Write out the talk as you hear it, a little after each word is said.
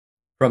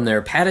From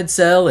their padded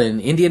cell in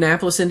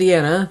Indianapolis,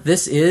 Indiana,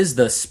 this is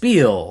the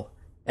Spiel,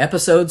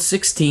 episode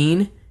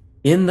 16,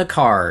 In the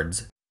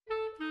Cards.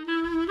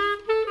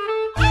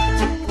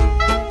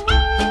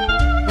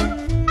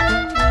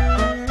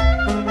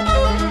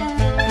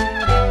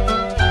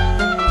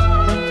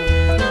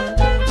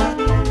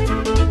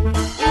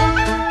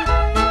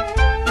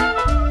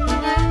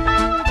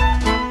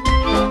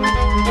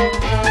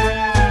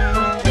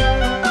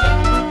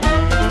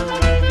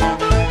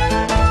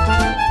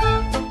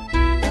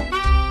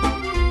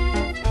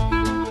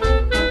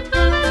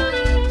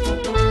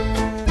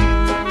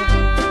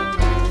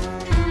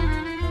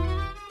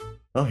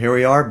 Well, here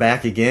we are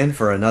back again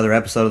for another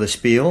episode of the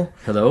Spiel.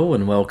 Hello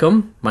and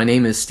welcome. My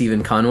name is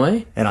Stephen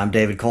Conway. And I'm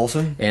David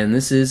Colson. And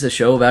this is a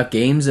show about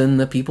games and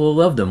the people who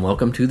love them.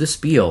 Welcome to the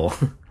Spiel.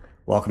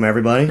 Welcome,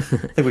 everybody. I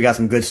think we got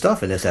some good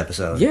stuff in this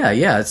episode.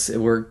 Yeah.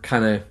 We're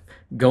kind of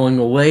going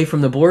away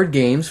from the board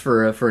games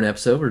for an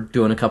episode. We're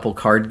doing a couple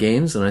card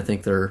games, and I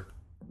think they're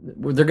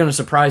going to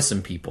surprise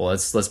some people.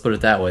 Let's put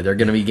it that way. They're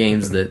going to be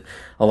games that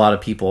a lot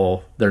of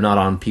people, they're not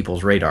on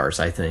people's radars,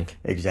 I think.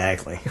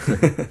 Exactly.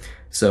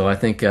 So I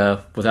think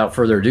without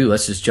further ado,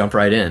 let's just jump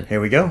right in. Here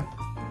we go.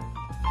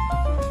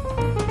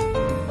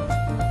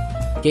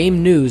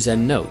 Game news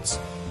and notes.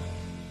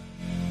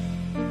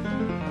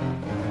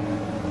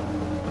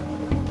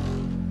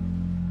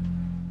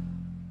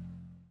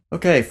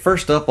 Okay,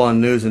 first up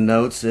on news and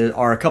notes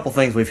are a couple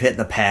things we've hit in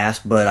the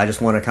past, but I just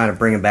want to kind of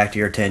bring them back to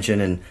your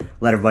attention and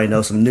let everybody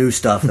know some new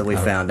stuff that we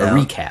found out.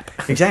 A recap.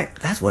 Exactly.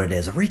 That's what it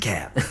is, a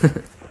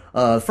recap.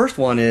 The first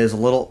one is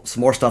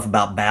some more stuff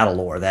about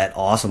Battlelore, that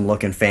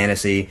awesome-looking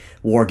fantasy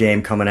war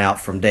game coming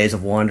out from Days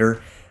of Wonder.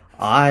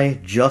 I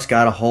just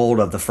got a hold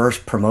of the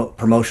first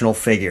promotional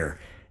figure.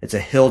 It's a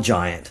hill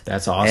giant.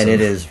 That's awesome. And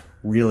it is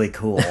really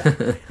cool.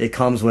 It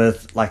comes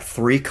with like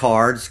 3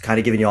 cards, kind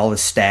of giving you all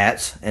his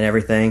stats and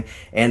everything.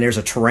 And there's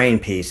a terrain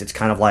piece. It's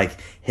kind of like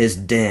his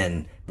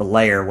den, the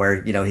lair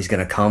where he's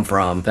going to come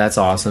from. That's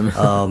awesome.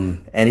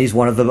 And he's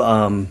one of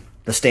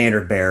the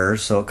standard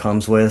bearers, so it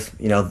comes with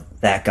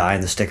that guy,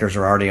 and the stickers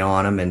are already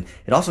on him. And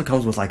it also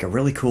comes with like a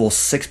really cool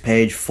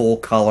 6-page full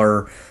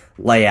color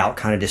layout,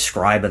 kind of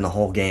describing the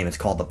whole game. It's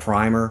called the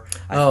primer.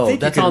 I think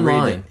that's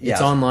online.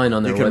 It's online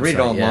on their website. You can read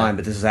it online,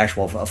 but this is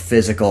actual a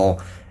physical.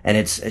 And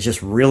it's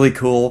just really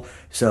cool.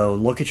 So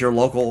look at your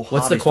local.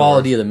 What's the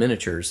quality of the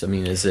miniatures? I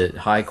mean, is it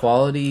high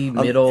quality,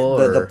 middle,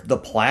 the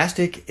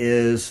plastic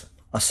is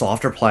a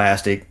softer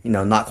plastic.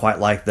 Not quite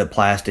like the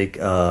plastic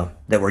that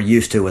we're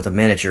used to with the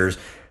miniatures.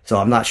 So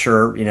I'm not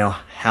sure,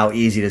 how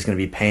easy it is going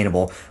to be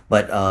paintable.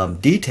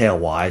 But detail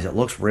wise, it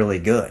looks really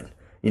good.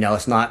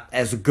 It's not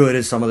as good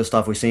as some of the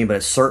stuff we've seen, but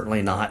it's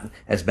certainly not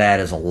as bad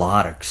as a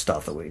lot of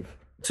stuff that we've.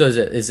 So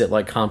is it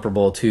like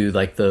comparable to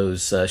like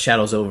those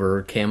Shadows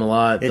over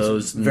Camelot? It's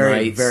those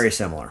very Knights? Very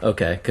similar.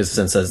 Okay, because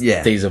since that's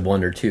Days of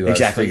Wonder too,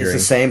 exactly, it's the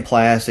same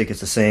plastic,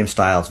 it's the same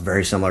style. It's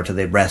very similar to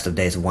the rest of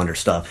Days of Wonder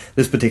stuff.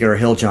 This particular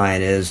hill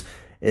giant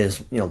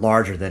is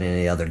larger than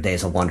any other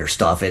Days of Wonder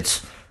stuff.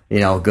 It's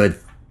a good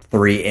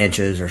 3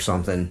 inches or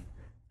something.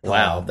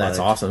 Wow, that's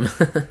awesome.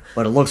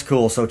 But it looks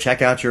cool. So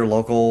check out your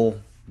local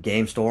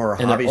game store or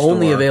hobby store. And they're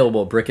only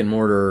available at brick and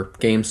mortar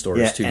game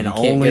stores too. And you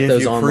can't get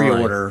those online.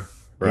 Pre-order.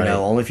 Right.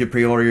 Only if you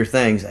pre-order your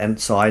things. And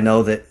so I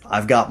know that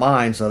I've got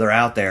mine, so they're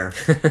out there.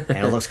 And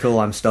it looks cool.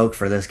 I'm stoked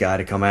for this guy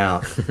to come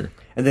out.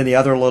 And then the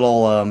other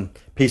little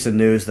piece of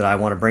news that I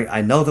want to bring,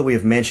 I know that we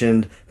have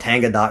mentioned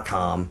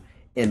Tanga.com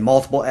in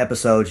multiple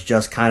episodes,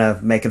 just kind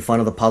of making fun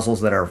of the puzzles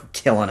that are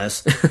killing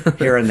us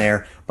here and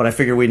there. But I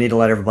figure we need to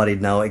let everybody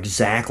know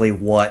exactly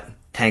what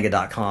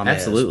Tanga.com is.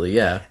 Absolutely,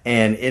 yeah.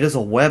 And it is a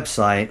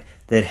website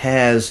that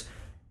has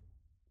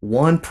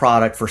one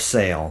product for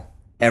sale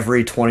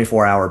every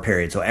 24-hour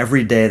period. So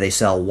every day they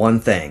sell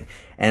one thing.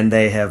 And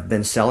they have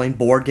been selling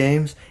board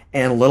games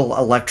and little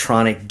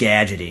electronic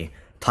gadgety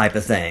type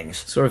of things.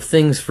 Sort of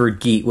things for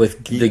geek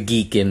with the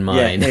geek in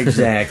mind. Yeah,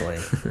 exactly.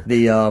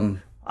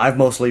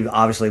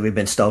 Obviously we've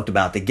been stoked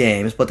about the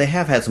games, but they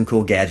have had some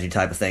cool gadgety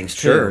type of things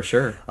too.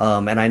 Sure.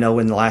 And I know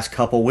in the last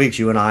couple weeks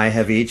you and I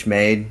have each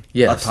made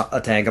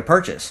a Tanga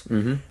purchase.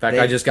 Mm-hmm. In fact,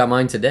 I just got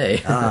mine today.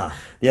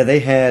 They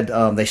had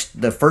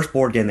the first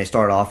board game they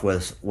started off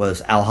with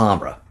was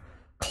Alhambra.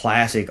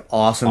 Classic,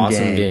 awesome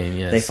game.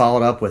 Yes. They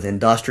followed up with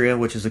Industria,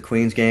 which is a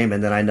Queen's game,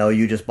 and then I know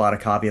you just bought a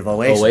copy of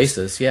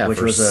Oasis. Which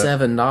for was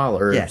 $7,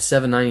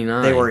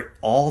 $7.99.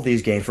 All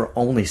these games were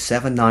only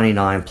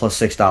 $7.99 plus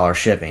 $6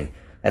 shipping.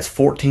 That's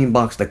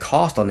 $14. The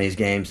cost on these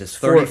games is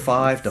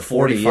 $35 to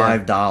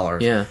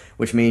 $45. Yeah.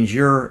 Which means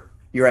you're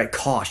at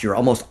cost. You're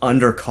almost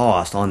under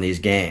cost on these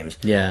games.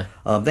 Yeah.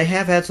 They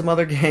have had some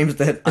other games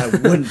that I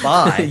wouldn't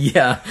buy.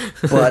 Yeah.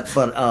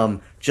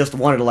 but just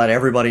wanted to let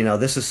everybody know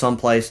this is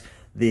someplace.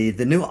 The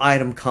new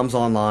item comes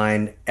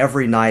online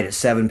every night at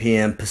 7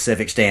 p.m.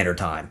 Pacific Standard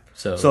Time.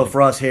 So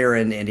for us here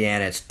in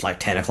Indiana, it's like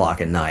 10 o'clock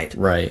at night.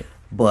 Right.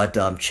 But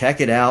check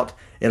it out.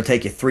 It'll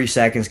take you 3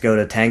 seconds. Go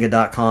to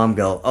Tanga.com.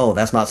 Go, oh,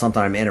 that's not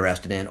something I'm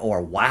interested in.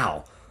 Or,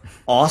 wow,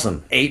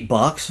 awesome,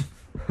 $8.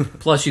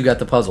 Plus, you got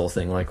the puzzle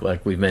thing,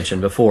 like we've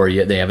mentioned before.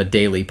 They have a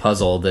daily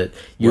puzzle that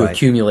you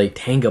accumulate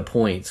Tenga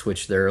points,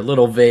 which they're a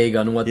little vague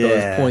on what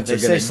those points are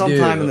going to do. They say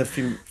sometime in the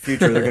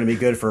future they're going to be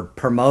good for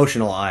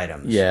promotional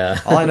items. Yeah.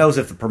 All I know is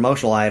if the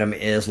promotional item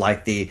is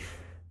like the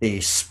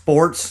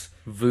sports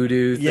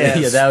voodoo thing.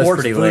 Yeah, that was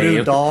sports pretty voodoo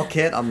lame. doll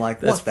kit. I'm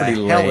like, what the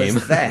hell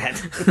is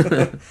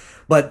that?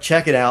 But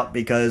check it out,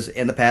 because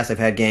in the past they've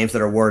had games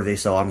that are worthy,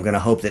 so I'm going to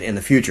hope that in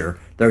the future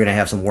they're going to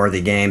have some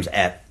worthy games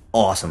at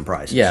awesome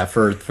prices. Yeah,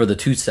 for the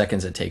 2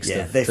 seconds it takes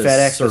to they to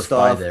FedEx surf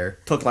stuff. by there.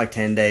 Took like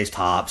 10 days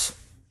tops,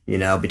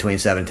 between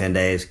 7 and 10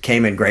 days.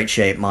 Came in great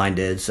shape, mine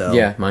did, so.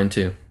 Yeah, mine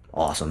too.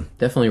 Awesome.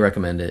 Definitely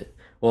recommend it.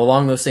 Well,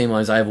 along those same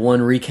lines, I have one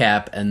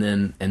recap and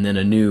then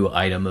a new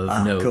item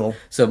of note. Cool.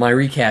 So my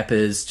recap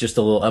is just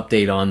a little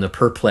update on the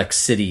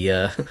Perplexity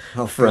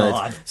front.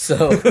 God.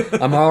 So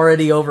I'm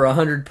already over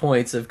 100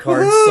 points of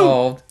cards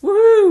solved.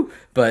 Woohoo!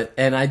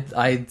 And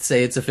I'd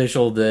say it's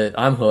official that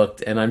I'm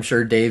hooked, and I'm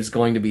sure Dave's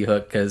going to be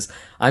hooked because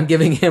I'm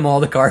giving him all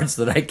the cards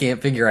that I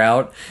can't figure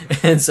out,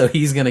 and so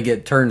he's going to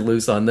get turned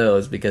loose on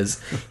those because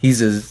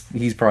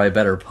he's probably a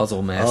better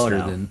puzzle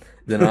master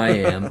than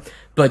I am.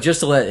 But just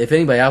to if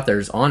anybody out there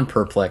is on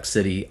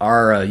Perplexity,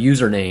 our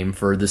username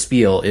for the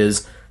Spiel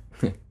is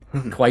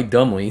quite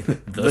dumbly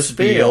the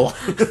Spiel.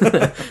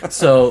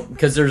 So,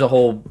 because there's a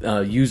whole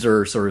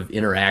user sort of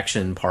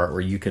interaction part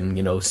where you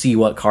can see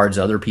what cards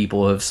other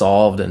people have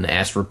solved and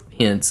ask for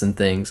hints and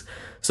things.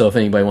 So if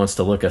anybody wants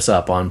to look us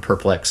up on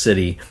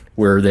Perplexity,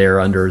 we're there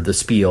under the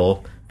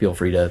Spiel. Feel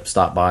free to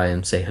stop by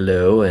and say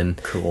hello. And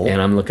cool.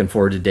 And I'm looking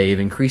forward to Dave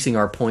increasing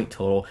our point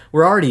total.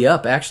 We're already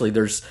up. Actually,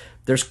 there's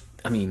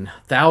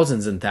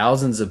thousands and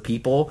thousands of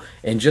people,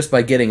 and just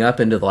by getting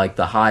up into like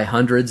the high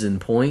hundreds in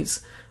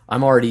points,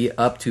 I'm already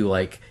up to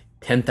like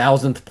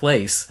 10,000th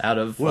place out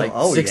of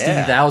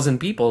 16,000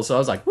 people. So I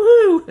was like,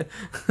 woo!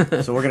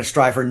 So we're going to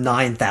strive for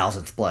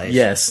 9,000th place.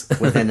 Yes.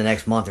 Within the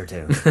next month or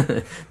two.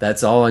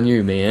 That's all on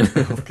you, man.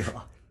 Oh,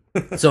 God.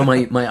 So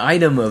my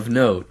item of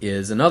note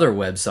is another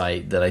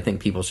website that I think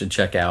people should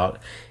check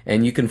out,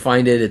 and you can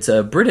find it. It's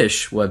a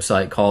British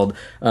website called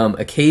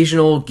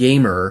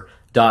occasionalgamer.co.uk.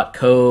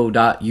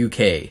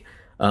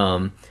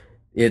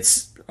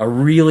 It's a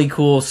really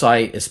cool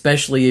site,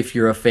 especially if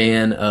you're a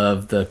fan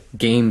of the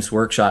Games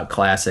Workshop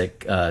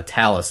classic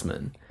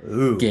Talisman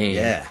game.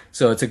 Yeah.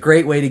 So it's a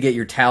great way to get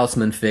your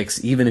Talisman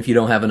fix, even if you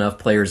don't have enough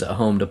players at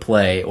home to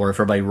play, or if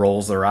everybody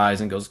rolls their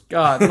eyes and goes,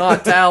 God,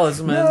 not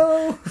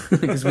Talisman.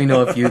 Because we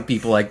know a few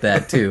people like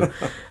that too.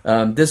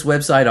 This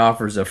website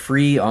offers a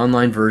free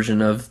online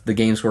version of the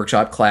Games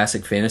Workshop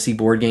classic fantasy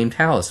board game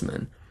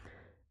Talisman.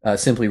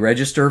 Simply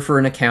register for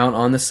an account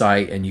on the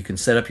site, and you can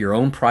set up your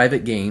own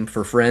private game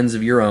for friends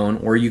of your own,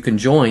 or you can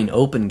join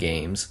open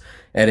games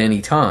at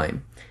any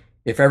time.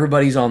 If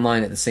everybody's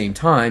online at the same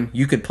time,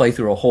 you could play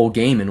through a whole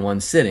game in one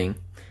sitting.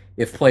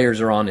 If players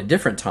are on at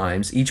different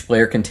times, each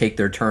player can take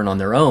their turn on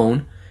their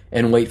own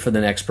and wait for the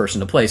next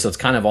person to play. So it's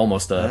kind of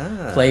almost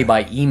a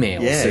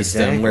play-by-email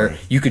system where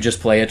you could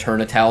just play a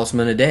turn of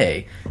Talisman a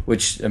day,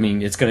 which,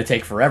 it's going to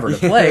take forever to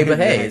play, but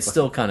hey, it's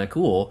still kind of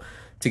cool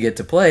to get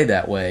to play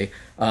that way.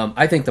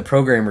 I think the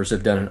programmers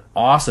have done an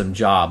awesome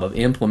job of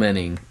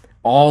implementing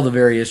all the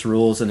various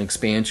rules and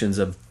expansions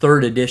of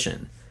 3rd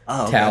edition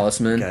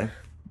Talisman. Okay.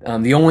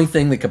 The only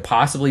thing that could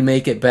possibly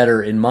make it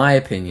better, in my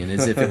opinion,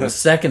 is if it was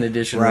 2nd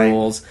edition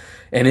rules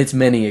and its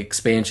many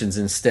expansions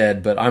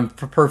instead, but I'm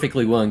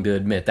perfectly willing to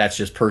admit that's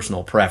just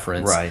personal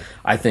preference. Right.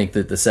 I think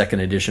that the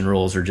 2nd edition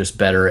rules are just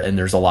better, and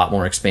there's a lot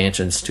more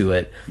expansions to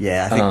it.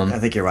 Yeah, I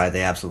think you're right.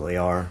 They absolutely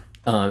are.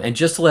 And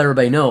just to let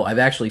everybody know, I've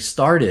actually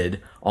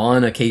started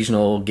on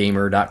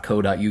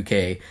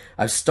occasionalgamer.co.uk.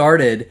 I've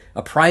started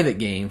a private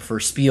game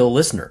for Spiel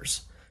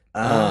listeners.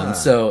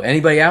 So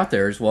anybody out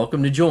there is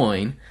welcome to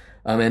join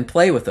and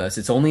play with us.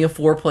 It's only a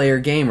 4-player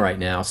game right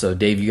now, so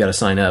Dave, you got to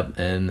sign up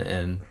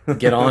and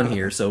get on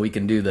here so we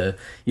can do the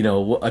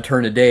a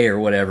turn a day or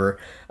whatever.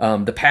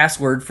 The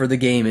password for the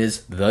game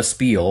is the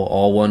Spiel,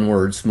 all one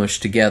word smushed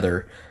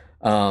together.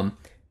 So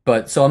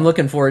I'm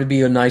looking forward to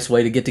be a nice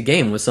way to get to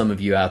game with some of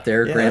you out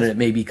there. Yeah, granted, it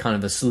may be kind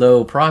of a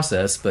slow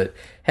process, but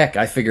heck,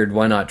 I figured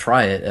why not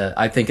try it?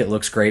 I think it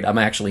looks great. I'm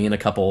actually in a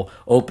couple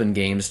open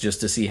games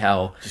just to see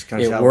how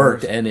it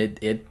worked, and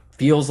it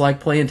feels like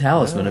playing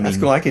Talisman. That's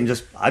cool.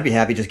 I'd be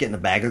happy just getting a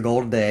bag of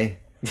gold a day.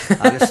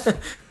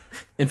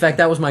 In fact,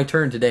 that was my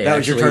turn today. That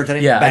was your turn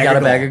today? Yeah, I got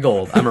a bag of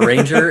gold. I'm a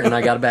ranger, and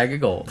I got a bag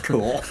of gold.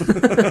 Cool.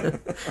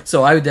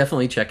 So I would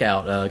definitely check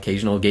out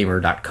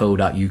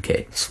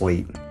occasionalgamer.co.uk.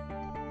 Sweet.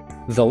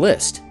 The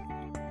List.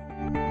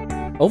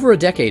 Over a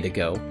decade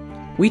ago,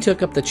 we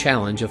took up the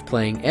challenge of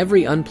playing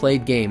every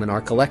unplayed game in our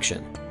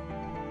collection.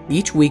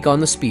 Each week on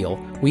the Spiel,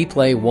 we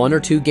play 1 or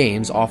 2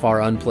 games off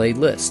our unplayed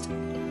list.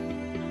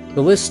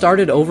 The list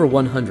started over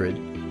 100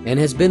 and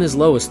has been as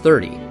low as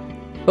 30,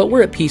 but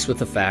we're at peace with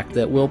the fact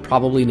that we'll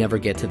probably never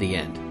get to the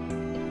end.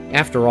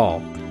 After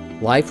all,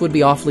 life would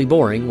be awfully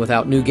boring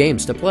without new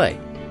games to play.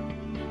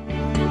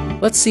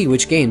 Let's see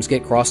which games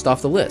get crossed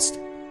off the list.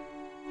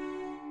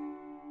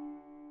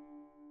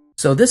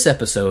 So this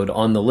episode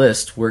on the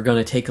list, we're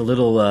going to take a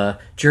little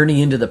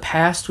journey into the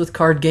past with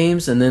card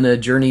games, and then a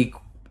journey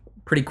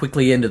pretty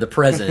quickly into the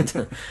present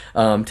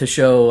to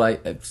show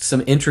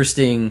some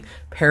interesting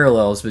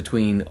parallels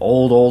between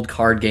old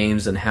card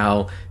games and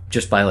how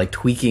just by like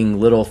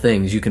tweaking little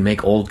things you can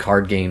make old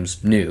card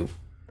games new.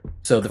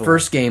 So the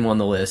first game on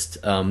the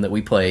list that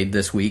we played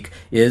this week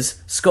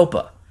is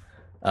Scopa.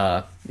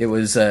 It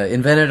was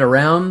invented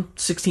around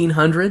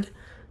 1600.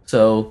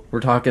 So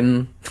we're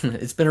talking,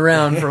 it's been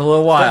around for a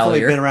little while Definitely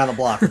here. been around the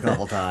block a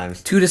couple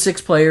times. 2 to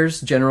 6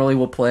 players generally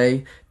will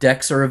play.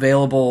 Decks are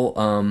available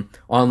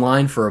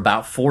online for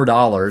about $4.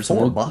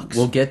 $4.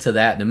 We'll get to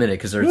that in a minute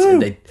because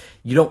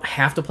you don't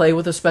have to play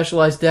with a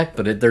specialized deck,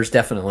 but there's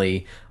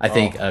definitely, I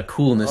think, a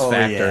coolness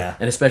factor, yeah.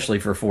 and especially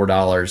for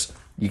 $4,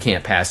 you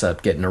can't pass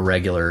up getting a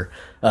regular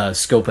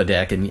Scopa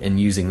deck and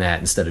using that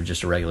instead of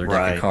just a regular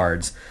deck of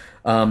cards.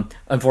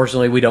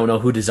 Unfortunately, we don't know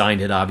who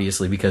designed it,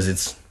 obviously, because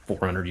it's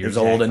 400 years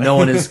old, and no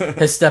one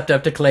has stepped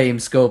up to claim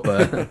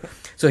Scopa.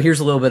 So here's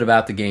a little bit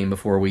about the game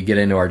before we get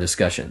into our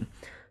discussion.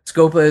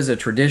 Scopa is a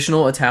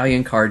traditional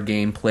Italian card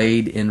game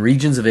played in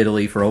regions of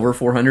Italy for over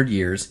 400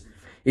 years.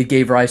 It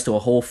gave rise to a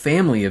whole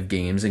family of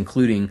games,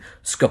 including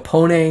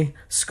Scopone,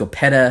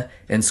 Scopetta,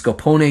 and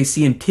Scopone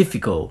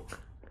Scientifico.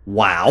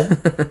 Wow.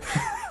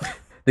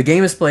 The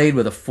game is played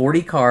with a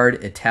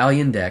 40-card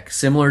Italian deck,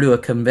 similar to a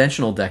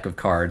conventional deck of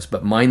cards,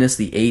 but minus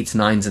the 8s,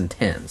 9s, and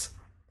 10s.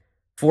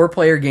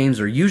 4-player games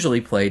are usually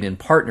played in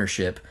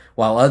partnership,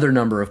 while other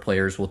number of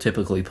players will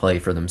typically play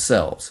for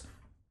themselves.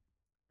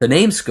 The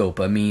name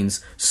Scopa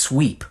means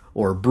sweep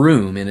or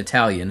broom in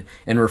Italian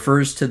and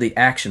refers to the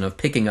action of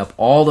picking up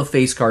all the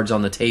face cards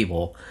on the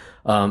table,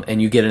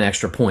 and you get an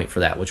extra point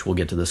for that, which we'll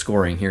get to the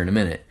scoring here in a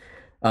minute.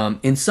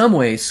 In some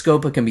ways,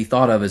 Scopa can be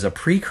thought of as a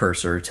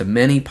precursor to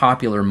many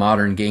popular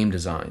modern game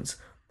designs.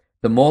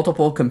 The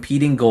multiple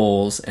competing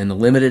goals and the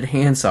limited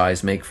hand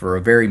size make for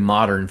a very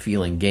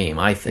modern-feeling game,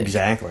 I think.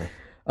 Exactly.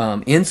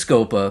 In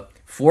Scopa,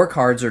 4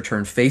 cards are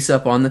turned face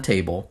up on the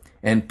table,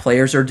 and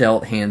players are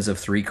dealt hands of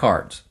 3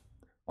 cards.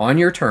 On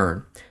your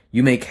turn,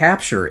 you may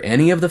capture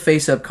any of the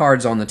face-up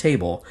cards on the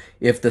table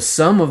if the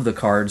sum of the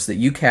cards that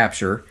you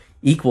capture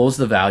equals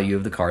the value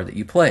of the card that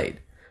you played.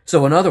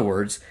 So in other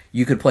words,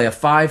 you could play a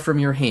 5 from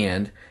your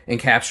hand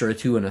and capture a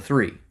 2 and a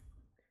 3.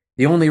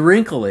 The only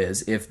wrinkle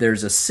is, if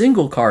there's a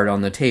single card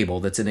on the table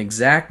that's an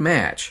exact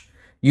match,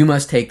 you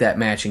must take that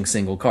matching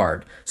single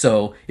card.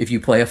 So if you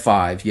play a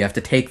 5, you have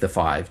to take the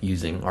 5,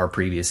 using our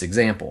previous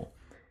example.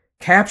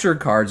 Captured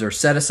cards are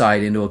set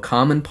aside into a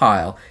common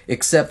pile,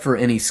 except for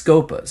any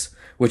Scopas,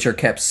 which are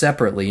kept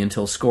separately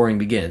until scoring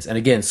begins. And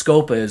again,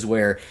 Scopa is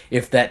where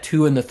if that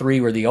 2 and the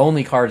 3 were the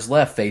only cards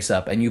left face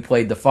up, and you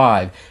played the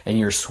 5, and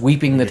you're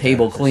sweeping the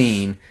table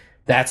clean,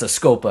 that's a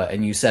Scopa,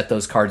 and you set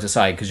those cards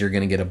aside because you're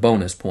going to get a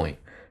bonus point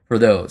for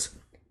those.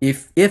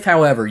 If,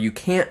 however, you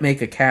can't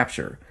make a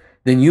capture,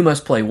 then you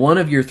must play one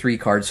of your 3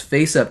 cards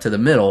face up to the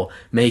middle,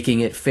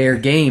 making it fair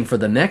game for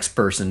the next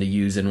person to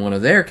use in one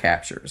of their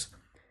captures.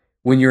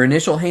 When your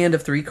initial hand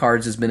of 3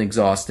 cards has been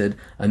exhausted,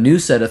 a new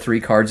set of 3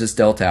 cards is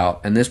dealt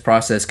out, and this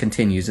process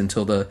continues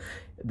until the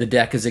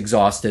deck is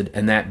exhausted,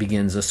 and that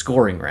begins a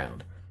scoring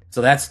round.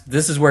 So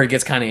this is where it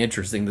gets kind of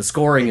interesting. The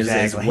scoring is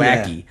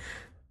wacky. Yeah.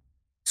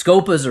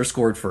 Scopas are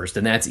scored first,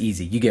 and that's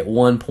easy. You get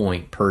 1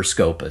 point per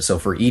Scopa. So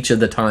for each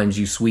of the times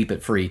you sweep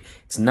it free,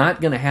 it's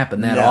not going to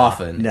happen that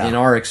often in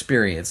our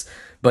experience,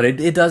 but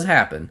it does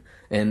happen,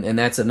 and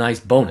that's a nice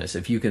bonus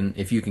if you can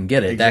get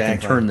it. Exactly. That can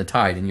turn the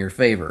tide in your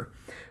favor.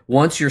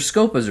 Once your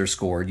Scopas are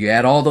scored, you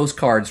add all those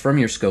cards from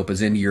your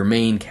Scopas into your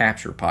main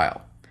capture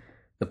pile.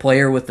 The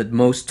player with the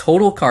most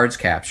total cards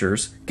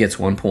captures gets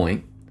 1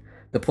 point.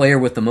 The player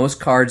with the most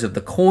cards of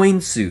the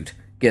coin suit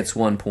gets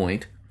 1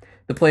 point.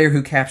 The player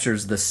who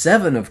captures the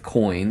 7 of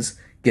coins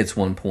gets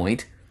 1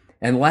 point.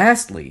 And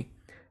lastly,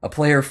 a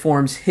player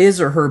forms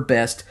his or her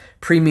best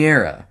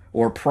Primera,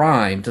 or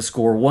prime, to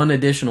score 1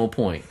 additional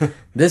point.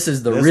 This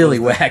is the really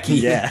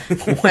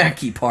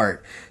wacky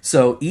part.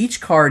 So each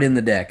card in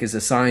the deck is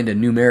assigned a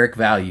numeric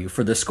value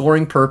for the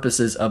scoring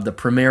purposes of the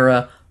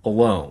Primera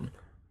alone.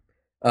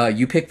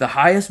 You pick the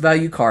highest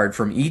value card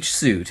from each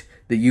suit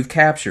that you've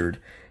captured,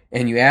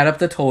 and you add up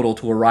the total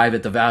to arrive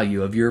at the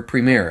value of your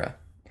Primera.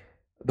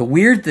 The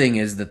weird thing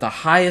is that the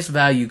highest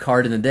value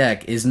card in the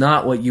deck is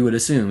not what you would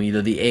assume,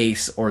 either the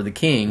ace or the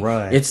king.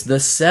 Right. It's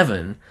the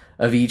 7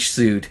 of each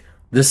suit.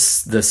 The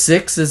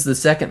 6 is the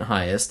second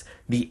highest.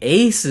 The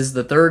ace is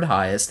the third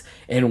highest.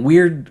 And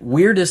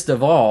weirdest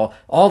of all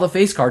the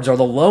face cards are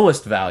the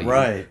lowest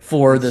value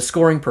for the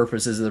scoring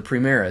purposes of the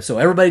Primera. So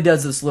everybody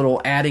does this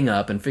little adding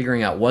up and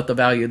figuring out what the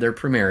value of their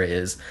Primera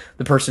is.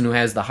 The person who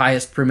has the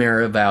highest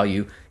Primera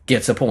value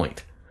gets a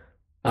point.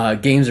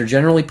 Games are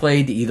generally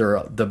played to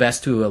either the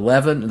best to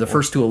 11, the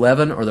first to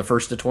 11, or the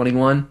first to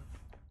 21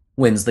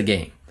 wins the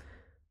game.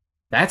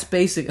 That's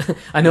basic.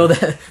 I know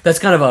that's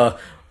kind of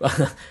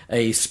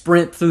a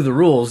sprint through the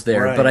rules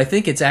there, but I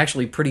think it's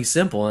actually pretty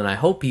simple, and I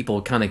hope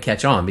people kind of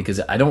catch on because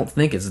I don't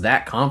think it's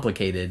that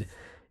complicated.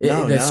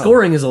 The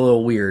scoring is a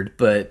little weird,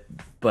 but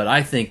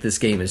I think this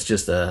game is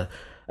just a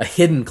a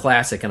hidden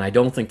classic, and I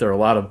don't think there are a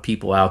lot of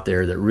people out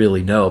there that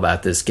really know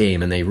about this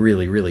game, and they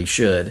really, really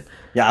should.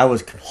 Yeah, I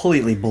was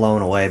completely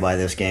blown away by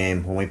this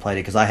game when we played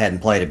it because I hadn't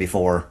played it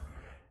before.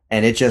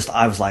 And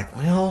I was like,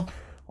 well,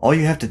 all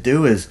you have to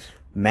do is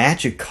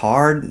match a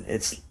card.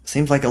 It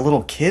seems like a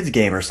little kid's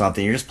game or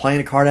something. You're just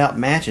playing a card out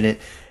and matching it.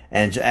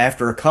 And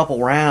after a couple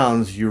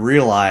rounds, you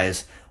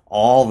realize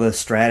all the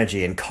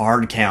strategy and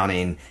card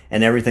counting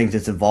and everything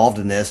that's involved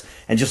in this.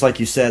 And just like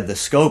you said, the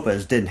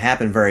Scopas didn't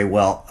happen very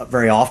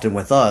often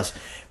with us.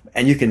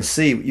 And you can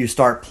see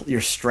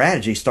your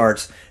strategy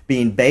starts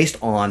being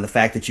based on the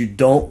fact that you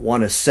don't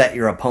want to set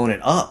your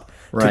opponent up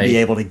to be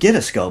able to get a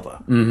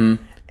Scopa. Mm-hmm.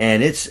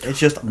 And it's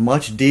just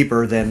much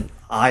deeper than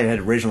I had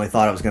originally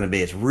thought it was going to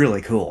be. It's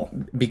really cool.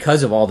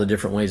 Because of all the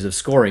different ways of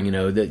scoring,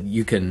 that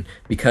you can,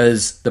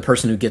 because the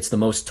person who gets the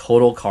most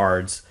total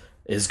cards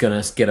is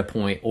going to get a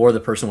point, or the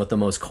person with the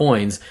most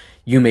coins,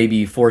 you may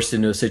be forced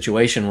into a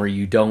situation where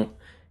you don't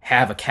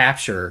have a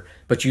capture,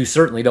 but you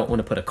certainly don't want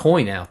to put a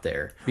coin out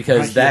there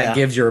because that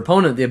gives your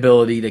opponent the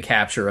ability to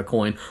capture a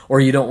coin, or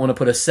you don't want to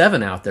put a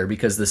 7 out there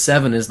because the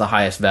 7 is the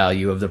highest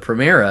value of the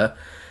Primera.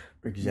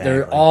 Exactly.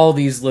 There are all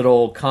these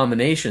little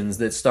combinations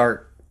that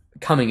start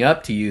coming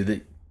up to you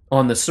that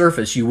on the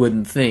surface you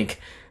wouldn't think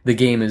the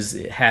game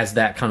has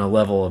that kind of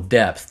level of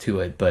depth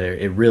to it, but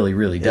it really,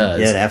 really does.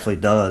 Yeah, it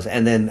absolutely does.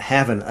 And then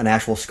having an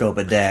actual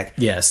Scopa deck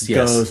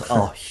goes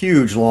a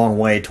huge, long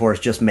way towards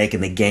just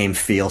making the game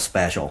feel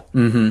special.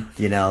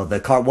 Mm-hmm. The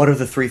card. What are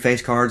the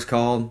 3-face cards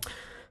called?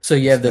 So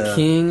you have the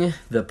king,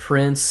 the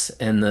prince,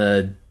 and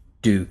the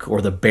duke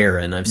or the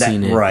baron. I've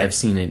seen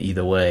it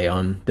either way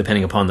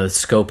depending upon the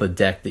Scopa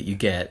deck that you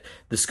get.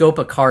 The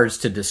Scopa cards,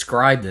 to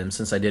describe them,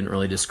 since I didn't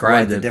really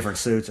describe them, the different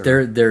suits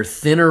they're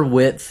thinner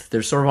width.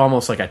 They're sort of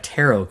almost like a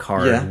tarot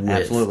card width.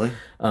 Absolutely.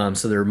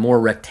 So they're more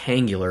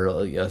rectangular,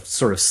 a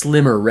sort of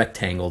slimmer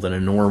rectangle than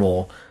a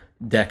normal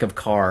deck of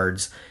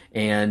cards,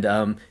 and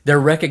they're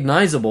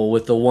recognizable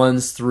with the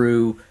 1s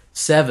through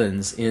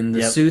 7s in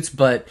the suits,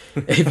 but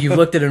if you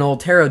looked at an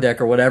old tarot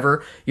deck or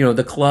whatever,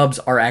 the clubs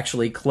are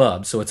actually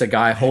clubs. So it's a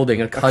guy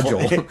holding a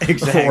cudgel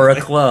or a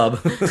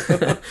club,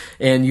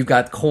 and you've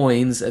got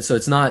coins. So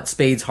it's not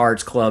spades,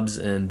 hearts, clubs,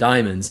 and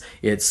diamonds.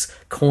 It's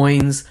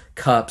coins,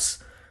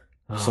 cups,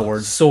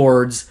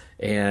 swords,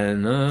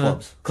 and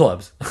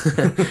clubs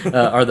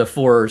are the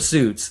 4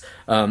 suits.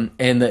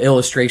 And the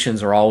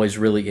illustrations are always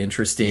really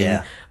interesting.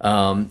 Yeah.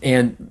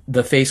 And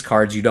the face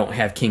cards, you don't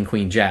have king,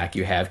 queen, jack.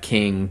 You have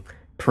king,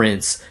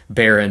 prince,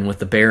 baron, with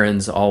the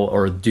barons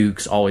or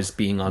dukes always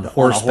being on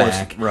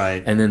horseback,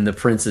 right? And then the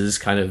princes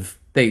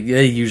they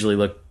usually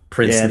look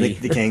princely. Yeah,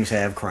 the kings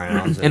have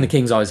crowns, and the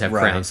kings always have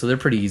crowns, so they're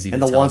pretty easy. And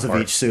to the tell ones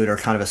apart. of each suit are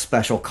kind of a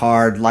special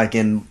card, like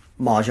in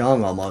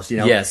Mahjong almost.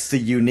 Yes, the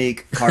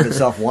unique card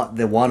itself.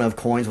 The one of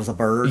coins was a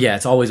bird. Yeah,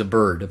 it's always a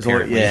bird.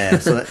 Apparently,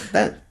 so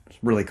that's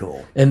really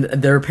cool. And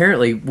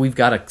we've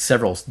got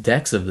several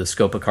decks of the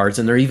Scopa cards,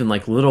 and they're even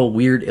like little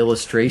weird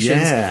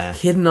illustrations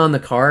hidden on the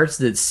cards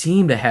that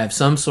seem to have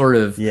some sort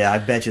of... Yeah, I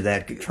bet you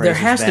that traces there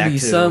has to be to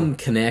some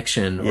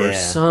connection or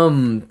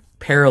some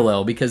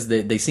parallel, because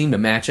they seem to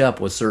match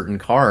up with certain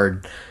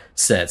card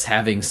sets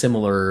having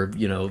similar,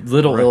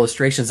 little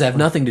illustrations that have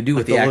nothing to do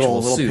with the actual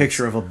little suits.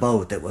 picture of a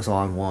boat that was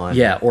on one.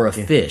 Yeah, or a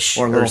fish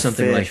or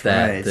something fish, like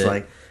that. Right. It's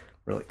like...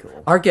 really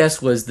cool. Our guess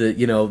was that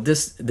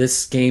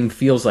this game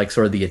feels like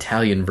sort of the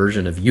Italian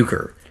version of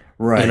euchre,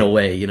 right? In a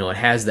way, it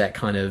has that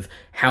kind of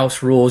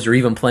house rules. You're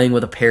even playing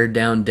with a pared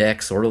down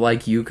deck, sort of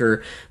like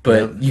euchre,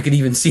 but you could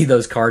even see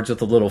those cards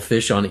with a little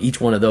fish on it.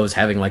 Each one of those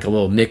having like a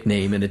little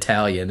nickname in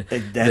Italian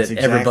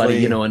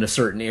everybody in a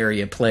certain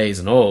area plays,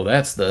 and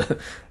that's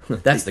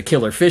the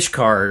killer fish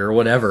card or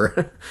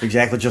whatever.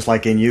 Exactly, just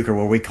like in euchre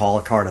where we call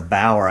a card a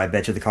bower. I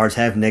bet you the cards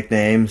have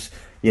nicknames.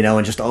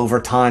 And just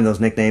over time, those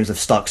nicknames have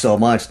stuck so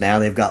much. Now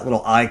they've got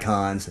little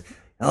icons.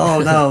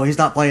 Oh, no, he's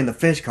not playing the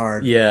fish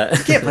card. Yeah.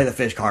 You can't play the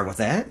fish card with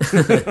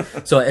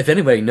that. So if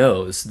anybody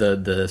knows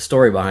the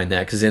story behind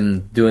that, because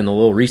in doing a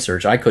little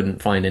research, I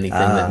couldn't find anything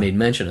that made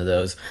mention of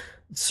those.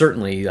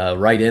 Certainly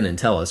write in and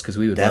tell us, because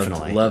we would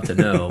love to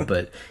know.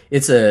 But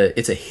it's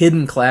a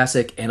hidden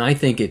classic, and I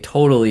think it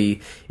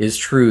totally is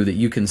true that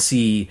you can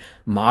see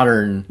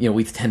modern...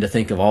 we tend to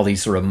think of all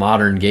these sort of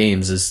modern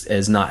games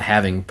as not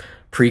having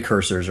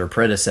precursors or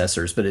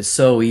predecessors, but it's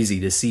so easy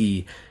to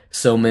see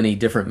so many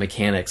different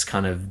mechanics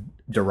kind of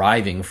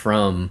deriving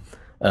from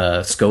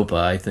Scopa.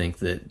 I think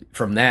that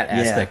from that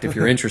aspect, if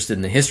you're interested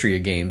in the history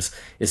of games,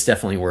 it's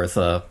definitely worth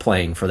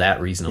playing for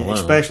that reason alone.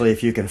 Especially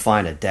if you can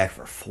find a deck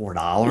for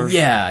 $4.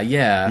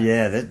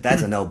 Yeah,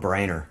 that's a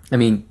no-brainer. I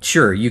mean,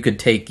 sure, you could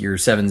take your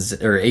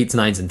 7s or 8s,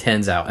 9s, and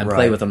 10s out and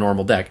play with a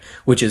normal deck,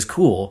 which is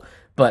cool.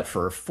 But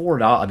for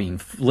 $4, I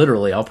mean,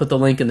 literally, I'll put the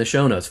link in the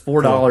show notes.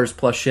 $4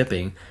 plus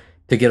shipping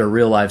to get a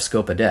real live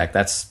Scopa deck.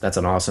 That's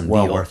an awesome deal.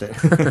 Well worth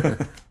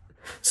it.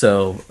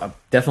 So I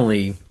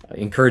definitely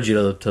encourage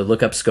you to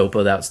look up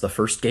Scopa. That's the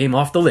first game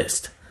off the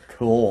list.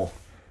 Cool.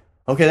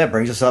 Okay, that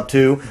brings us up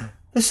to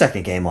the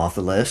second game off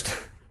the list.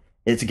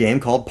 It's a game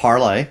called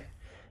Parlay.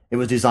 It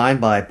was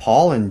designed by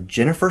Paul and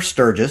Jennifer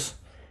Sturgis.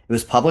 It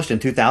was published in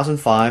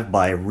 2005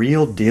 by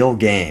Real Deal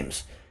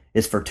Games.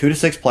 It's for 2 to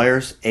 6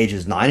 players,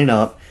 ages 9 and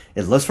up.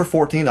 It lists for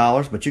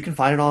 $14, but you can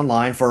find it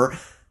online for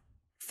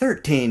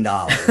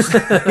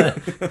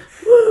 $13.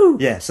 Woo!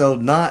 Yeah, so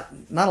not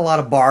a lot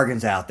of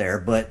bargains out there,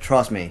 but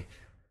trust me,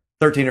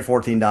 $13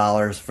 or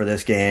 $14 for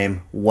this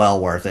game, well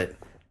worth it.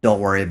 Don't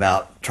worry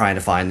about trying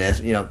to find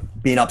this,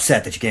 being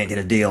upset that you can't get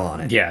a deal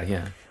on it. Yeah,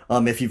 yeah.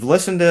 If you've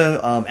listened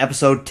to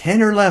episode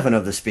 10 or 11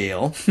 of the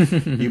Spiel,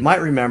 you might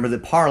remember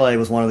that Parlay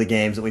was one of the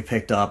games that we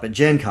picked up at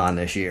Gen Con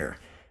this year.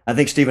 I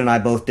think Steven and I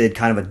both did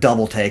kind of a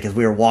double take as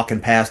we were walking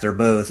past their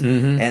booth,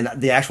 and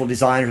the actual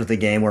designers of the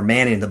game were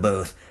manning the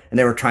booth, and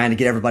they were trying to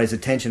get everybody's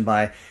attention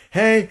by,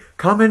 hey,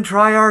 come and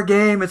try our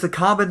game. It's a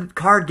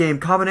card game,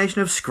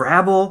 combination of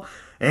Scrabble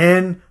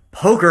and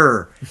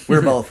poker.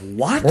 We're both,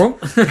 what?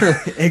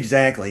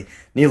 Exactly.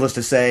 Needless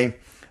to say,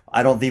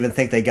 I don't even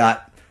think they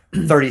got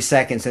 30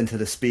 seconds into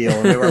the Spiel,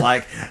 and they were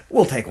like,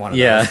 we'll take one of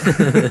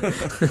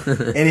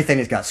those. Anything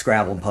that's got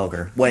Scrabble and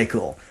poker. Way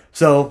cool.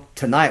 So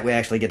tonight we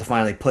actually get to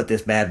finally put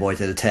this bad boy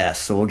to the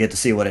test, so we'll get to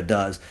see what it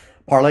does.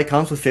 Parlay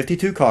comes with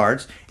 52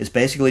 cards. It's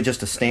basically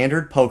just a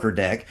standard poker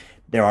deck.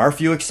 There are a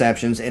few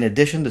exceptions. In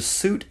addition to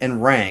suit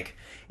and rank,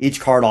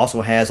 each card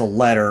also has a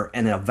letter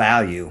and a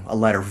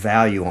letter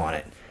value on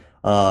it.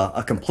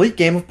 A complete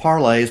game of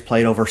Parlay is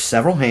played over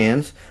several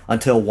hands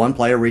until one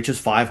player reaches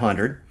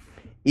 500.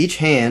 Each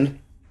hand,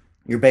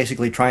 you're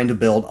basically trying to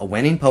build a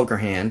winning poker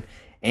hand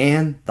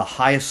and the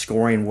highest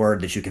scoring word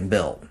that you can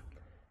build.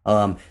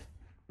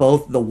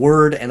 Both the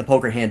word and the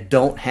poker hand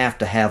don't have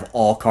to have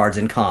all cards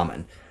in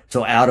common.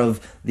 So out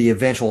of the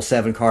eventual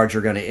 7 cards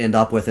you're going to end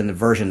up with in the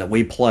version that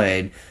we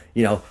played,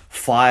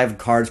 5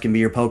 cards can be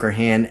your poker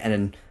hand, and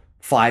then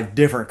 5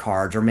 different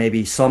cards, or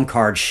maybe some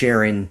cards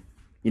sharing,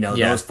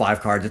 those 5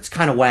 cards. It's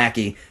kind of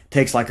wacky.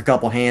 Takes like a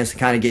couple hands to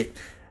kind of get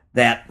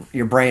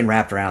your brain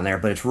wrapped around there,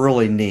 but it's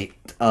really neat.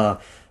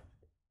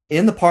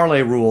 In the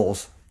Parlay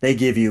rules, they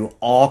give you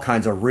all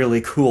kinds of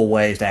really cool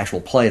ways to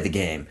actually play the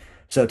game.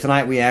 So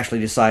tonight we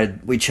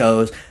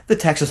chose the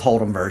Texas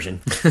Hold'em version.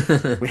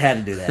 We had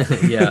to do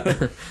that.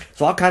 Yeah.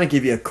 So I'll kind of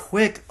give you a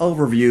quick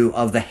overview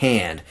of the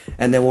hand,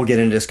 and then we'll get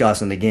into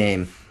discussing the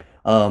game.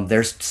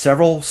 There's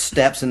several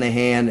steps in the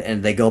hand,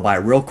 and they go by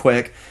real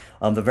quick.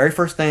 The very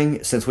first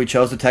thing, since we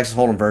chose the Texas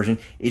Hold'em version,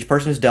 each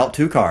person is dealt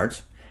 2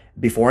 cards.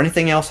 Before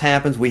anything else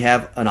happens, we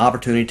have an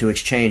opportunity to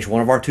exchange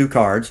one of our 2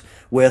 cards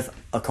with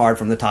a card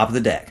from the top of the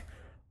deck.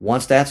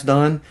 Once that's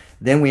done,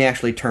 then we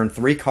actually turn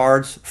 3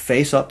 cards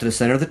face up to the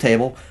center of the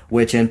table,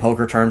 which in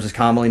poker terms is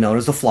commonly known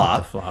as the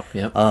flop. The flop,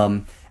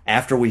 yep.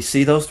 After we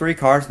see those 3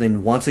 cards,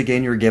 then once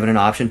again you're given an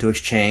option to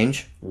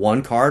exchange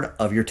 1 card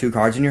of your 2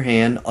 cards in your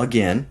hand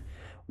again.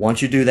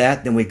 Once you do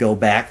that, then we go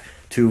back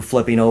to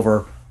flipping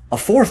over a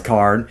 4th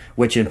card,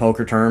 which in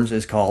poker terms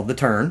is called the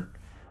turn.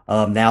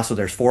 So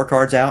there's 4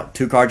 cards out,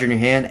 2 cards in your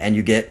hand, and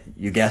you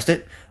guessed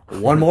it,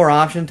 1 more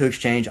option to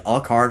exchange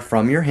a card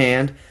from your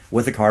hand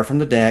with a card from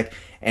the deck.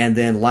 And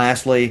then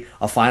lastly,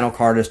 a final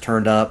card is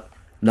turned up,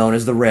 known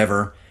as the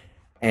river.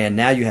 And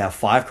now you have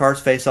 5 cards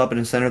face up in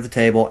the center of the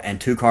table and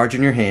 2 cards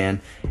in your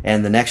hand.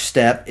 And the next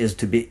step is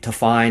to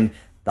find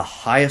the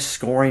highest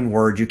scoring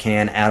word you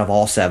can out of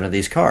all 7 of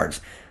these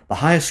cards. The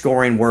highest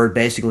scoring word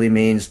basically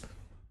means,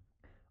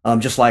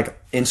 just like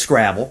in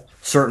Scrabble,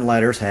 certain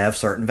letters have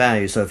certain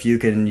values. So if you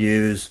can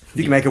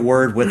make a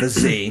word with a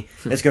Z,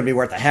 it's going to be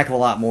worth a heck of a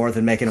lot more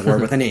than making a word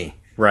with an E.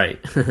 Right.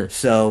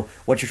 So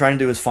what you're trying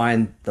to do is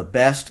find the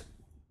best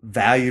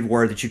valued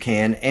word that you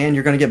can, and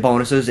you're going to get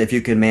bonuses if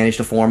you can manage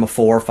to form a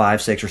 4, 5,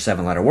 6, or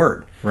 7 letter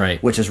word.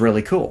 Right. Which is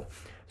really cool.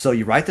 So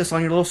you write this on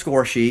your little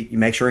score sheet. You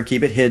make sure and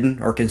keep it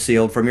hidden or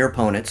concealed from your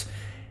opponents.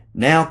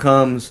 Now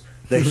comes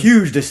the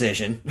huge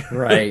decision.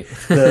 Right.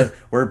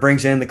 Where it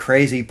brings in the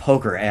crazy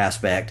poker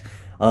aspect.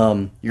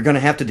 You're going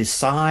to have to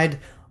decide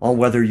on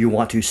whether you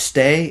want to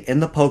stay in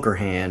the poker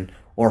hand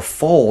or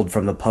fold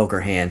from the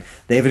poker hand.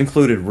 They've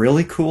included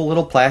really cool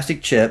little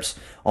plastic chips.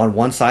 On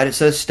one side it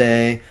says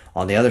stay,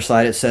 on the other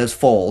side it says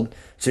fold.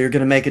 So you're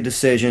going to make a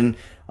decision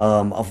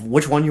of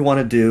which one you want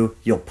to do.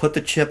 You'll put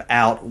the chip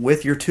out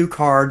with your 2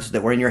 cards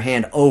that were in your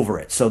hand over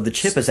it. So the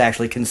chip is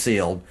actually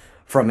concealed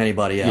from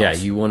anybody else. Yeah,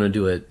 you want to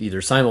do it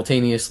either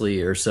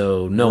simultaneously or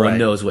so no one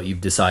knows what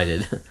you've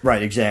decided.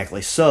 Right,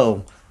 exactly.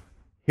 So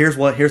here's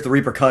the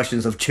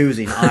repercussions of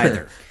choosing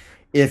either.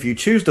 If you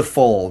choose to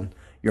fold,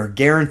 you're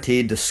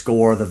guaranteed to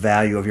score the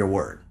value of your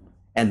word.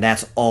 And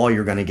that's all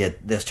you're going to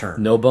get this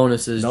turn. No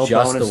bonuses,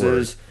 just the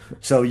word.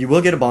 So you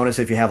will get a bonus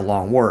if you have a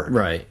long word.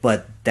 Right.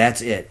 But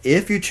that's it.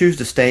 If you choose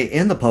to stay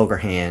in the poker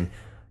hand,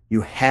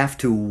 you have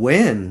to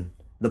win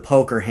the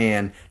poker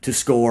hand to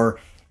score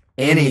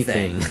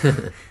anything.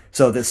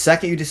 So the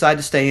second you decide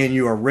to stay in,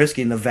 you are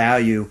risking the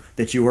value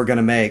that you are going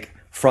to make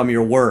from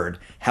your word.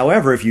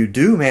 However, if you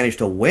do manage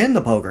to win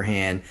the poker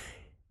hand,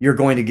 you're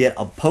going to get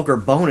a poker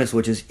bonus,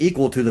 which is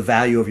equal to the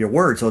value of your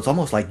word. So it's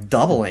almost like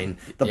doubling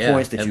the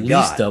points that you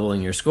got. At least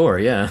doubling your score,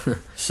 yeah.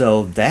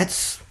 So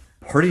that's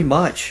pretty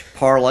much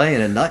Parlay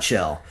in a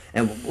nutshell.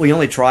 And we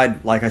only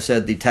tried, like I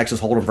said, the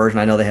Texas Hold'em version.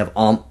 I know they have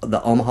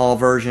the Omaha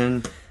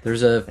version.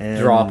 There's a And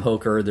draw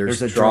poker.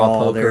 There's a draw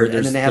poker. there, and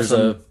There's, then they have there's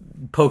a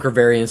poker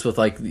variants with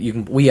like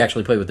we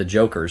actually play with the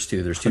jokers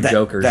too. There's two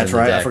jokers. That's in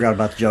the right. deck. I forgot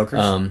about the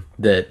jokers.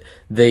 That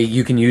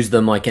you can use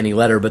them like any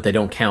letter, but they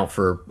don't count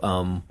for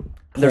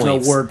There's no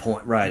points. word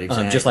point, right?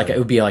 Exactly. Just like it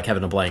would be like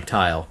having a blank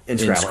tile in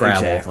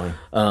Scrabble. Exactly.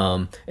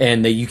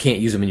 And you can't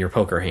use them in your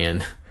poker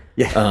hand.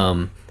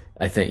 Yeah.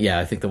 I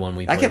think the one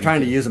we I kept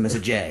trying to use them as a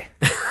J.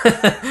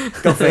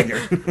 Go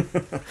figure.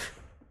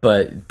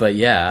 but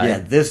yeah.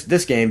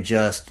 This game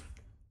just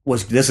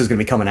was. This is going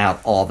to be coming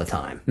out all the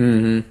time.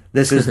 Mm-hmm.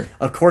 This is,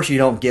 of course, you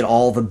don't get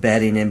all the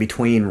betting in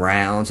between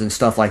rounds and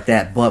stuff like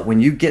that. But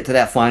when you get to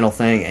that final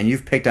thing and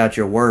you've picked out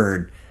your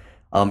word,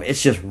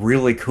 it's just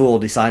really cool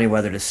deciding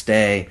whether to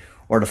stay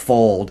or to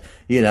fold.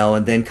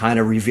 And then kind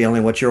of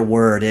revealing what your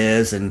word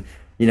is, and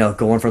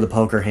going for the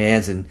poker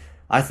hands. And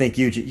I think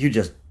you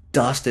just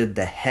dusted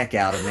the heck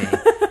out of me.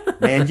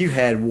 Man, you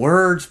had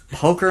words,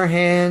 poker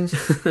hands,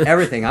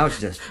 everything. I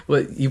was just...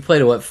 Well, you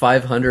played at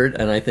 500,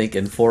 and I think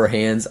in 4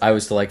 hands, I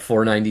was to like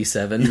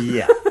 497.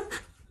 Yeah.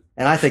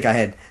 And I think I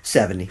had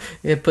 70.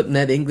 Yeah, putting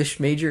that English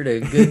major to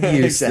good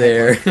use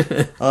there.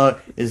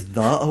 Is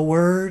the a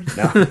word?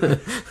 No.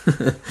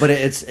 But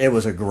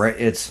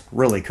it's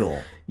really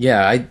cool.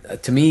 Yeah,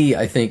 to me,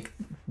 I think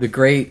the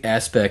great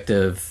aspect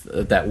of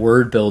that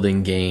word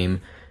building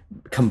game,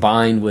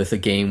 combined with a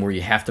game where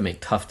you have to make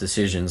tough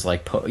decisions,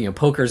 like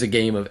poker is a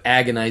game of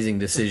agonizing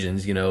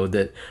decisions,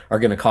 that are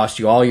going to cost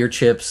you all your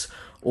chips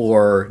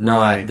or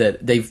not. Right.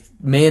 That they've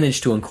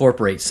managed to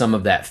incorporate some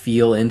of that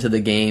feel into the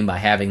game by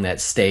having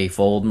that stay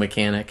fold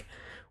mechanic,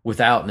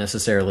 without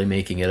necessarily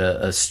making it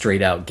a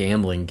straight out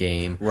gambling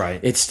game.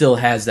 Right. It still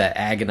has that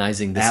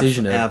agonizing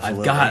decision of Absolutely.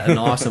 I've got an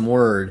awesome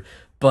word,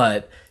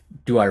 but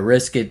do I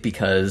risk it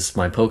because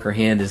my poker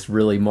hand is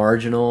really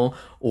marginal,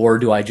 or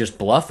do I just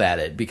bluff at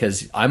it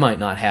because I might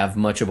not have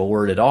much of a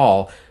word at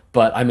all,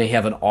 but I may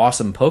have an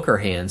awesome poker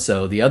hand,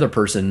 so the other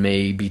person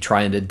may be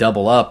trying to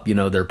double up,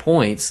 their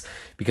points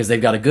because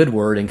they've got a good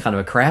word and kind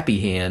of a crappy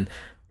hand.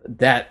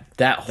 That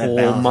whole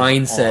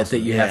mindset awesome.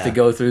 that you have to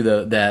go through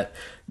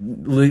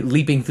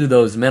leaping through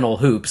those mental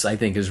hoops, I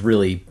think, is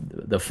really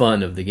the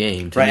fun of the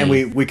game. Right,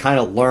 me. and we kind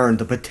of learned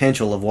the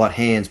potential of what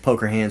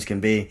poker hands can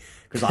be.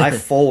 Because I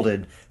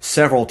folded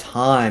several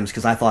times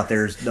because I thought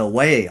there's no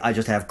way, I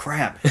just have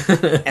crap.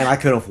 And I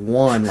could have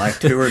won like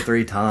 2 or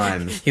 3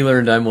 times. He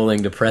learned I'm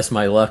willing to press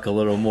my luck a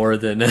little more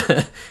than...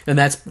 and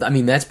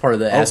that's part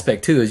of the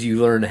aspect, too, is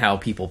you learn how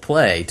people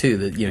play, too.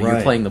 That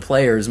you're playing the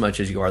player as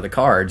much as you are the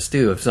cards,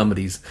 too, if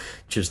somebody's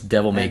just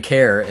devil may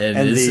care.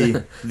 And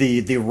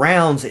the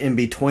rounds in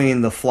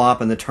between the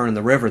flop and the turn and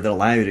the river that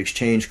allow you to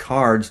exchange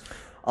cards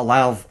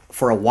allow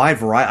for a wide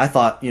variety. I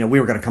thought, we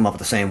were going to come up with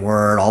the same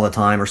word all the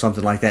time or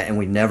something like that, and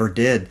we never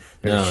did.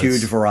 There's a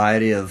huge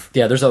variety of...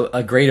 Yeah, there's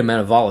a great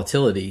amount of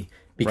volatility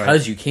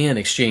because you can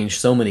exchange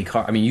so many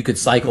cards. I mean, you could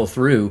cycle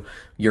through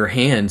your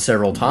hand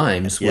several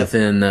times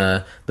within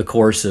the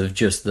course of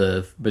just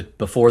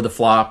before the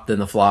flop, then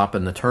the flop,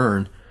 and the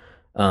turn.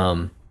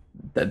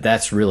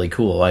 That's really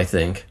cool, I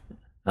think.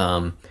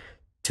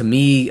 To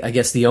me, I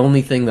guess the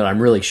only thing that I'm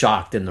really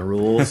shocked in the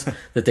rules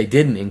that they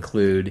didn't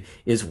include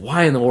is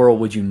why in the world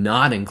would you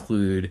not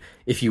include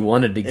if you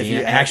wanted to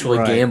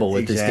gamble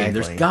with this game?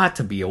 There's got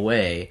to be a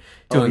way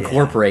to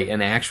incorporate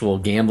an actual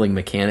gambling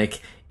mechanic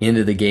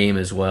into the game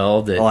as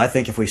well. I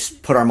think if we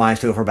put our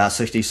minds to it for about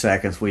 60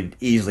 seconds, we'd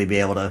easily be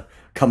able to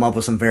come up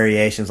with some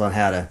variations on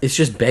how to... It's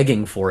just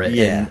begging for it.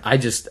 Yeah.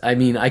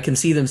 And I can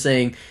see them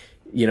saying...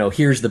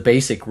 here's the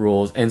basic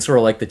rules, and sort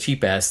of like the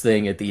cheap ass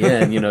thing at the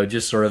end,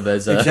 just sort of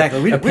as a exactly.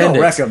 We don't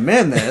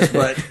recommend this,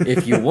 but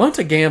if you want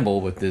to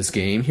gamble with this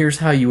game, here's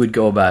how you would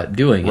go about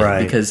doing it.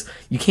 Right. Because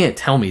you can't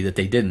tell me that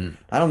they didn't.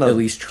 I don't know. At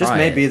least try. Just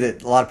may be it.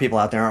 that a lot of people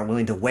out there aren't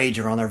willing to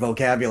wager on their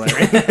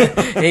vocabulary.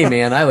 Hey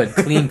man, I would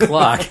clean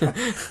clock.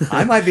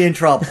 I might be in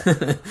trouble.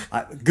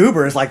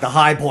 Goober is like the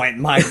high point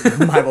in my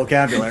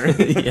vocabulary.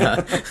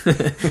 Yeah,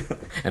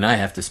 and I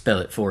have to spell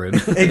it for him.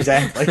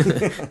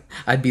 Exactly.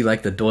 I'd be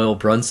like the Doyle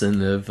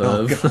Brunson of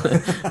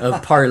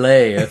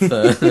Parlay if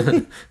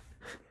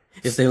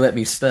they let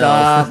me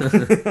spell.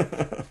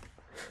 Stop.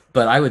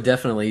 But I would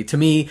definitely, to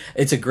me,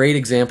 it's a great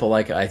example,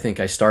 like I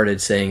think I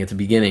started saying at the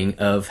beginning,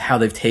 of how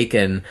they've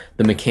taken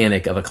the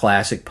mechanic of a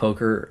classic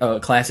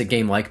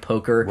game like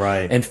poker,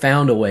 and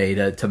found a way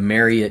to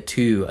marry it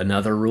to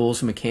another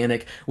rules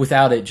mechanic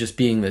without it just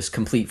being this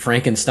complete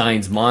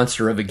Frankenstein's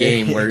monster of a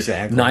game where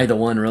neither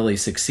one really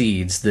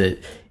succeeds.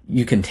 That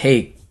you can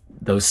take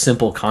those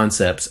simple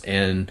concepts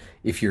and,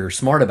 if you're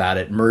smart about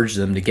it, merge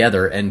them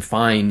together and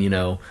find,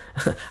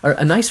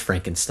 a nice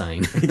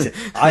Frankenstein.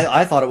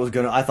 I thought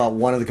I thought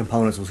one of the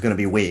components was going to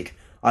be weak.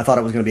 I thought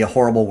it was going to be a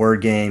horrible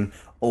word game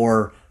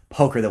or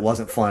poker that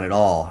wasn't fun at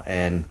all.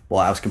 And,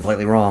 I was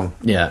completely wrong.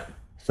 Yeah.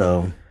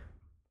 So,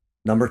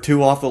 number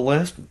 2 off the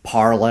list,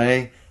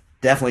 Parlay.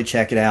 Definitely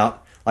check it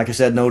out. Like I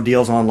said, no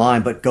deals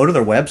online, but go to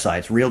their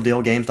websites,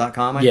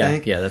 realdealgames.com, I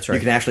think. Yeah, that's right. You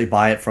can actually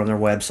buy it from their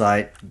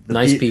website.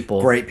 Nice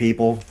people. Great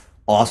people.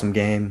 Awesome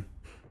game.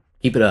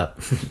 Keep it up.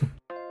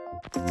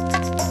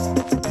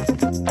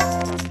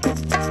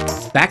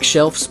 Back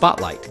Shelf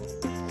Spotlight.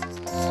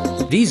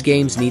 These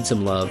games need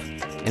some love,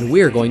 and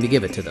we're going to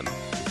give it to them.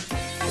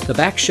 The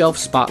Back Shelf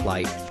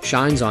Spotlight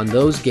shines on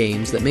those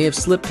games that may have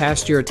slipped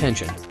past your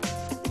attention.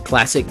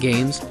 Classic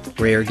games,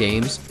 rare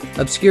games,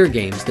 obscure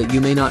games that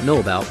you may not know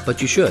about,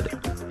 but you should.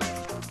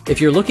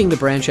 If you're looking to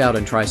branch out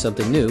and try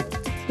something new,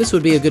 this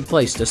would be a good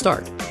place to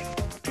start.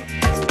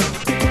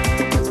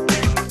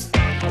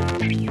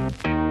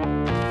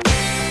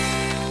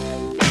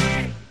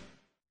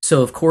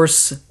 So, of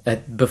course,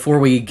 before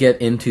we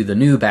get into the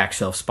new Back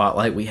Shelf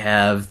Spotlight, we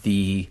have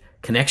the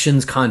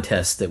Connections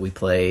contest that we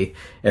play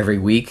every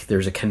week.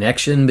 There's a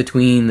connection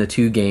between the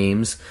two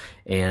games,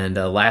 and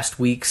last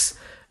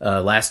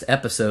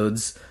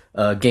episode's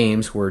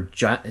games were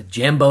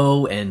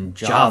Jambo and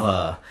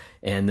Java.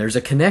 And there's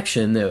a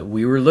connection that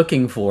we were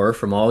looking for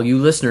from all you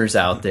listeners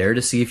out there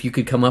to see if you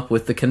could come up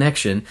with the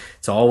connection.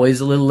 It's always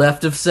a little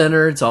left of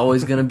center. It's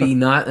always going to be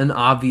not an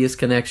obvious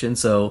connection.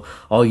 So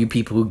all you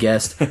people who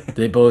guessed,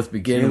 they both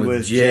begin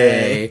with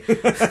J.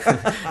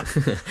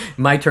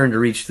 My turn to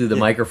reach through the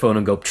microphone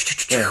and go.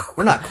 Yeah,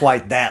 we're not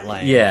quite that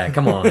lame. Yeah,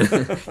 come on.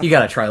 You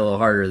got to try a little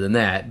harder than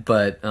that.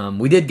 But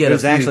we did get It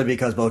was actually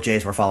because both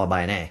J's were followed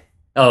by an A.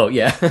 Oh,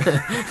 yeah.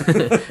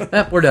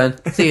 We're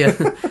done. See ya.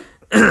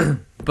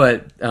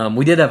 But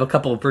we did have a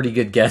couple of pretty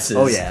good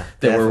guesses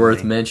that were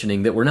worth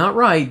mentioning that were not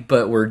right,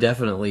 but were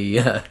definitely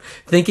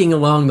thinking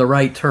along the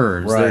right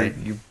terms. Right.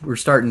 We're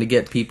starting to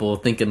get people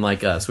thinking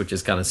like us, which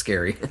is kind of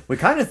scary. We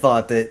kind of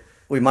thought that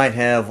we might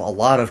have a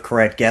lot of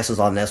correct guesses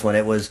on this one.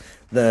 It was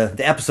the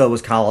episode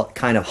was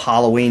kind of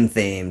Halloween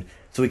themed,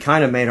 so we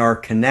kind of made our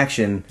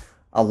connection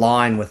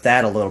align with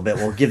that a little bit.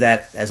 We'll give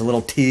that as a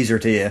little teaser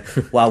to you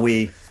while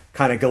we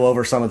kind of go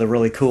over some of the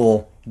really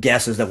cool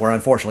guesses that were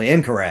unfortunately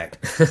incorrect,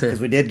 because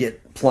we did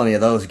get plenty of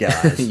those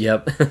guys.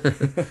 Yep.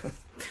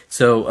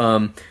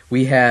 So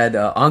we had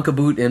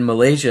Ankabut in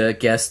Malaysia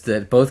guessed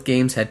that both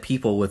games had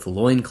people with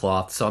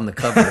loincloths on the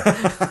cover,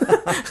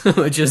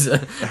 which is a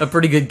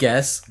pretty good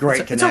guess.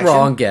 Great connection. It's a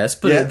wrong guess,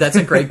 but that's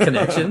a great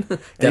connection.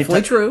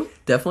 Definitely true.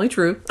 Definitely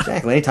true.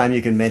 Exactly. Anytime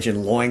you can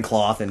mention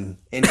loincloth in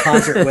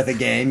concert with a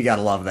game, you got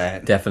to love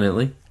that.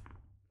 Definitely.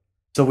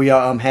 So we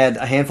had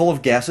a handful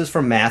of guesses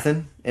from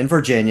Mathen in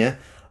Virginia.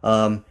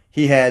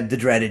 He had the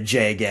dreaded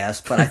J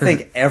guess, but I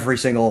think every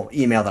single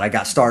email that I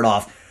got started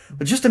off,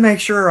 but just to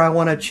make sure, I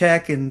want to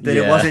check and that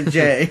it wasn't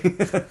J.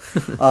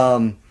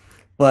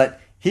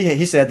 But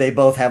he said they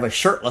both have a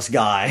shirtless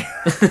guy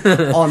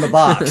on the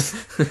box,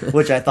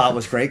 which I thought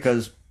was great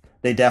because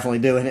they definitely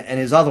do. And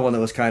his other one that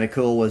was kind of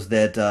cool was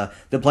that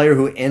the player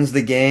who ends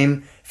the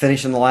game,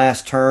 finishing the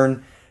last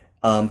turn,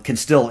 can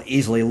still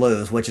easily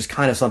lose, which is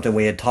kind of something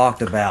we had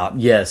talked about.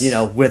 Yes.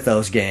 With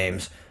those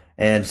games.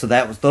 And so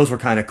those were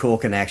kind of cool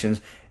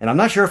connections. And I'm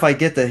not sure if I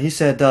get that. He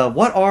said,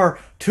 what are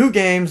two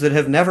games that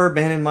have never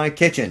been in my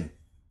kitchen?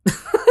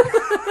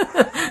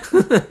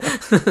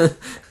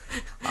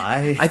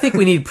 I think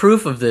we need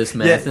proof of this,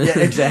 Matt. Yeah,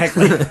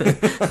 exactly.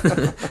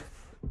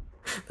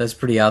 That's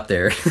pretty out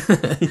there.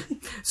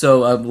 So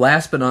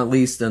last but not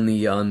least on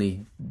the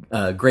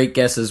great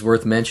guesses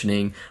worth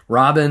mentioning,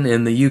 Robin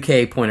in the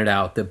UK pointed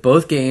out that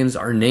both games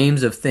are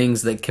names of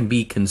things that can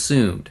be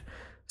consumed.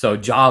 So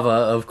Java,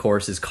 of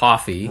course, is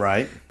coffee,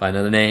 right, by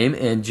another name,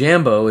 and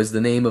Jambo is the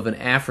name of an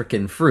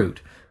African fruit,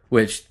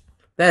 which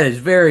that is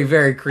very,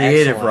 very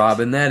creative, excellent.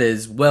 Robin. That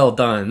is well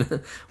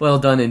done. Well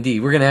done indeed.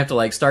 We're going to have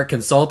to start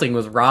consulting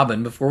with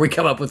Robin before we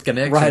come up with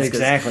connections. Right,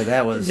 exactly.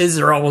 His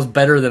are almost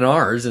better than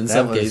ours in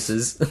some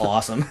cases.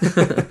 Awesome.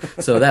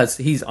 So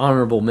he's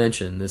honorable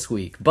mention this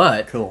week.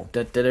 But cool.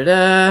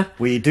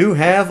 We do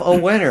have a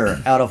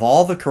winner out of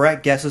all the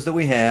correct guesses that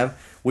we have.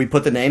 We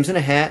put the names in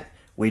a hat.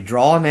 We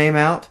draw a name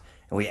out.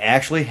 And we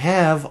actually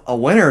have a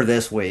winner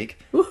this week.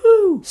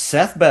 Woohoo!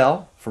 Seth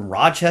Bell from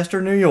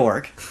Rochester, New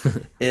York,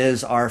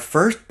 is our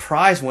first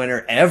prize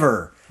winner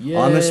ever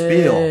on the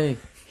Spiel.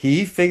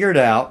 He figured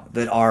out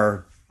that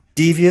our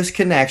devious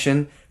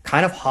connection,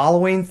 kind of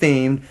Halloween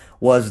themed,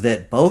 was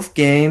that both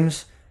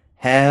games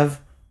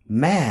have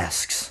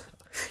masks.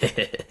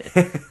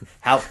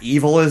 How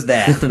evil is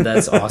that?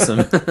 That's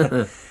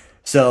awesome.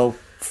 So,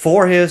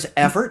 for his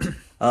effort,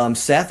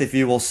 Seth, if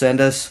you will send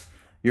us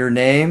your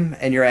name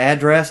and your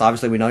address.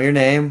 Obviously, we know your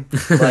name,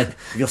 but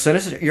if you'll send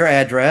us your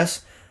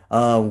address,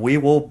 we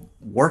will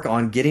work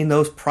on getting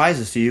those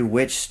prizes to you,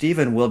 which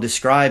Stephen will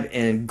describe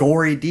in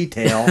gory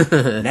detail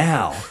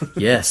now.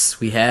 Yes,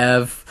 we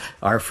have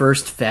our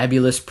first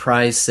fabulous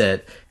prize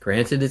set.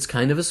 Granted, it's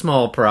kind of a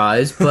small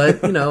prize,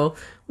 but,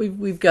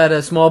 we've got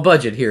a small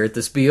budget here at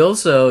the Spiel,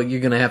 so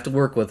you're going to have to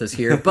work with us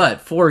here. But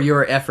for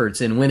your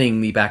efforts in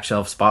winning the Back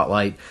Shelf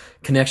Spotlight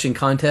Connection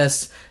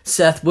Contest,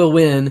 Seth will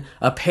win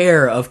a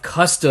pair of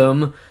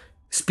custom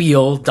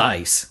Spiel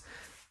dice.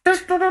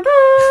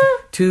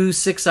 2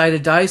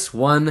 6-sided dice.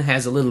 One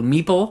has a little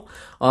meeple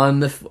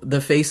on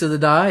the face of the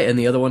die, and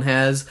the other one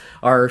has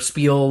our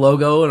Spiel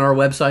logo and our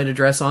website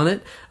address on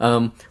it.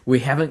 We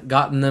haven't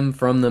gotten them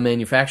from the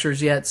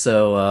manufacturers yet,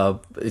 so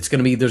there's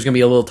gonna be a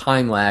little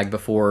time lag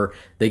before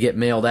they get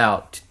mailed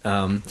out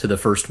to the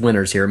first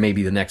winners here,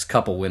 maybe the next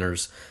couple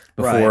winners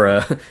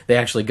before they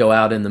actually go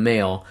out in the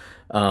mail.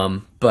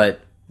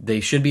 But They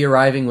should be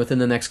arriving within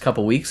the next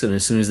couple weeks, and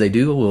as soon as they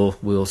do,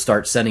 we'll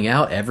start sending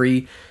out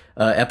every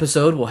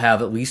episode. We'll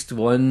have at least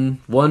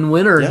one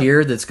winner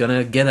here that's going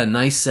to get a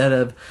nice set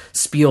of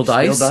Spiel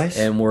dice,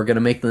 and we're going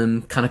to make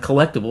them kind of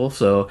collectible.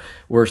 So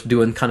we're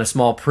doing kind of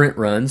small print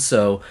runs.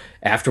 So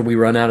after we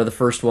run out of the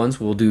first ones,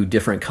 we'll do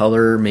different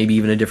color, maybe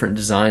even a different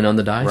design on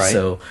the dice. Right.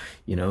 So,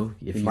 you know,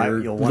 if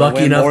you're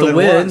lucky enough to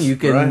win, once.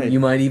 You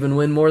might even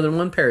win more than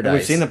one pair of dice.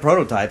 We've seen the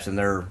prototypes, and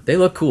they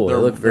look cool. They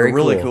look very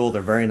really cool.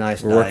 They're very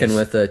nice. We're working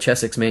with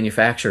Chessex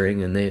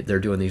Manufacturing, and they're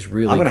doing these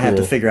really cool. I'm going to have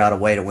to figure out a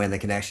way to win the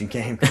connection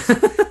game.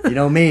 You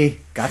know me,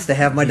 got to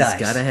have my dice.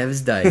 He's got to have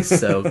his dice.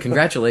 So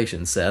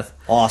congratulations, Seth.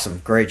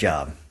 Awesome. Great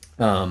job.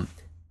 On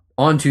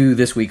to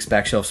this week's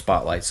Back Shelf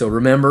Spotlight. So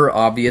remember,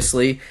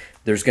 obviously,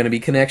 there's going to be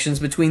connections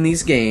between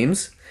these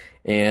games,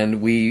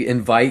 and we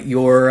invite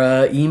your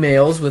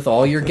emails with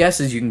all your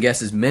guesses. You can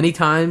guess as many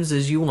times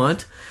as you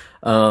want.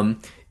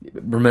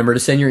 Remember to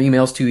send your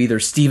emails to either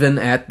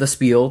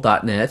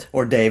steven@thespiel.net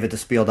or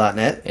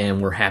dave@thespiel.net,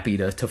 and we're happy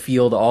to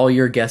field all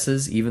your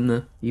guesses, even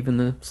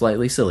the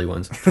slightly silly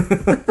ones.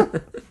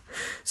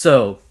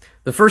 So,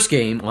 the first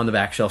game on the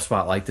Back Shelf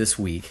Spotlight this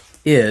week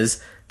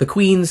is The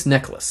Queen's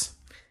Necklace.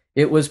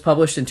 It was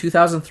published in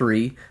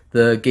 2003.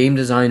 The game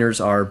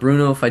designers are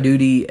Bruno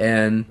Faiduti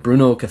and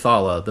Bruno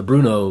Cathala, the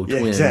Bruno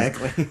twins. Yeah,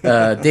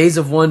 exactly. Days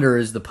of Wonder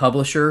is the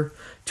publisher.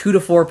 2 to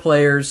 4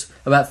 players,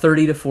 about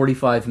 30 to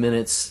 45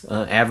 minutes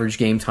average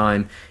game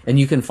time, and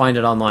you can find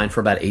it online for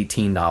about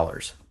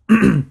 $18.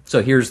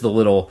 So here's the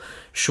little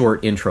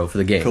short intro for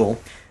the game. Cool.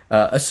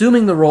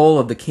 Assuming the role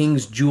of the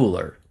king's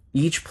jeweler,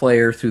 each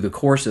player, through the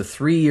course of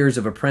 3 years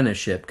of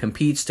apprenticeship,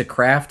 competes to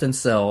craft and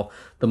sell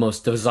the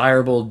most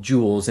desirable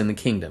jewels in the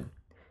kingdom.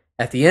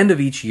 At the end of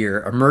each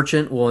year, a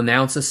merchant will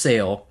announce a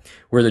sale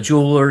where the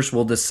jewelers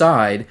will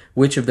decide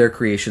which of their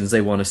creations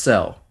they want to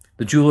sell.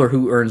 The jeweler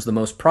who earns the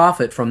most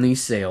profit from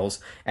these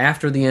sales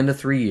after the end of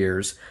 3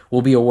 years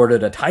will be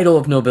awarded a title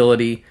of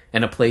nobility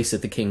and a place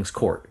at the king's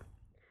court.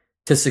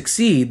 To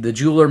succeed, the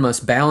jeweler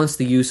must balance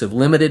the use of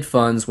limited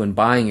funds when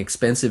buying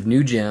expensive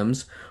new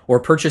gems, or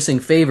purchasing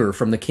favor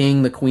from the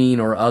king, the queen,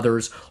 or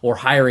others, or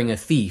hiring a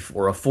thief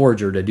or a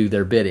forger to do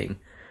their bidding.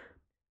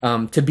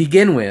 To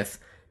begin with,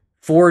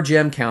 4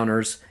 gem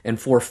counters and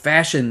 4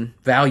 fashion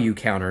value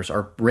counters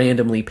are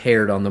randomly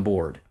paired on the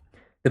board.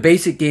 The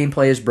basic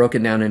gameplay is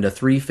broken down into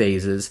 3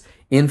 phases: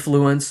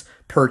 influence,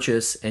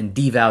 purchase, and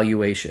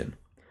devaluation.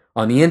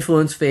 On the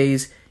influence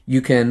phase,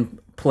 you can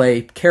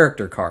play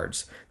character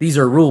cards. These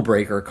are rule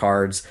breaker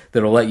cards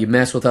that will let you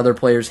mess with other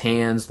players'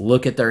 hands,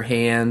 look at their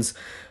hands,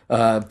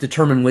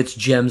 determine which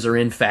gems are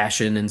in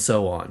fashion, and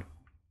so on.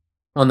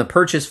 On the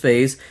purchase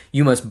phase,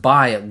 you must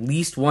buy at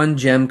least 1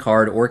 gem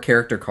card or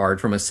character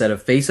card from a set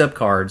of face-up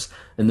cards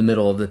in the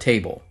middle of the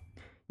table.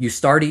 You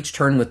start each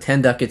turn with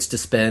 10 ducats to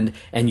spend,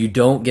 and you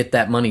don't get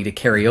that money to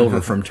carry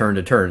over from turn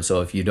to turn, so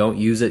if you don't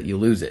use it, you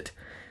lose it.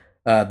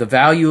 The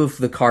value of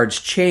the cards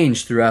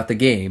change throughout the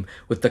game,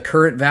 with the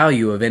current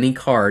value of any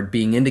card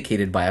being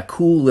indicated by a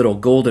cool little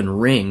golden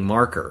ring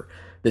marker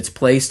that's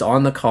placed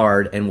on the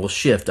card and will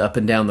shift up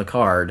and down the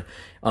card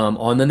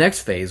on the next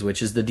phase,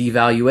 which is the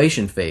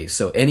devaluation phase.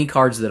 So any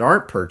cards that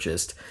aren't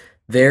purchased,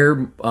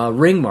 their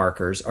ring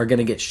markers are going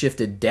to get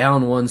shifted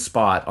down 1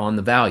 spot on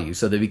the value,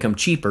 so they become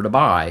cheaper to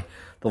buy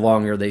the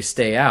longer they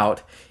stay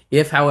out.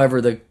 If,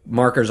 however, the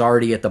marker's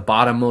already at the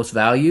bottommost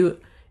value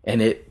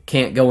and it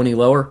can't go any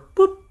lower,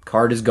 boop,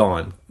 card is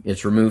gone.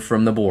 It's removed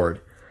from the board.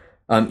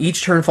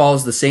 Each turn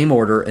follows the same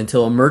order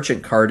until a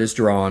merchant card is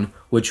drawn,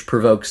 which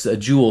provokes a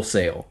jewel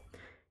sale.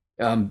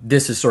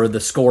 This is sort of the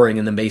scoring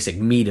and the basic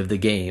meat of the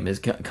game as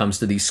it comes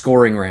to these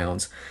scoring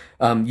rounds.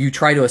 You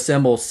try to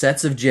assemble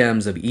sets of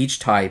gems of each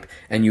type,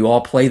 and you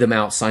all play them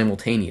out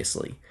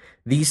simultaneously.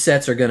 These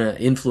sets are going to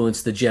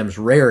influence the gem's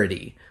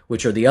rarity,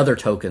 which are the other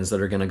tokens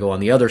that are going to go on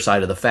the other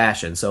side of the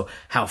fashion. So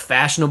how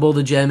fashionable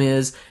the gem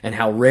is and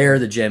how rare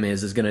the gem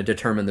is going to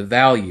determine the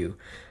value.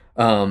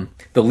 The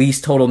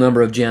least total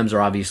number of gems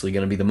are obviously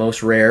going to be the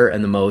most rare,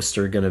 and the most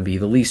are going to be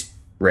the least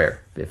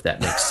rare, if that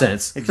makes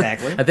sense.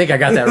 Exactly. I think I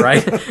got that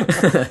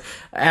right.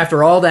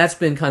 After all that's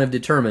been kind of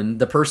determined,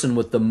 the person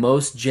with the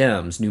most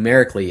gems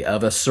numerically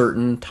of a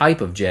certain type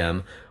of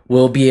gem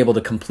will be able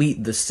to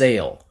complete the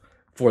sale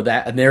for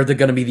that, and they're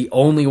going to be the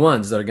only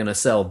ones that are going to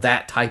sell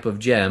that type of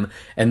gem,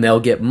 and they'll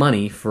get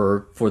money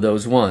for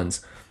those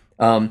ones.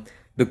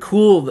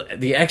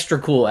 The extra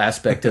cool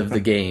aspect of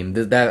the game,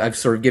 that I've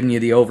sort of given you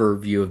the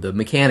overview of the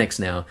mechanics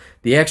now.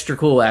 The extra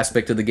cool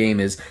aspect of the game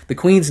is the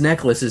Queen's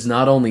Necklace is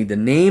not only the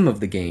name of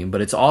the game,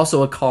 but it's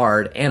also a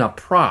card and a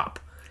prop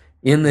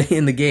in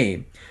the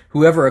game.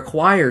 Whoever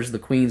acquires the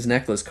Queen's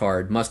Necklace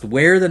card must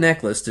wear the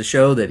necklace to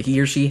show that he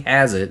or she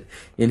has it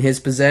in his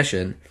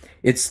possession.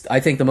 It's, I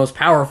think, the most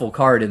powerful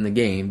card in the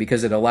game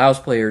because it allows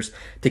players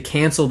to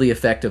cancel the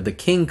effect of the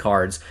king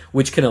cards,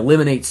 which can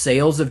eliminate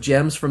sales of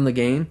gems from the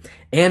game,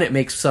 and it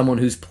makes someone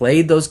who's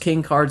played those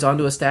king cards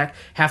onto a stack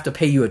have to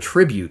pay you a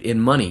tribute in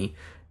money,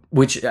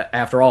 which,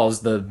 after all,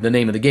 is the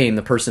name of the game.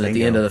 The person at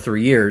the end of the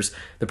 3 years,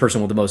 the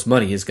person with the most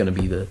money is going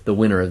to be the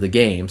winner of the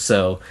game.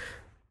 So,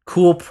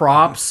 cool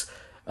props.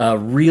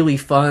 Really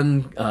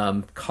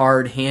fun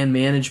card hand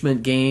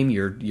management game.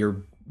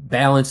 You're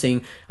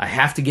balancing. I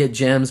have to get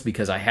gems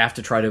because I have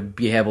to try to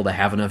be able to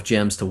have enough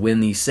gems to win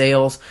these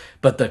sales.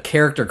 But the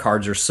character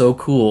cards are so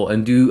cool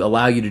and do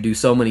allow you to do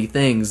so many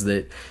things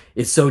that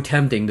it's so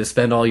tempting to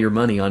spend all your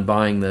money on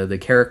buying the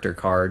character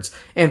cards.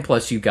 And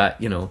plus, you've got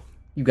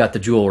the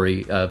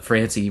jewelry.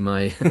 Francie,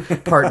 my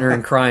partner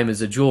in crime,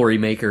 is a jewelry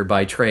maker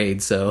by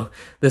trade, so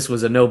this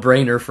was a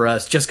no-brainer for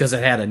us just because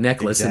it had a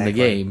necklace in the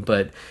game.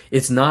 But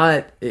it's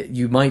not.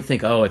 You might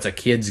think, oh, it's a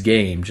kid's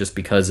game just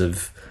because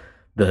of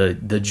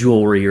the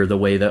jewelry or the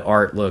way the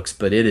art looks,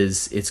 but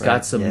it's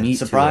got some meat.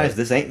 Surprise! To it.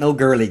 This ain't no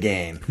girly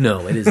game.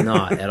 No, it is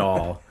not at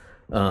all.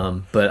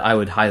 But I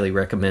would highly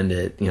recommend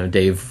it.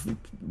 Dave,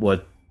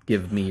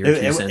 give me your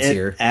 2 cents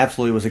here. It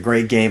absolutely was a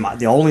great game.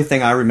 The only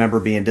thing I remember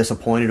being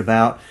disappointed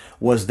about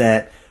was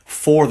that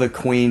for the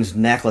Queen's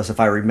necklace, if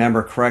I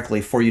remember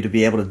correctly, for you to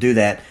be able to do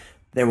that,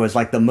 there was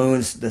like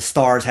the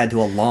stars had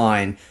to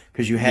align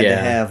because you had to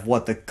have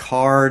the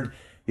card.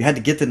 You had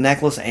to get the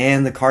necklace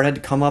and the card had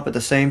to come up at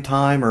the same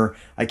time, or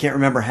I can't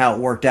remember how it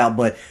worked out,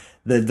 but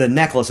the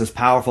necklace, as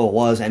powerful it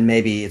was, and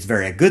maybe it's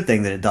very a good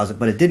thing that it doesn't,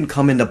 but it didn't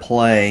come into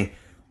play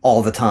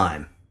all the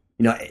time.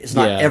 It's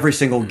not every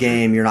single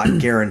game you're not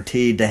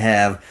guaranteed to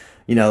have,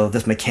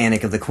 this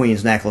mechanic of the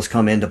Queen's necklace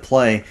come into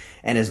play.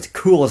 And as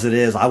cool as it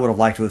is, I would have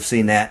liked to have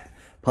seen that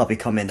puppy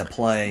come into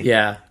play.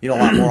 Yeah. A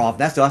lot more often.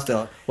 That's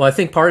the Well, I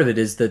think part of it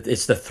is that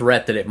it's the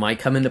threat that it might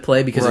come into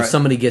play, because if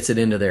somebody gets it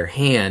into their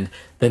hand,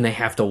 then they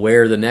have to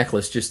wear the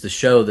necklace just to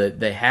show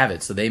that they have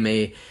it. So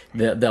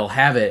they'll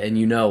have it,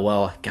 and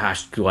well,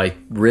 gosh, do I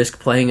risk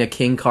playing a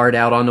king card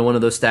out onto one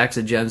of those stacks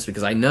of gems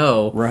because I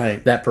know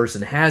that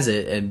person has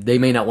it, and they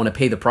may not want to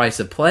pay the price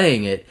of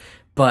playing it,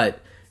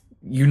 but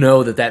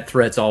that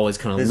threat's always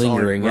kind of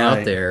lingering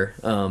out there.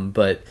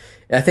 But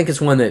I think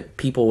it's one that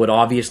people would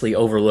obviously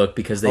overlook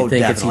because they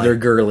think it's either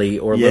girly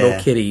or little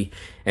kitty,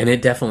 and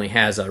it definitely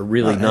has a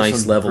really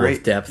nice level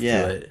of depth to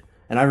it.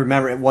 And I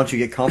remember once you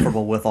get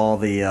comfortable with all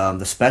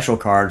the special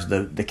cards,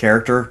 the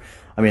character,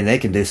 I mean, they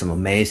can do some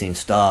amazing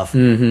stuff,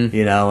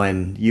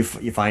 and you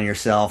find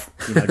yourself,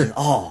 just,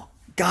 oh,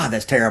 God,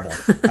 that's terrible.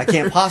 I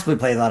can't possibly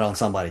play that on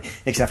somebody,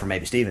 except for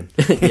maybe Steven.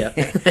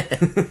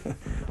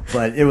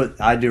 But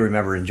I do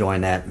remember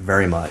enjoying that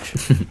very much.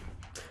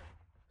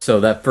 So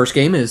that first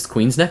game is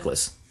Queen's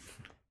Necklace.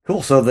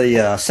 Cool. So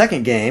the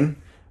second game,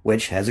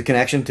 which has a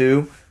connection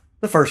to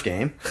the first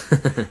game,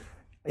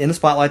 in the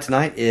spotlight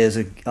tonight is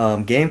a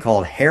game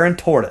called Hare and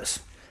Tortoise.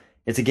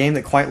 It's a game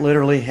that quite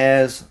literally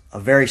has a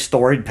very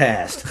storied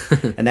past,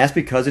 and that's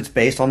because it's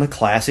based on the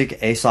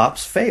classic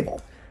Aesop's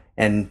fable.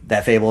 And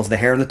that fable is the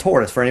Hare and the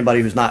Tortoise. For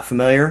anybody who's not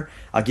familiar,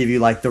 I'll give you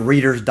like the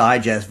Reader's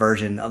Digest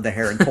version of the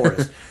Hare and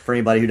Tortoise for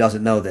anybody who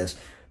doesn't know this.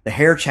 The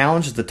hare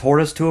challenges the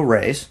tortoise to a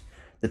race.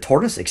 The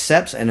tortoise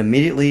accepts and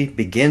immediately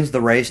begins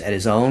the race at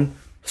his own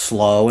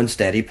slow and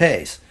steady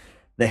pace.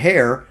 The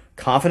hare,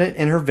 confident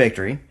in her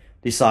victory,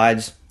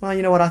 decides, well,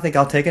 you know what, I think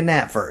I'll take a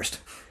nap first.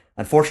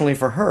 Unfortunately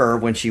for her,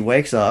 when she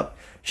wakes up,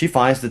 she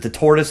finds that the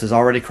tortoise has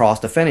already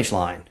crossed the finish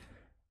line.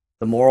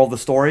 The moral of the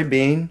story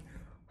being,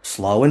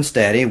 slow and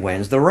steady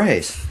wins the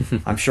race.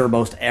 I'm sure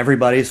most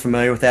everybody is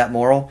familiar with that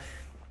moral.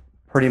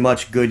 Pretty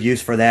much good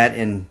use for that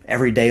in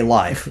everyday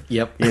life.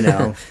 Yep.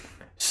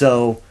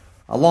 So,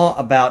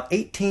 about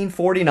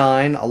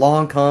 1849,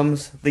 along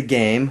comes the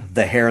game,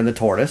 The Hare and the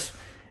Tortoise.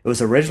 It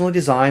was originally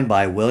designed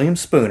by William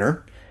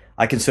Spooner.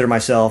 I consider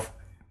myself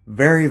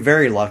very,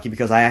 very lucky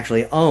because I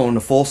actually own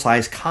a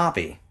full-size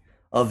copy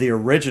of the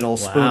original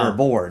Spooner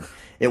board.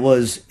 It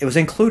was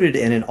included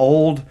in an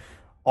old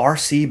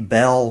R.C.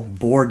 Bell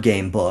board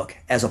game book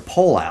as a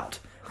pull-out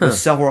with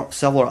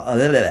several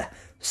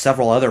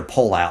other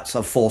pull-outs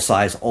of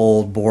full-size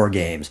old board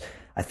games.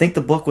 I think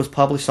the book was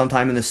published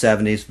sometime in the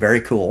 70s. Very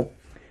cool.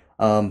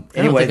 I don't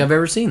think I've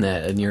ever seen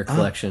that in your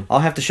collection. I'll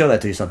have to show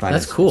that to you sometime.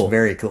 That's cool. It's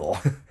very cool.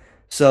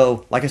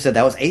 So, like I said,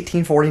 that was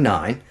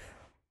 1849.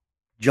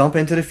 Jump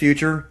into the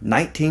future,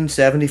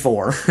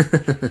 1974.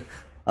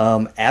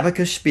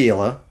 Abacus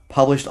Spiel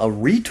published a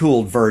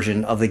retooled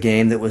version of the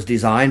game that was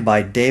designed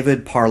by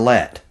David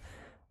Parlay.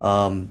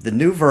 The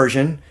new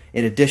version,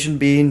 in addition to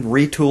being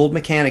retooled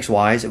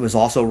mechanics-wise, it was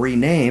also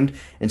renamed.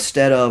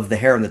 Instead of The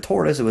Hare and the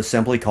Tortoise, it was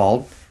simply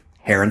called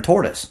Hare and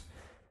Tortoise.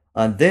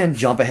 Then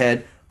jump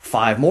ahead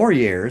 5 more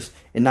years.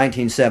 In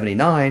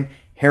 1979,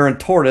 Hare and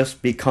Tortoise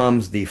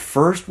becomes the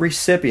first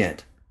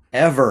recipient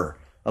ever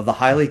of the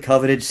highly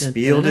coveted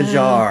Spiel de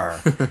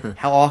Jar.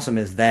 How awesome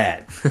is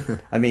that?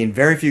 I mean,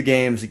 very few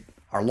games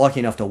are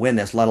lucky enough to win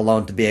this, let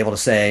alone to be able to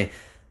say,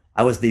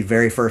 I was the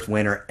very first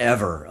winner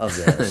ever of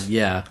this.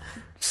 Yeah.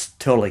 It's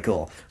totally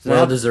cool. So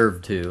well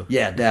deserved, too.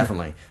 Yeah,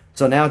 definitely.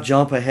 So now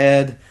jump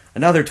ahead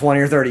another 20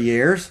 or 30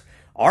 years.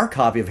 Our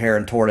copy of Hare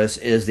and Tortoise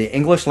is the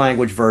English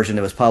language version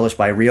that was published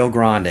by Rio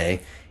Grande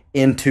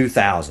in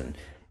 2000.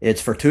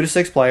 It's for 2 to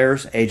 6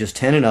 players, ages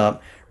 10 and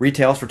up.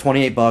 Retails for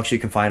 $28. You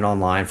can find it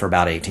online for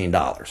about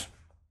 $18.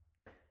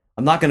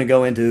 I'm not going to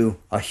go into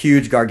a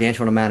huge,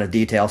 gargantuan amount of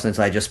detail since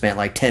I just spent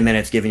like 10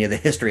 minutes giving you the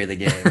history of the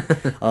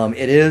game.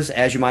 It is,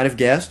 as you might have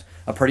guessed,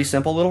 a pretty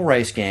simple little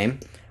race game.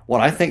 what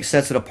I think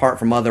sets it apart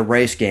from other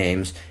race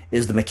games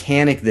is the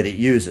mechanic that it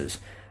uses.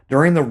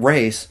 During the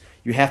race,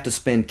 you have to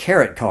spend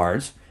carrot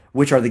cards,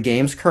 which are the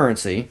game's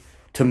currency,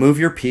 to move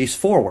your piece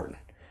forward.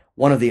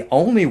 One of the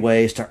only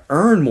ways to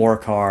earn more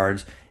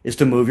cards is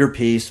to move your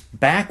piece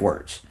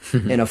backwards,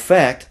 in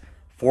effect,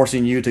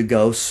 forcing you to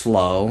go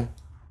slow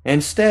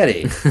and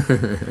steady.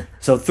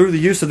 So through the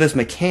use of this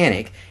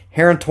mechanic,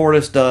 Hare and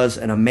Tortoise does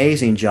an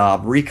amazing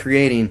job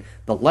recreating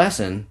the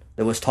lesson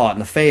that was taught in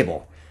the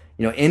fable.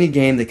 Any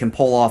game that can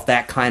pull off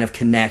that kind of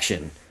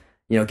connection,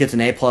 gets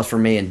an A+ for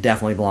me and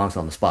definitely belongs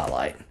on the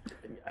spotlight.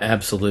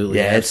 Absolutely,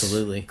 yeah,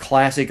 absolutely. It's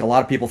classic. A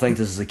lot of people think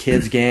this is a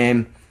kid's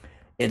game.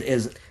 It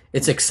is.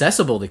 It's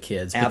accessible to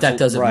kids, but that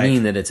doesn't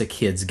mean that it's a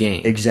kid's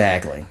game.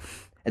 Exactly.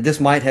 And this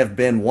might have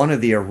been one of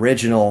the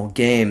original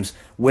games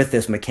with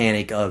this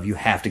mechanic of you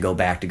have to go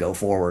back to go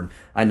forward.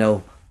 I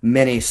know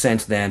many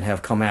since then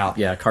have come out.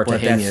 Yeah,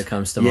 Cartagena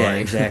comes to mind. Yeah,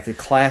 exactly.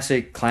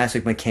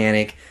 Classic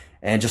mechanic.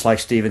 And just like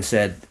Steven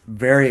said,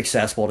 very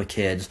accessible to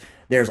kids.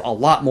 There's a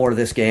lot more to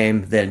this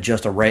game than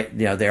just a race.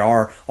 There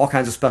are all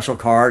kinds of special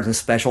cards and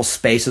special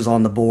spaces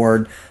on the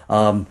board.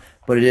 But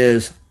it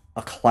is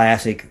a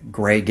classic,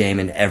 great game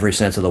in every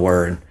sense of the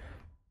word.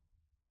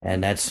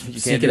 And that's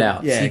seek it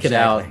out. Yeah, seek it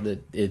out.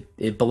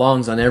 It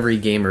belongs on every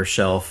gamer's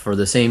shelf for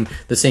the same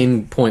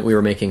point we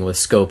were making with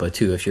Scopa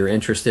too. If you're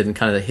interested in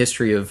kind of the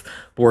history of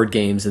board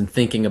games and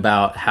thinking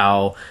about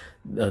how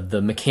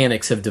the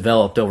mechanics have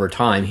developed over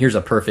time, here's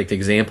a perfect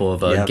example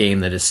of a game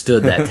that has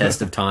stood that test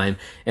of time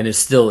and is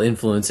still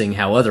influencing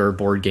how other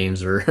board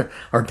games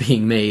are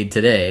being made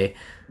today.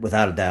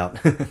 Without a doubt.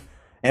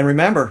 And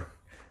remember,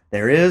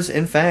 there is,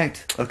 in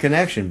fact, a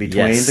connection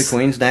between the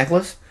Queen's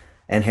Necklace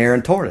and Hare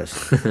and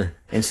Tortoise.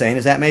 Insane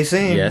as that may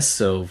seem. Yes,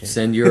 so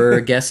send your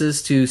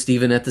guesses to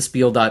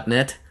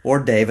Steven@thespiel.net. Or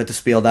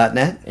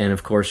Dave@thespiel.net. And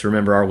of course,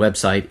 remember our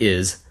website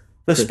is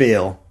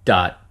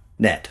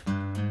thespiel.net.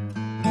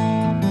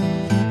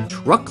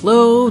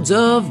 Truckloads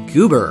of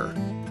goober.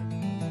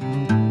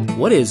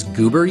 What is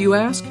goober, you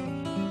ask?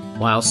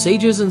 While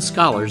sages and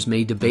scholars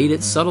may debate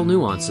its subtle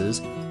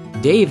nuances,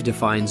 Dave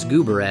defines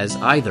goober as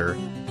either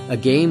a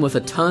game with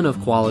a ton of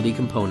quality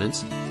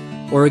components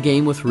or a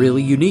game with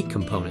really unique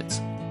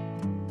components.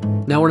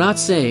 Now, we're not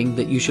saying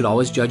that you should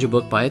always judge a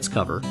book by its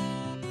cover,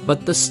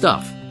 but the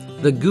stuff,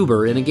 the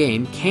goober in a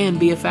game, can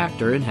be a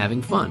factor in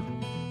having fun.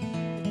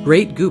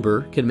 Great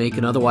goober can make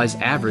an otherwise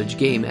average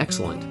game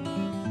excellent.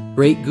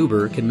 Great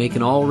goober can make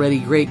an already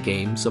great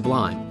game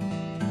sublime.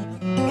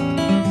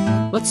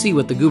 Let's see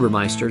what the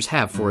Goobermeisters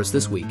have for us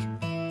this week.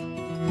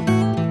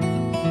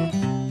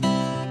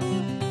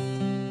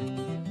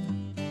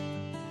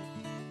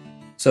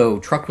 So,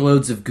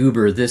 truckloads of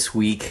goober this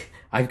week.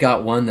 I've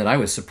got one that I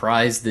was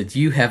surprised that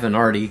you haven't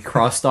already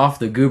crossed off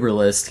the goober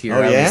list here.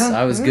 Oh, yeah?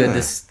 I was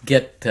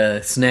good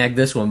to snag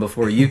this one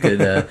before you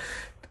could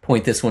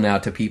point this one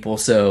out to people.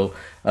 So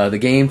the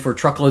game for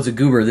truckloads of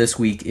goober this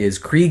week is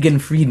Krieg and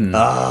Frieden.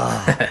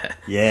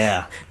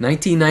 Yeah.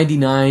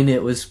 1999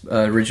 it was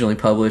originally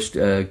published.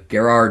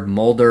 Gerhard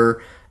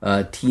Mulder,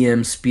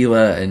 TM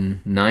Spiele,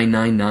 and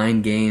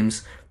 999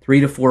 games.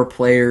 3 to 4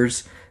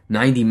 players.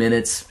 90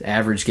 minutes,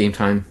 average game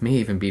time, may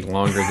even be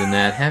longer than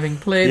that, having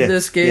played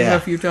this game a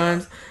few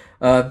times.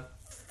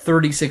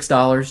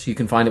 $36, you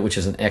can find it, which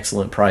is an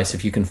excellent price.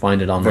 If you can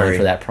find it online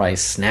for that price,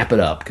 snap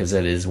it up, because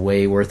it is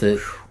way worth it.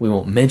 We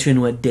won't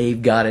mention what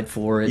Dave got it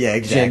for. Yeah,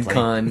 exactly. Gen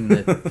Con,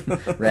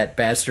 the rat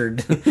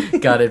bastard,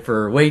 got it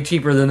for way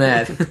cheaper than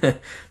that.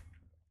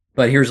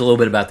 But here's a little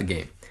bit about the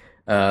game.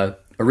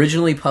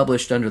 Originally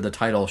published under the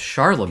title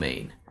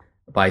Charlemagne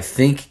by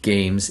Think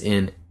Games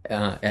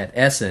at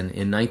Essen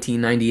in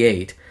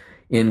 1998.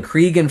 In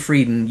Krieg and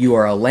Frieden, you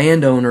are a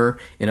landowner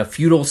in a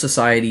feudal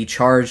society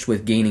charged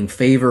with gaining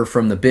favor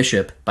from the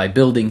bishop by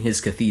building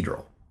his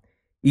cathedral.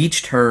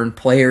 Each turn,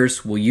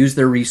 players will use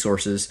their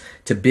resources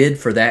to bid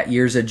for that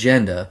year's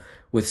agenda,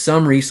 with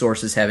some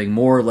resources having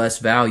more or less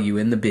value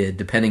in the bid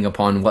depending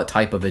upon what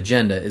type of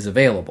agenda is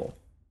available.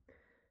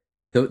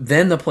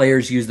 Then the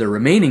players use their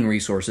remaining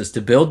resources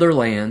to build their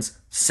lands,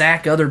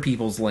 sack other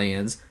people's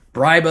lands,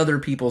 bribe other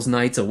people's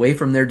knights away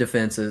from their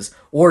defenses,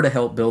 or to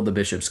help build the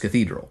bishop's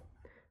cathedral.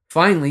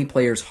 Finally,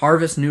 players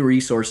harvest new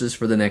resources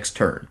for the next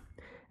turn.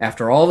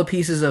 After all the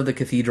pieces of the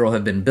cathedral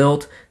have been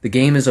built, the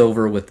game is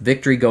over, with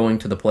victory going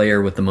to the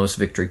player with the most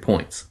victory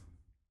points.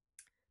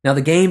 Now,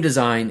 the game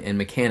design and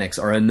mechanics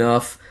are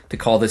enough to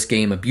call this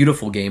game a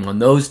beautiful game on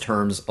those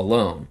terms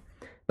alone.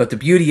 But the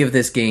beauty of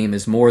this game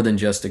is more than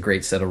just a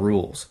great set of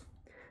rules.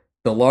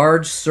 The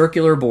large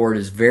circular board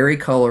is very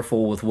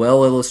colorful, with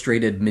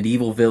well-illustrated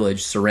medieval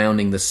village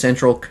surrounding the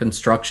central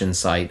construction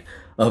site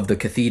of the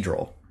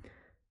cathedral.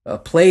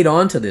 Played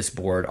onto this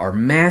board are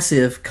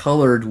massive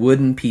colored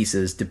wooden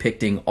pieces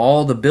depicting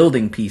all the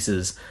building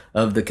pieces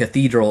of the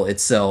cathedral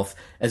itself,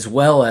 as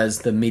well as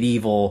the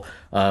medieval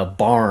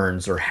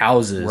barns or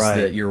houses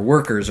that your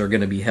workers are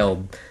going to be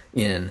held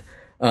in.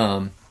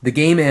 The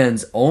game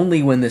ends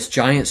only when this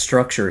giant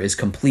structure is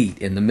complete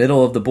in the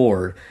middle of the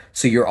board,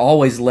 so you're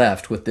always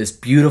left with this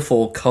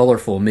beautiful,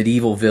 colorful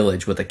medieval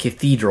village with a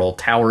cathedral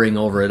towering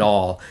over it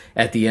all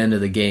at the end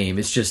of the game.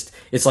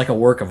 It's like a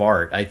work of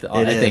art. I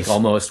think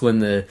almost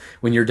when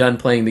you're done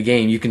playing the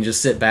game, you can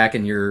just sit back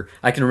and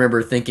I can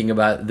remember thinking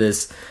about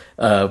this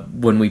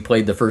when we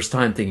played the first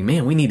time, thinking,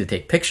 man, we need to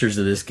take pictures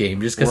of this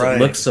game just because it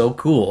looks so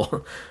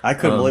cool. I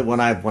couldn't believe when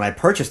I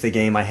purchased the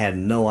game, I had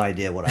no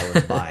idea what I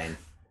was buying.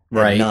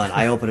 Right. None.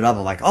 I opened it up.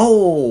 I'm like,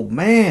 oh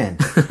man,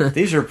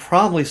 these are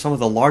probably some of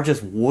the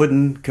largest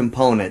wooden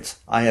components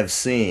I have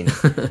seen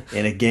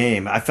in a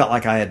game. I felt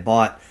like I had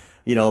bought,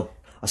 a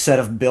set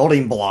of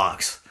building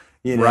blocks.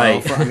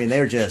 Right.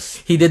 They're just.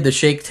 He did the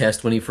shake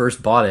test when he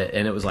first bought it,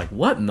 and it was like,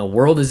 what in the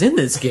world is in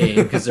this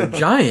game? Because they're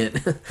giant.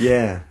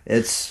 Yeah,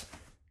 it's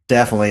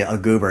definitely a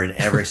goober in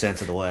every sense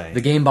of the way.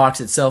 The game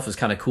box itself is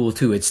kind of cool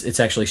too. It's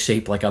actually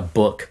shaped like a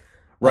book.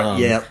 Right.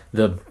 Yeah.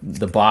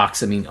 The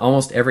box.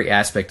 Almost every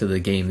aspect of the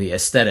game, the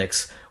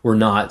aesthetics were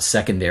not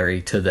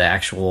secondary to the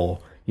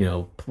actual,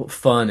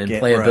 fun and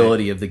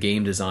playability of the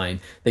game design.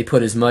 They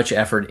put as much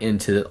effort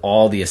into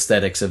all the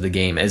aesthetics of the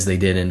game as they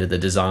did into the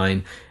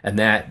design, and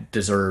that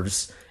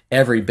deserves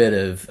every bit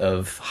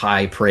of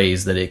high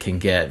praise that it can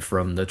get,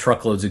 from the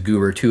truckloads of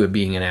goober to it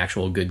being an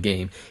actual good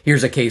game.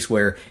 Here's a case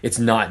where it's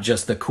not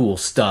just the cool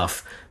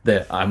stuff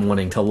that I'm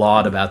wanting to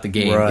laud about the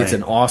game. Right. It's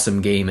an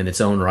awesome game in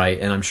its own right,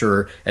 and I'm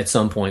sure at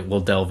some point we'll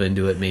delve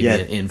into it maybe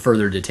in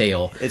further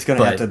detail. It's going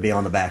to have to be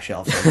on the back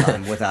shelf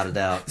sometime, without a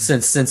doubt.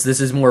 Since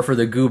this is more for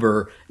the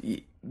goober,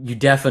 you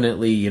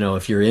definitely,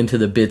 if you're into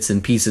the bits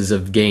and pieces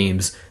of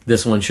games,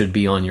 this one should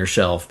be on your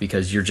shelf,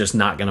 because you're just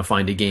not going to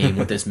find a game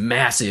with this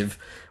massive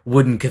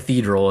wooden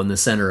cathedral in the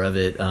center of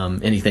it,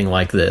 anything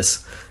like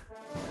this.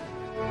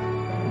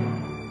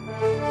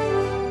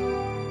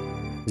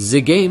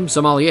 The Game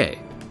Sommelier,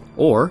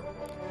 or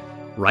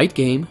Right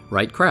Game,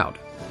 Right Crowd.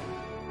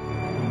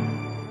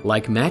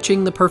 Like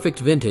matching the perfect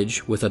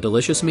vintage with a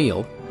delicious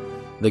meal,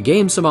 the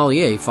Game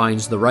Sommelier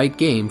finds the right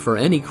game for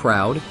any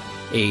crowd,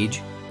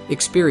 age,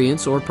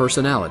 experience, or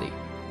personality.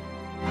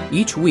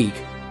 Each week,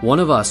 one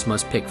of us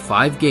must pick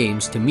 5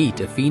 games to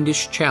meet a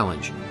fiendish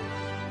challenge.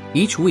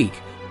 Each week,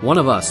 one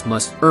of us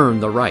must earn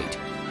the right,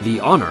 the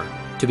honor,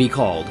 to be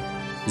called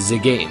the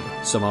Game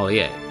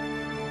Sommelier.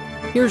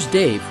 Here's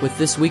Dave with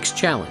this week's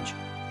challenge.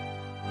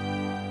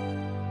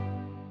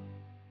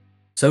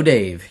 So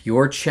Dave,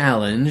 your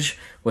challenge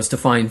was to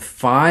find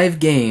 5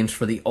 games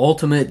for the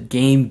ultimate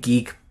Game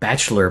Geek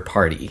bachelor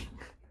party.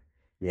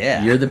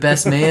 Yeah. You're the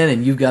best man,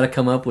 and you've got to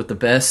come up with the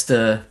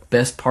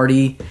best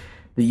party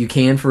that you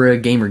can for a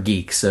gamer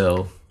geek.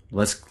 So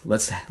let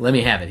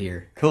me have it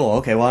here. Cool.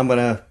 Okay. Well, I'm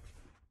gonna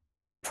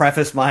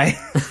preface my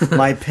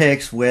my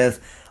picks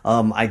with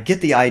I get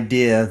the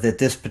idea that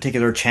this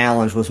particular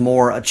challenge was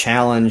more a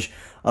challenge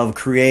of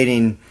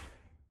creating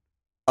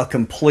a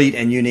complete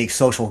and unique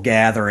social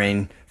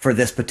gathering for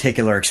this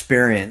particular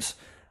experience.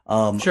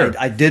 Sure.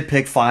 I did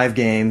pick 5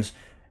 games,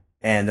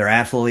 and they're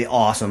absolutely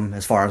awesome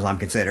as far as I'm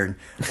considered.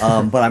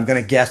 But I'm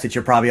going to guess that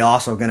you're probably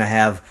also going to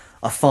have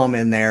a thumb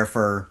in there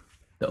for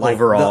the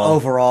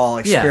overall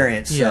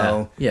experience. Yeah,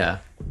 so yeah.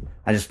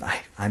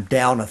 I'm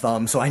down a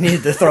thumb, so I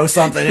needed to throw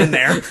something in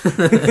there.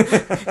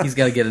 He's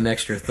got to get an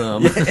extra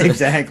thumb. Yeah,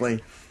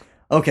 exactly.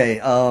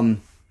 Okay,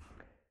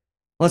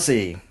 let's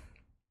see.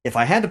 If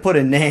I had to put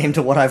a name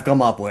to what I've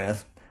come up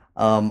with,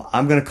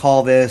 I'm going to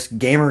call this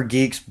Gamer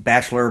Geeks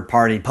Bachelor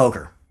Party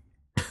Poker.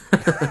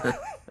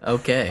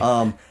 Okay.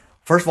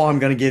 First of all, I'm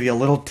going to give you a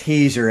little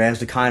teaser as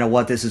to kind of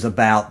what this is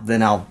about.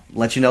 Then I'll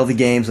let you know the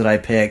games that I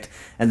picked,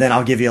 and then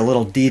I'll give you a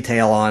little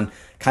detail on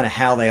kind of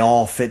how they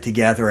all fit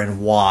together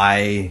and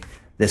why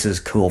this is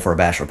cool for a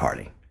bachelor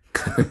party.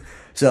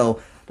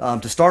 So,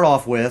 to start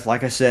off with,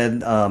 like I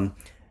said,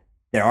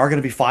 there are going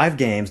to be 5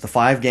 games. The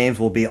 5 games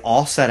will be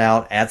all set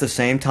out at the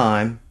same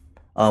time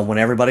when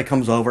everybody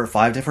comes over at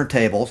 5 different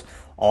tables.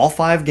 All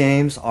 5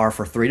 games are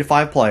for 3 to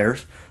 5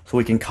 players, so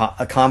we can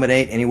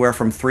accommodate anywhere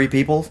from 3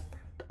 people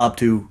up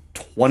to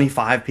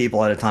 25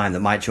 people at a time that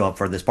might show up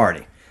for this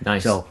party.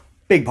 Nice. So,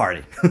 big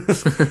party.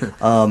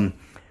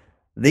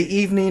 The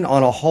evening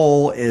on a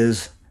whole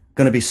is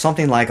going to be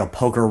something like a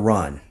poker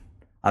run.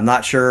 I'm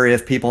not sure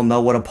if people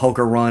know what a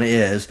poker run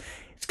is.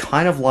 It's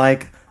kind of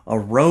like a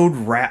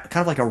kind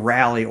of like a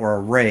rally or a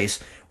race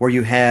where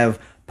you have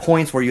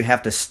points where you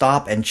have to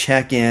stop and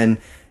check in,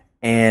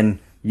 and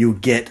you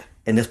get,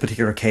 in this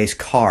particular case,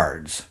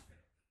 cards.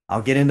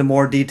 I'll get into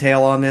more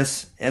detail on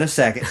this in a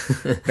second.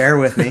 Bear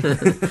with me.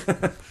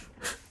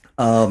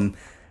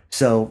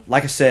 So,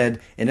 like I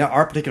said, in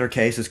our particular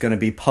case, it's going to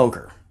be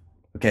poker.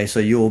 Okay, so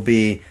you will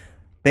be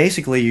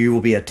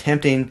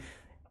attempting,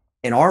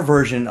 in our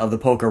version of the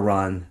poker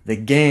run, the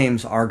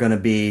games are going to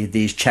be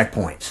these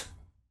checkpoints.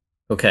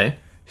 Okay.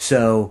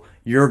 So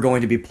you're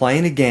going to be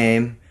playing a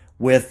game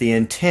with the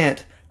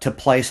intent to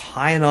place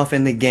high enough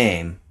in the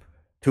game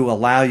to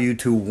allow you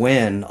to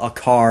win a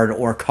card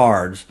or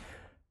cards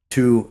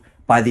to,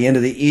 by the end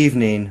of the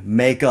evening,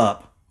 make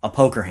up a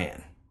poker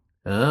hand.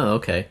 Oh,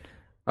 okay.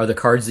 Are the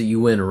cards that you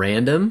win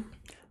random?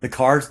 The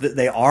cards,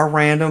 they are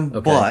random,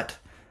 Okay. but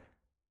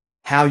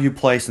how you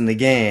place in the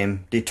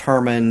game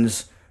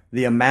determines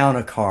the amount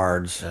of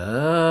cards.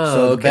 Oh,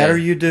 So the okay. better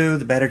you do,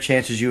 the better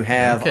chances you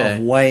have Okay.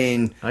 of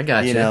weighing, I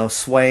gotcha.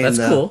 swaying That's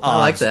the cool. I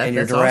like odds that. in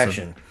your That's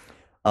awesome.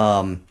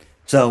 direction.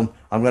 So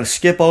I'm going to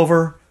skip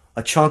over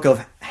a chunk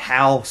of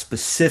how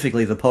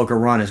specifically the poker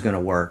run is going to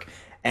work,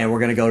 and we're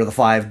going to go to the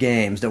 5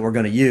 games that we're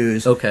going to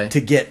use Okay. to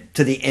get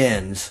to the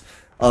ends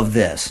of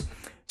this.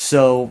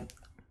 So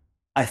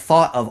I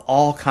thought of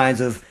all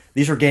kinds of,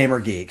 these are gamer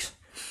geeks.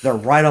 They're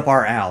right up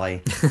our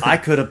alley. I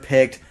could have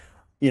picked,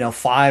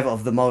 5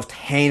 of the most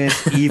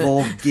heinous,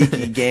 evil,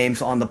 geeky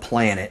games on the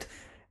planet.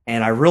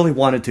 And I really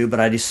wanted to, but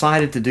I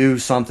decided to do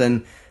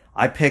something.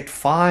 I picked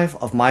 5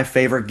 of my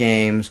favorite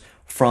games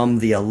from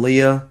the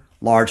Aaliyah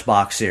large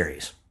box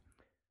series.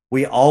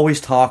 We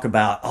always talk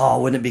about,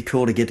 wouldn't it be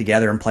cool to get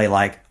together and play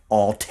like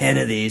all 10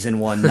 of these in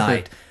one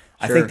night?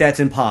 I Sure. think that's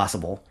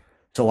impossible.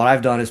 So what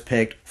I've done is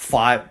picked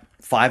five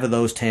of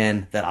those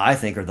 10 that I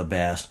think are the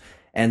best,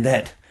 and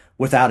that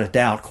without a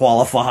doubt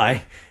qualify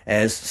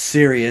as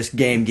serious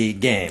Game Geek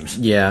games.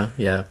 Yeah,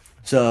 yeah.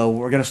 So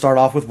we're going to start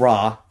off with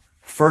Ra.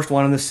 First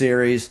one in the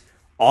series,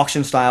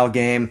 auction style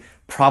game.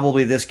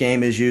 Probably this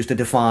game is used to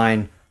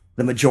define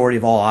the majority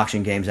of all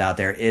auction games out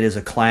there. It is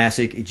a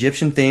classic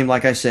Egyptian theme,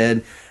 like I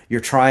said. You're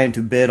trying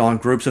to bid on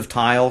groups of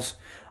tiles.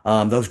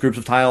 Those groups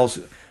of tiles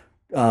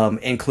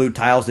include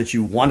tiles that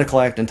you want to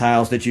collect and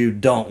tiles that you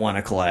don't want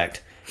to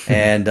collect.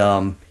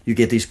 And you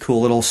get these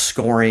cool little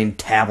scoring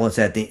tablets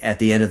at the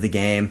end of the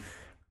game.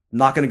 I'm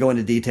not going to go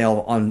into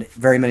detail on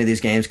very many of these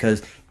games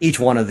because each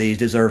one of these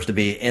deserves to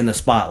be in the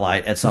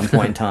spotlight at some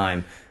point in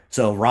time.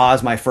 So Ra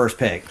is my first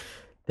pick.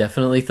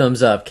 Definitely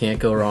thumbs up. Can't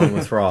go wrong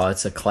with Raw.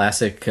 It's a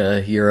classic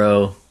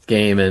Euro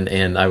game,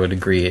 and I would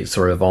agree it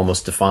sort of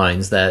almost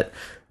defines that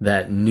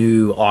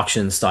new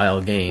auction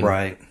style game.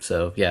 Right.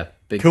 So yeah,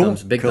 big Cool.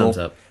 thumbs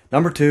up.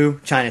 Number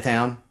 2,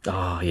 Chinatown.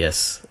 Oh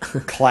yes.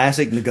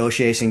 Classic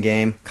negotiation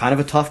game. Kind of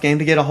a tough game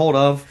to get a hold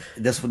of.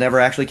 This never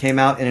actually came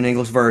out in an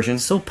English version.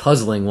 So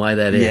puzzling why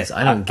that is.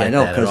 I don't get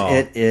that at all.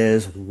 Because it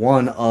is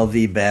one of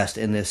the best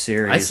in this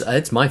series.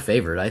 It's my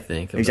favorite, I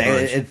think.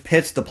 Exactly. It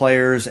pits the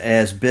players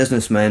as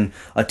businessmen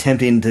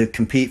attempting to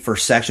compete for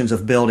sections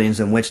of buildings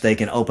in which they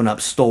can open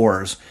up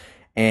stores.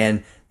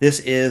 And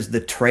this is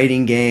the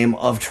trading game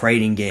of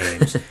trading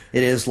games.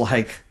 It is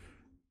like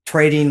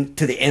trading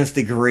to the nth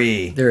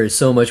degree. There is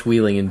so much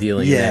wheeling and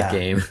dealing in that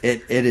game.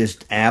 It is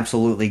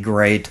absolutely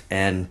great,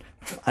 and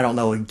I don't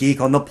know a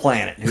geek on the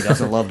planet who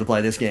doesn't love to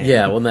play this game.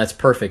 Yeah, well, and that's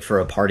perfect for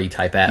a party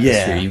type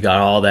atmosphere. Yeah. You've got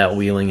all that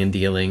wheeling and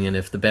dealing, and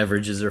if the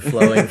beverages are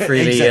flowing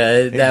freely,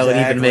 that would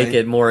even make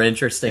it more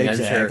interesting, I'm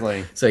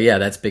Exactly. sure. So yeah,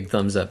 that's big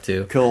thumbs up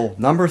too. Cool.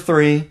 Number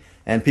 3,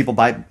 and people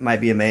might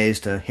be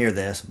amazed to hear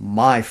this,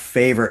 my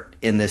favorite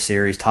in this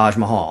series, Taj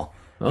Mahal.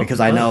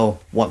 Because I know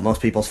what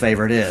most people's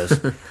favorite is.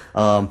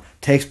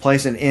 Takes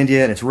place in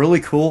India, and it's really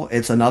cool.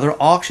 It's another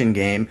auction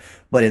game,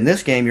 but in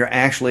this game, you're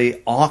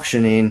actually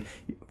auctioning.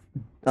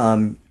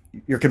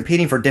 You're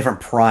competing for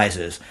different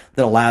prizes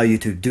that allow you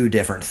to do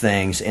different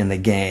things in the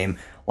game,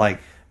 like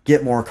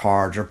get more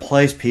cards or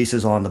place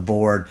pieces on the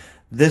board.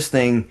 This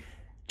thing,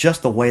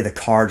 just the way the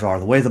cards are,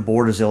 the way the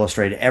board is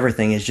illustrated,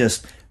 everything is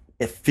just...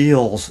 It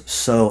feels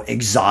so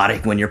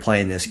exotic when you're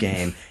playing this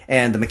game.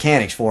 And the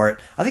mechanics for it,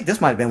 I think this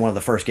might have been one of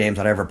the first games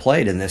I'd ever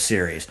played in this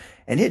series.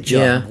 And it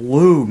just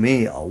blew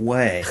me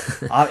away.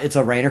 It's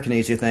a Rainer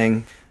Knizia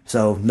thing,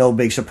 so no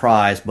big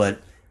surprise,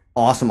 but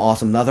awesome.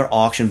 Another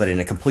auction, but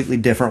in a completely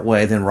different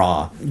way than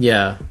Raw.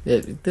 Yeah,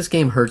 this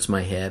game hurts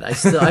my head.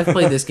 I've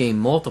played this game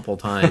multiple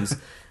times,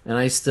 and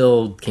I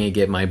still can't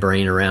get my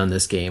brain around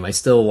this game. I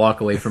still walk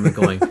away from it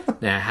going,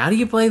 now, how do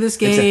you play this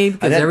game?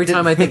 Because every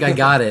time I think I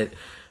got it,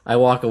 I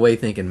walk away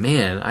thinking,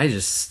 man, I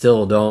just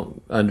still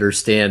don't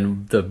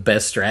understand the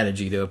best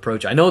strategy to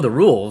approach. I know the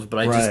rules,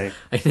 but I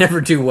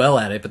never do well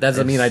at it. But that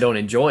doesn't mean I don't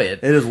enjoy it.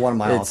 It is one of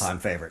my all-time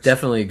favorites.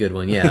 Definitely a good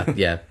one.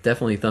 Yeah,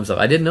 definitely thumbs up.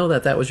 I didn't know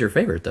that was your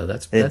favorite though.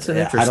 That's an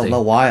interesting. I don't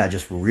know why. I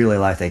just really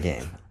like that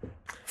game.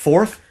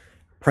 4th,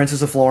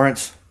 Princess of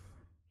Florence.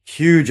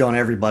 Huge on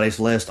everybody's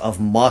list of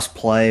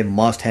must-play,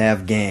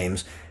 must-have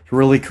games. It's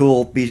really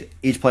cool.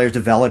 Each player's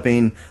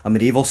developing a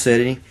medieval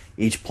city.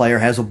 Each player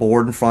has a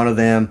board in front of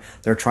them.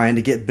 They're trying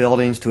to get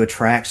buildings to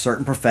attract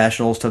certain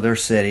professionals to their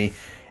city.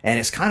 And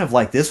it's kind of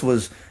like this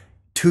was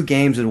 2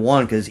 games in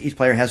one because each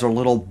player has a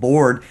little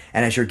board.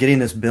 And as you're getting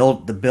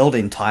the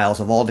building tiles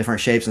of all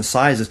different shapes and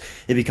sizes,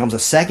 it becomes a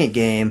second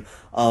game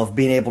of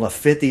being able to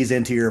fit these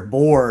into your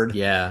board.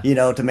 Yeah.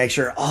 To make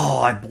sure,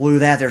 I blew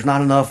that. There's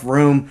not enough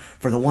room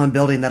for the one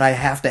building that I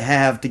have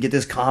to get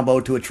this combo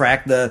to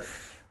attract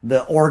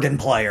the organ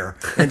player.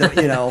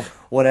 And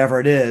whatever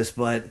it is.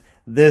 But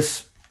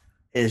this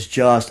is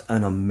just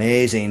an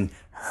amazing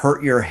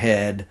hurt your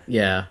head.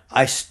 Yeah.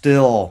 I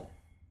still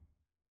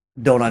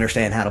don't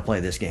understand how to play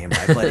this game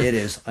right, but it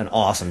is an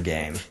awesome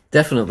game.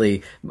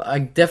 Definitely. I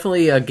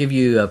definitely give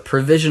you a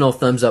provisional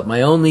thumbs up.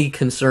 My only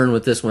concern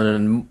with this one,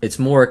 and it's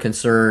more a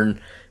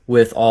concern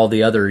with all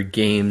the other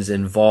games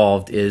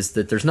involved, is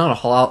that there's not a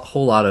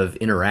whole lot of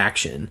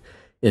interaction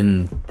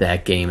in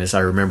that game, as I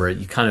remember it.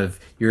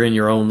 You're in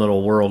your own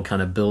little world,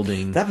 kind of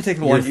building that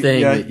particular your one.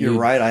 thing. You're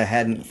right. I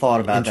hadn't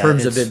thought about that. In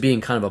terms of it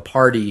being kind of a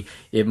party,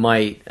 it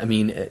might. I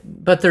mean,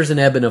 but there's an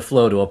ebb and a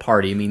flow to a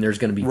party. I mean, there's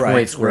going to be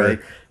points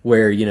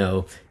where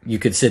you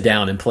could sit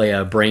down and play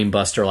a brain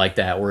buster like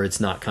that, where it's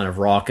not kind of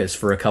raucous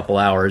for a couple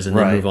hours and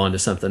then move on to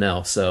something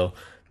else. So.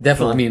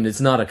 Definitely, I mean,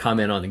 it's not a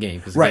comment on the game,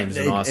 because the game is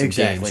an awesome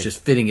game. It's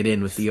just fitting it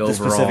in with the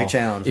overall specific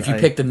challenge. If you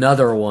picked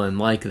another one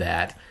like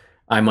that,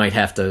 I might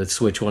have to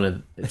switch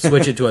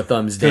it to a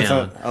thumbs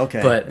down.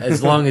 Okay, but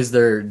as long as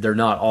they're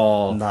not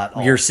all,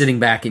 you're sitting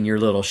back in your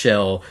little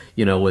shell,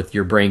 with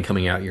your brain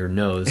coming out your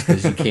nose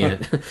because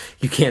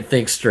you can't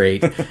think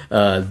straight.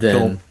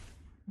 Then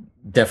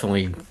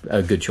definitely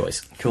a good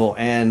choice. Cool.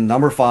 And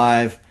number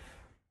 5,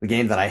 the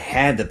game that I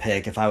had to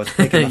pick if I was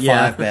picking the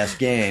 5 best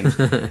games,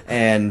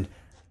 and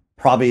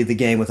probably the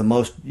game with the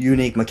most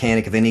unique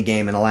mechanic of any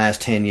game in the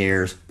last 10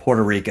 years,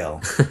 Puerto Rico.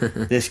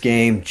 This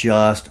game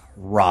just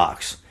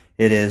rocks.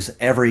 It is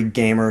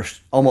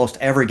almost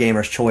every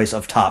gamer's choice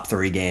of top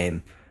 3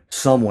 game.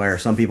 Somewhere,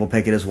 some people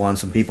pick it as 1,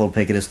 some people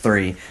pick it as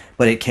 3,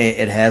 but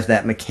it has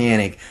that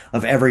mechanic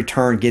of every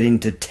turn getting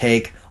to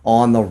take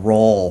on the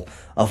role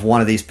of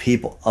one of these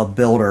people, a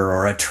builder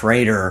or a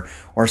trader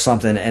or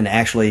something, and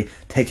actually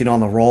taking on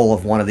the role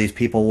of one of these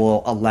people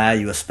will allow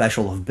you a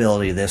special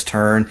ability this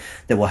turn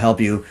that will help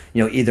you,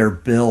 either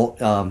build,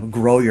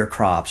 grow your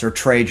crops or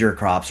trade your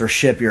crops or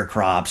ship your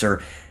crops.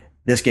 Or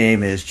this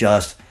game is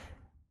just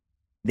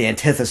the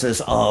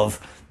antithesis of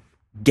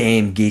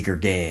game geeker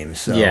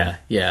games. So.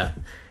 Yeah.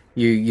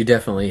 You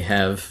definitely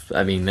have.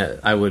 I mean,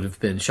 I would have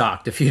been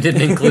shocked if you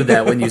didn't include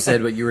that when you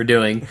said what you were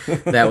doing.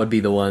 That would be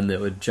the one that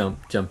would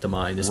jump to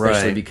mind,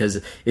 especially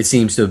because it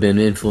seems to have been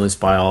influenced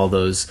by all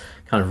those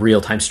kind of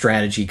real-time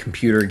strategy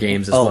computer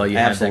games as well. You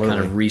absolutely. have that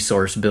kind of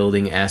resource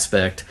building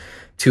aspect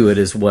to it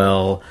as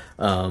well.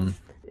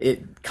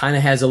 It kind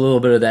of has a little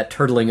bit of that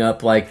turtling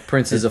up like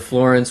Princes of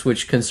Florence,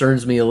 which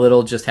concerns me a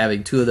little, just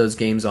having 2 of those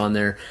games on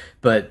there.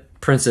 But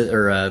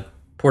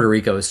Puerto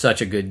Rico is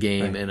such a good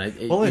game, and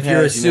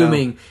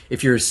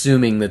if you're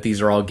assuming that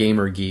these are all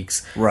gamer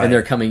geeks and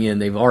they're coming in,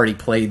 they've already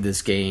played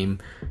this game,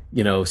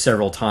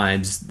 several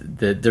times,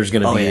 that there's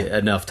going to be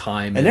enough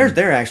time. And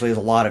there actually is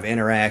a lot of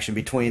interaction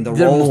between the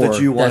roles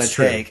that you want to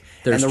take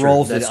and the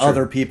roles that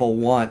other people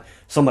want.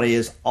 Somebody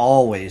is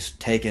always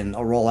taking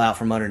a roll out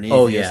from underneath.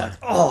 Oh, you. yeah.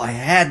 It's like, I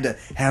had to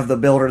have the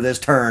builder this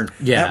turn.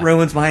 Yeah. That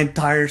ruins my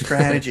entire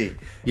strategy.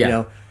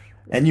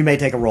 And you may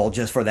take a roll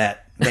just for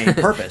that main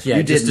purpose.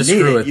 You didn't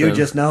need it. You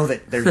just know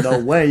that there's no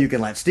way you can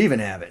let Steven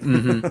have it.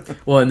 Mm-hmm.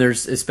 Well, and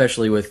there's,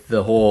 especially with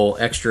the whole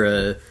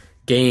extra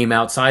game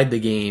outside the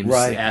games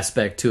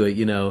aspect to it,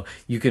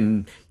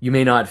 you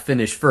may not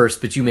finish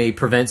first, but you may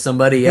prevent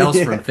somebody else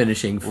from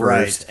finishing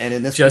first. And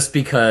in this, just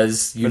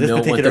because you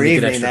don't want them to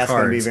get extra that's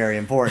cards. Going to be very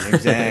important.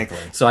 Exactly.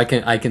 So I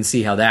can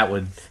see how that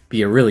would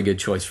be a really good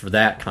choice for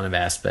that kind of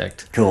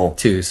aspect. Cool.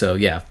 Too. So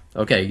yeah.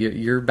 Okay,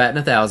 you're batting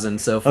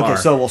 1,000 so far.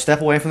 Okay, so we'll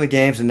step away from the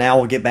games, and now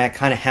we'll get back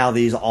kind of how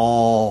these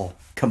all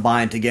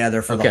combine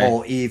together for the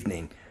whole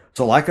evening.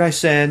 So like I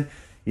said,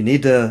 you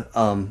need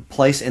to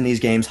place in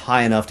these games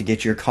high enough to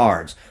get your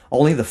cards.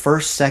 Only the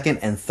first, second,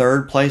 and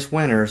third place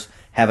winners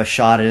have a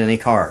shot at any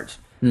cards.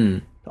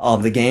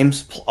 The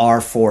games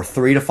are for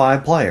 3 to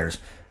 5 players.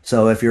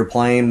 So if you're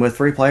playing with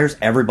 3 players,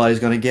 everybody's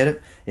going to get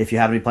it. If you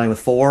happen to be playing with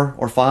 4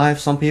 or 5,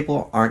 some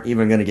people aren't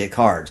even going to get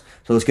cards.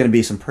 So it's going to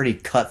be some pretty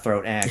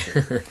cutthroat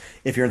action.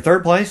 If you're in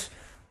third place,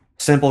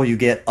 simple, you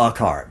get a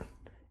card.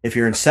 If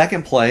you're in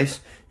second place,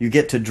 you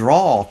get to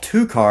draw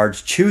 2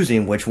 cards,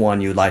 choosing which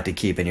one you'd like to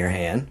keep in your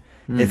hand.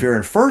 If you're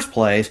in first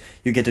place,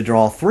 you get to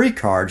draw 3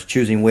 cards,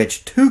 choosing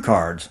which 2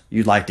 cards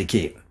you'd like to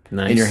keep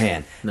in your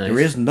hand. There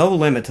is no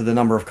limit to the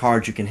number of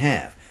cards you can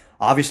have.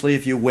 Obviously,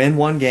 if you win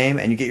one game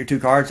and you get your 2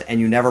 cards and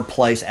you never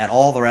place at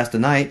all the rest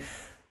of the night,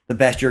 the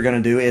best you're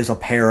going to do is a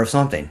pair of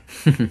something.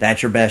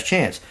 That's your best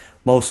chance.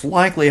 Most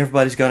likely,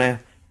 everybody's going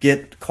to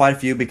get quite a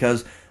few,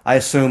 because I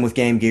assume with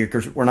Game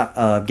Geeks, we're not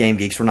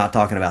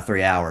talking about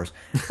 3 hours.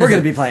 We're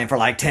going to be playing for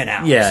like 10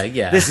 hours.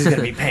 Yeah. This is going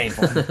to be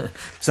painful.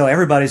 So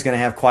everybody's going to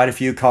have quite a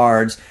few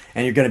cards,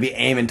 and you're going to be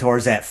aiming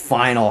towards that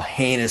final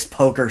heinous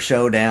poker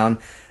showdown.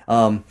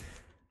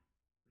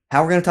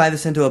 How we're going to tie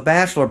this into a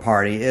bachelor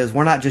party is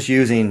we're not just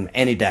using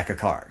any deck of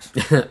cards.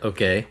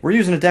 Okay. We're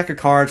using a deck of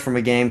cards from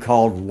a game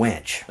called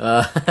Winch.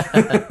 Not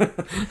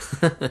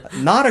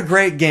a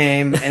great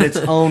game in its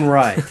own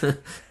right.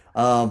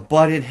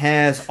 But it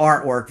has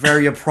artwork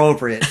very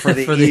appropriate for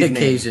the evening. The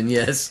occasion,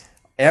 yes.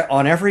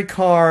 On every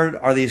card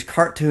are these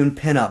cartoon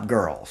pinup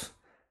girls.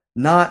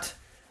 Not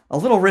a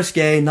little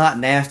risque, not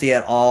nasty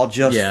at all,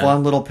 just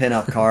fun little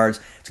pinup cards.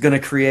 It's going to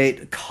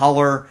create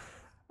color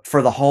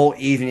for the whole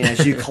evening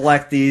as you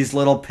collect these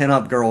little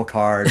pinup girl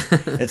cards.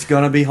 It's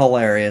going to be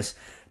hilarious.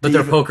 But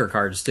they're poker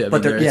cards, too.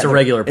 It's a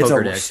regular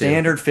poker deck, It's a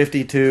standard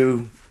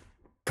 52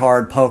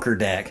 card poker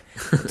deck.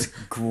 It's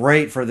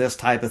great for this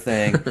type of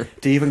thing.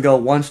 To even go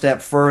one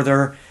step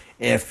further,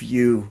 if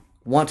you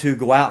want to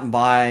go out and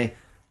buy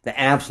the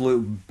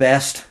absolute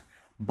best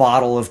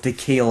bottle of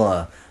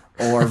tequila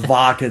or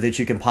vodka that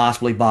you can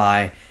possibly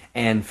buy.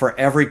 And for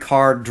every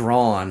card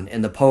drawn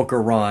in the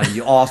poker run,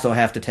 you also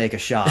have to take a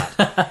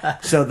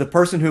shot. So the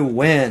person who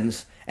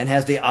wins and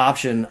has the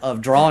option of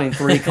drawing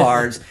 3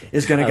 cards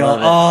is going to go,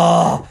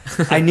 oh,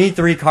 I need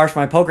 3 cards for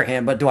my poker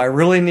hand, but do I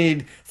really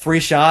need 3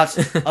 shots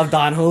of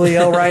Don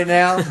Julio right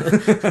now?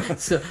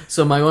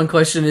 So my one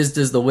question is,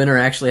 does the winner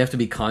actually have to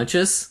be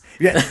conscious?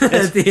 Yeah,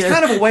 it's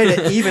kind of a way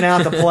to even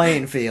out the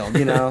playing field,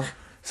 you know?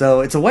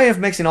 So it's a way of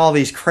mixing all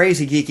these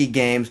crazy geeky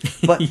games,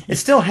 but it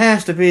still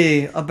has to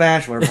be a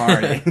bachelor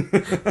party.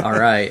 All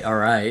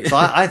right. So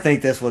I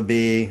think this would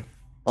be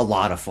a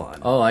lot of fun.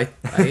 Oh, I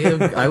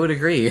would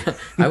agree.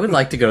 I would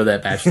like to go to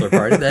that bachelor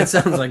party. That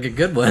sounds like a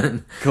good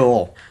one.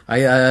 Cool.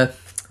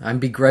 I'm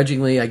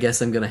begrudgingly, I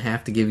guess I'm going to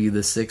have to give you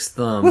the 6th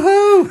thumb.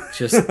 Woohoo!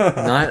 Just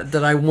not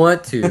that I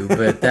want to,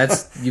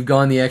 but you've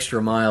gone the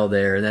extra mile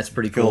there, and that's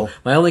pretty cool.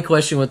 My only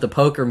question with the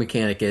poker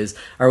mechanic is,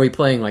 are we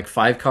playing like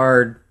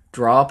 5-card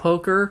draw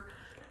poker?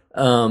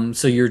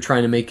 So you're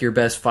trying to make your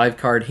best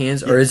 5-card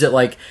hands, or is it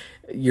like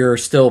you're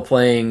still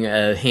playing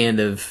a hand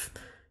of,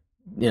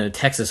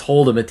 Texas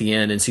Hold'em at the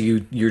end, and so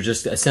you're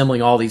just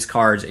assembling all these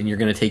cards, and you're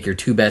going to take your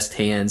 2 best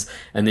hands,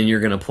 and then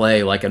you're going to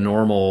play like a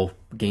normal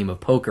game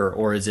of poker,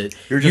 or is it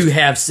you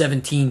have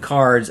 17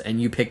 cards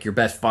and you pick your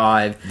best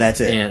 5?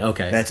 That's it. And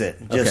that's it.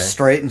 Just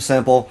straight and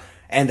simple.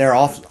 And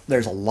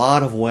there's a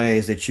lot of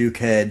ways that you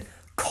could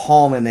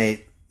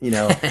culminate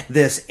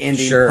this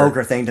indie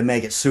poker thing to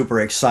make it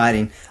super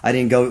exciting. I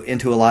didn't go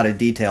into a lot of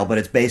detail, but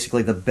it's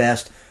basically the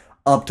best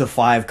up to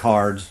 5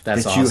 cards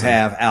you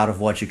have out of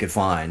what you could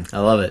find. I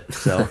love it.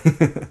 So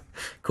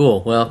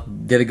cool. Well,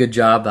 did a good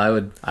job.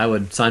 I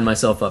would sign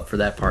myself up for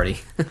that party.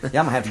 Yeah, I'm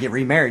gonna have to get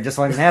remarried just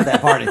so I can have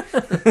that party.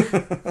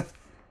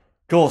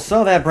 Cool.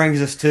 So that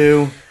brings us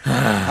to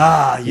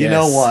you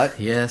know what?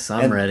 Yes,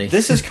 I'm ready.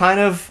 This is kind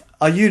of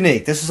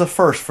this is a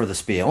first for the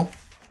Spiel.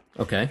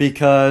 Okay.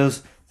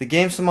 Because the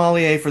game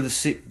sommelier for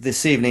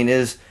this evening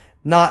is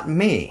not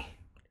me.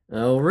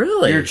 Oh,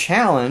 really? Your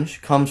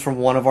challenge comes from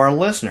one of our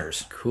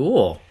listeners.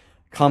 Cool.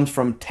 Comes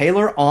from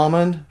Taylor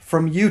Almond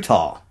from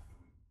Utah.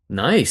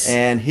 Nice.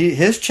 And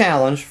his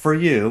challenge for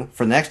you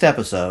for next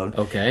episode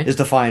is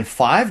to find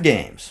 5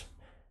 games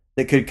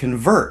that could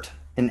convert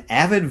an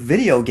avid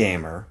video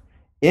gamer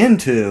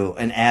into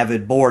an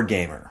avid board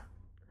gamer.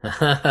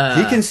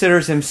 He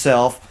considers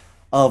himself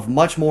of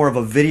much more of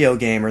a video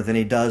gamer than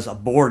he does a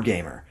board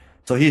gamer.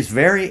 So he's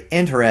very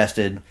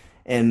interested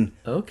in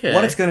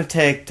what it's going to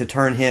take to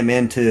turn him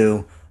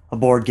into a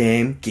board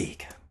game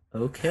geek.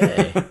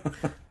 Okay.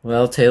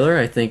 Well, Taylor,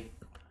 I think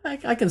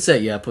I can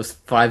set you up with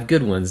 5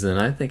 good ones then.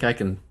 I think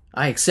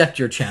I accept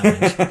your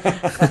challenge.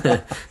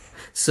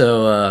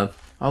 So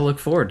I'll look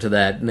forward to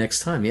that next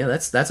time. Yeah,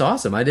 that's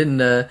awesome. I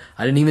didn't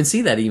even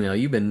see that email.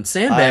 You've been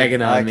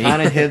sandbagging on me. I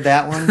kind of hid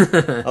that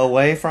one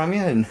away from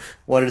you and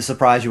wanted to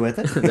surprise you with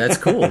it. That's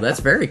cool. That's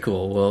very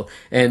cool. Well,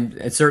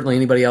 and certainly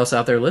anybody else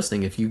out there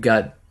listening, if you've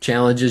got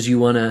challenges you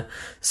want to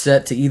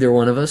set to either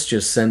one of us,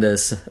 just send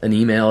us an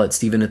email at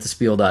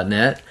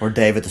steven@thespiel.net or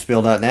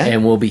dave@thespiel.net,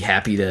 and we'll be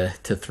happy to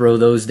throw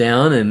those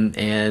down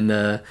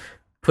and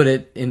put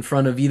it in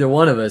front of either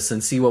one of us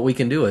and see what we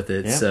can do with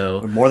it. Yeah,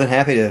 so we're more than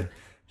happy to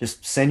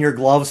just send your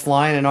gloves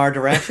flying in our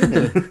direction.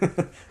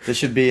 And this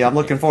should be, I'm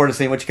looking forward to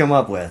seeing what you come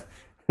up with.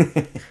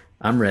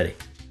 I'm ready.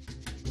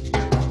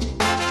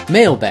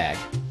 Mailbag.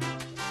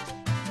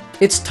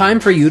 It's time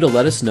for you to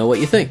let us know what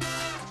you think.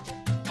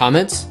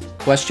 Comments,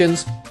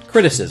 questions,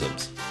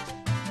 criticisms.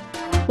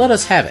 Let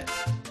us have it.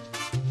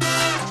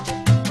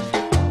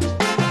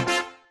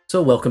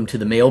 So welcome to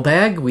the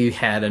mailbag. We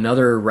had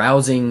another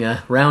rousing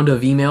round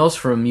of emails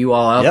from you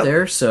all out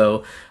there.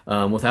 So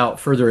without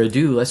further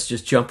ado, let's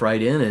just jump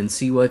right in and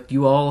see what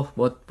you all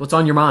what's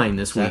on your mind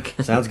this week.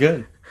 Sounds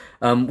good.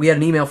 We had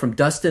an email from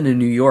Dustin in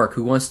New York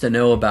who wants to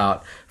know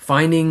about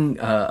finding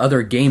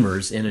other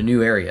gamers in a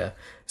new area.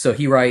 So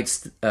he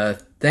writes,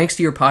 thanks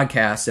to your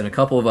podcast and a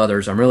couple of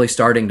others, I'm really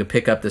starting to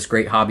pick up this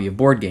great hobby of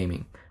board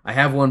gaming. I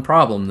have one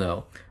problem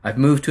though. I've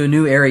moved to a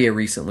new area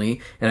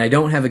recently and I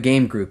don't have a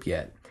game group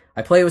yet.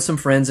 I play with some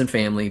friends and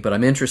family, but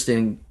I'm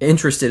interested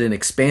in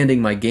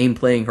expanding my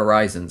game-playing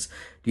horizons.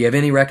 Do you have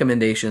any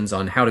recommendations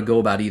on how to go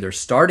about either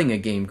starting a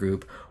game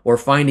group or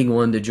finding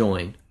one to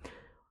join?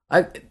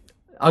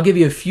 I'll give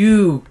you a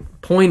few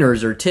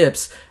pointers or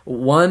tips.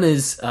 One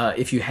is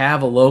if you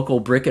have a local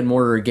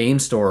brick-and-mortar game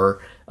store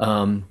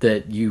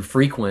that you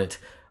frequent,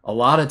 a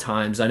lot of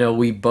times, I know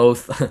we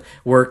both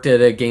worked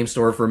at a game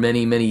store for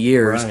many, many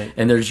years,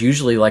 and there's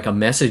usually like a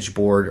message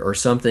board or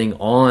something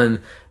on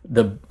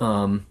the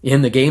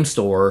in the game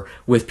store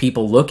with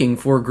people looking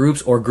for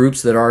groups or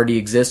groups that already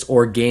exist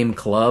or game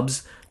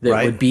clubs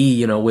that would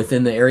be,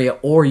 within the area.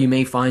 Or you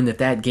may find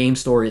that game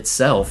store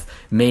itself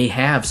may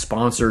have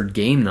sponsored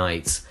game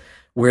nights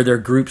where there are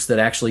groups that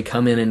actually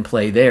come in and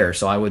play there.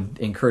 So I would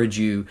encourage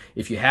you,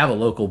 if you have a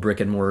local brick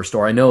and mortar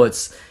store, I know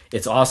it's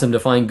awesome to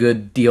find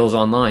good deals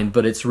online,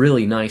 but it's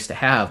really nice to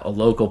have a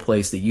local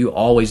place that you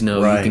always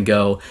know you can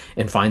go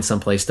and find some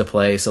place to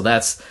play. So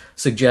that's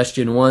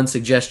suggestion 1.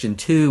 Suggestion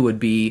 2 would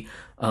be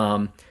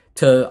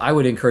I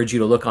would encourage you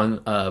to look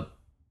on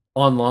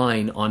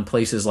online on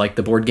places like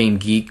the Board Game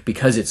Geek,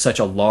 because it's such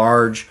a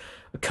large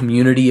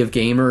community of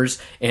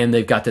gamers, and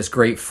they've got this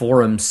great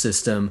forum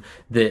system,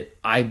 that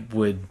I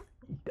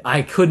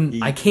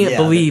can't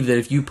believe that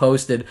if you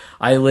posted,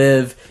 I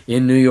live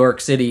in New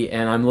York City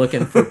and I'm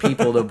looking for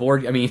people to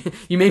board. I mean,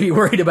 you may be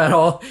worried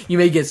about you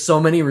may get so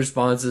many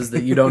responses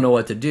that you don't know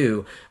what to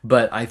do,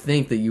 but I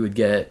think that you would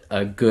get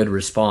a good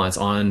response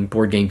on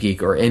Board Game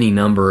Geek or any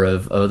number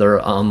of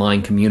other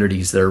online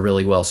communities that are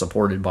really well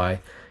supported by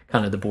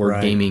kind of the board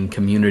gaming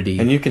community.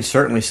 And you can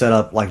certainly set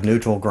up like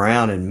neutral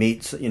ground and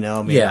meet,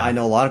 I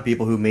know a lot of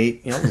people who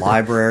meet,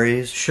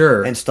 libraries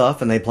sure. and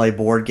stuff, and they play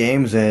board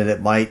games, and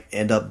it might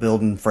end up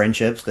building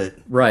friendships that,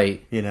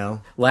 right.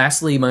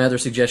 Lastly, my other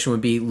suggestion would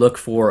be look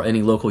for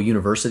any local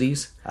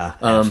universities.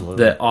 Absolutely.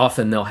 That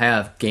often they'll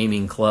have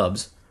gaming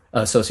clubs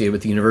associated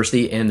with the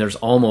university, and there's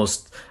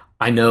almost,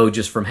 I know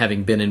just from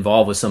having been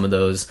involved with some of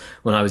those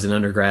when I was in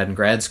undergrad and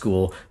grad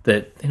school,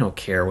 that they don't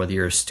care whether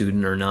you're a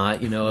student or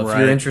not. If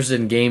you're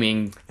interested in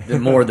gaming, the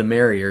more the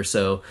merrier.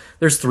 So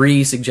there's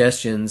 3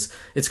 suggestions.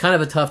 It's kind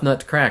of a tough nut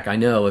to crack. I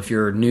know if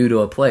you're new to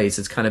a place,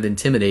 it's kind of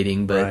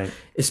intimidating, but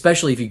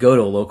especially if you go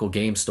to a local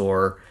game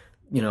store,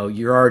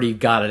 you're already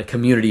got a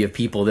community of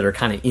people that are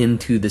kind of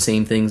into the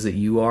same things that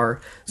you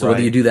are. So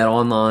whether you do that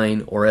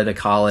online or at a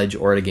college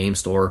or at a game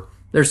store,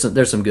 there's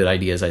some good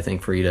ideas, I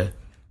think, for you to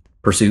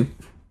pursue.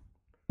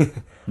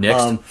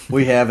 Next,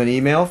 we have an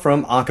email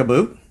from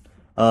Ankabut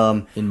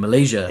in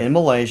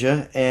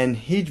Malaysia. And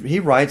he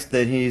writes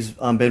that he's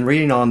been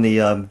reading on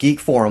the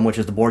Geek Forum, which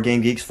is the Board Game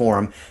Geeks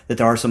forum, that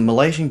there are some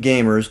Malaysian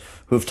gamers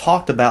who've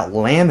talked about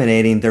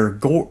laminating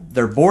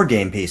their board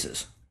game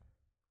pieces.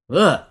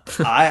 Ugh.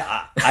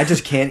 I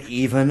just can't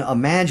even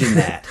imagine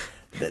that.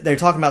 They're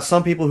talking about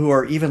some people who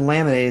are even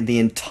laminating the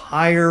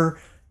entire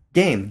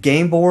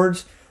game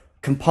boards,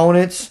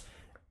 components.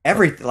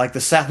 Everything, like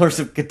the Settlers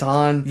of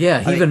Catan.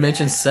 Yeah, he even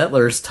mentioned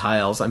Settlers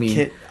tiles. I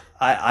mean,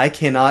 I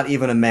cannot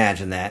even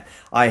imagine that.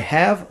 I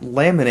have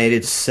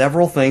laminated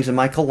several things in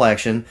my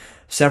collection,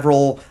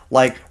 several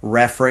like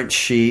reference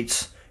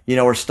sheets,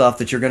 or stuff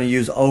that you're going to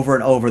use over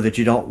and over that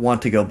you don't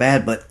want to go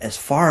bad. But as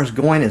far as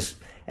going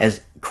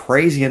as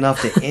crazy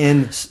enough to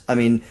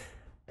to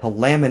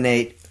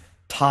laminate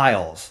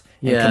tiles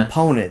and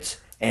components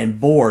and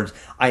boards,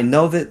 I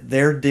know that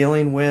they're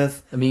dealing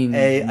with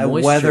a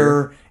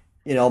weather.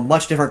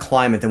 Much different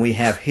climate than we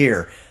have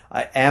here.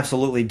 I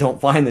absolutely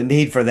don't find the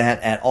need for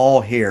that at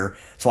all here.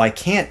 So I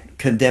can't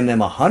condemn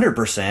them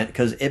 100%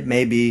 because it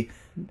may be...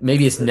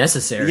 Maybe it's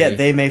necessary. Yeah,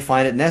 they may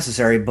find it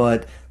necessary,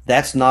 but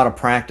that's not a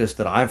practice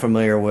that I'm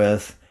familiar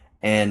with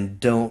and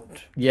don't...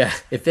 Yeah,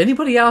 if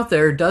anybody out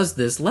there does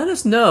this, let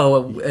us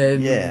know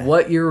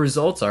what your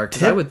results are.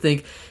 Because I would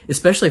think,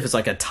 especially if it's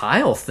like a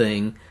tile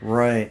thing,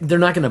 they're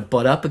not going to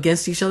butt up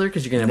against each other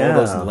because you're going to have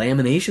all those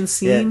lamination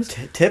seams.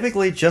 Yeah,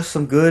 typically just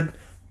some good...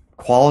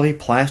 quality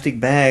plastic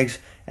bags,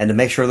 and to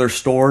make sure they're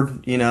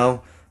stored,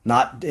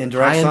 not in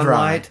direct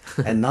sunlight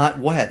and not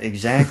wet.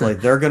 Exactly.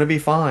 They're going to be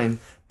fine.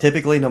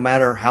 Typically, no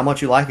matter how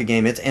much you like a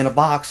game, it's in a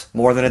box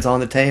more than it's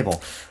on the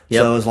table.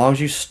 Yep. So as long as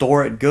you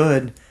store it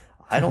good,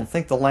 I don't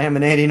think the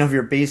laminating of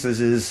your pieces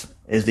is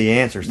the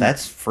answer.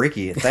 That's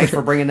freaky. Thanks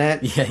for bringing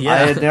that. I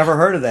had never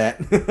heard of that.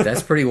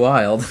 That's pretty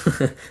wild.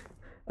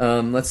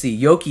 Let's see.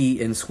 Yoki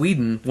in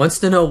Sweden wants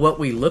to know what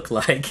we look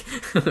like.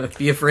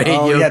 Be afraid,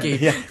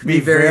 Yoki. Yeah. Be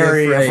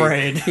very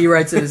afraid. He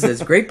writes it and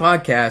says, "Great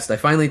podcast. I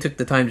finally took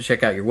the time to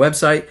check out your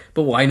website,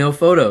 but why no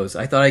photos?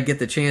 I thought I'd get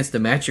the chance to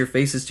match your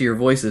faces to your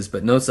voices,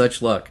 but no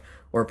such luck.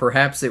 Or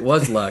perhaps it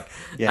was luck."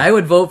 I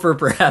would vote for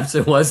perhaps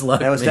it was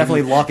luck. That was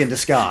definitely luck in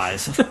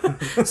disguise.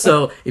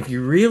 So if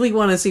you really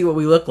want to see what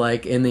we look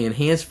like in the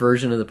enhanced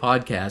version of the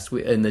podcast,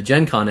 in the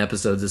Gen Con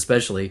episodes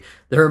especially,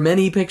 there are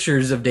many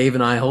pictures of Dave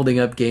and I holding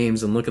up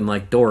games and looking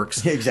like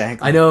dorks.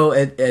 Exactly. I know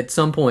at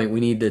some point we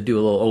need to do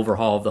a little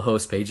overhaul of the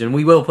host page, and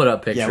we will put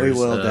up pictures we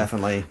will,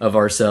 definitely. Of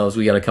ourselves.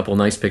 We got a couple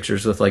nice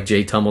pictures with like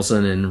Jay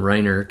Tummelson and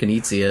Reiner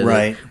Knizia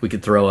that we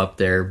could throw up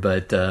there,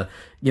 but...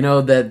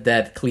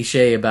 that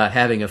cliche about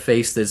having a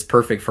face that's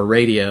perfect for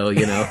radio,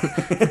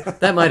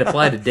 that might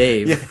apply to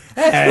Dave. Yeah.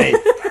 Hey!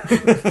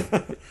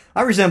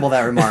 I resemble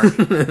that remark.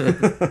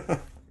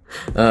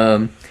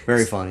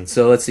 Very funny.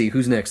 So let's see,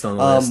 who's next on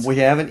the list? We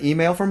have an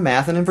email from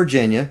Mathen in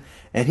Virginia,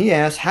 and he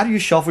asks, how do you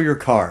shuffle your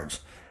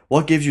cards?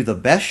 What gives you the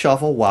best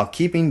shuffle while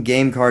keeping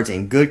game cards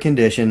in good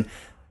condition?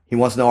 He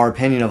wants to know our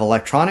opinion of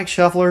electronic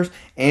shufflers,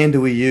 and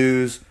do we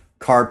use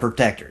card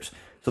protectors?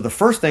 So the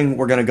first thing,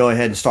 we're going to go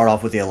ahead and start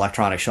off with the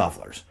electronic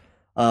shufflers.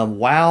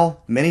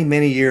 While many,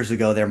 many years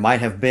ago there might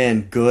have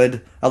been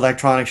good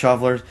electronic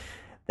shufflers,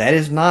 that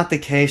is not the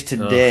case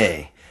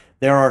today. Ugh.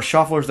 There are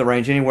shufflers that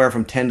range anywhere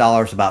from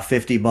 $10 to about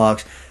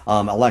 $50.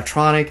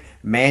 Electronic,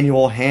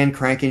 manual, hand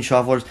cranking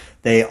shufflers,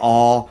 they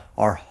all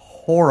are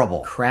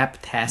horrible.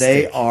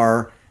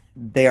 Craptastic.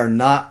 They are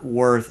not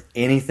worth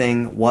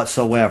anything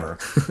whatsoever.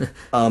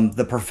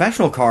 The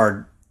professional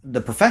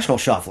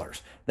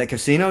shufflers that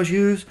casinos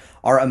use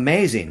are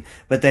amazing,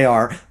 but they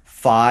are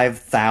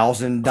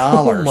 $5,000.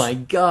 Oh my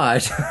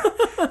gosh.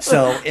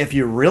 So if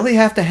you really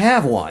have to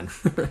have one,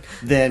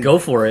 then go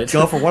for it.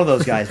 Go for one of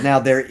those guys. Now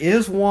there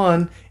is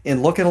one,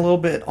 in looking a little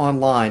bit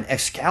online,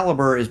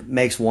 Excalibur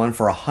makes one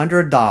for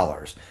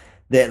 $100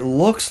 that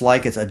looks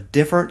like it's a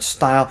different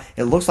style.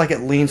 It looks like it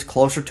leans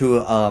closer to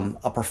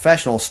a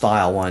professional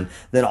style one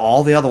than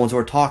all the other ones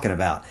we're talking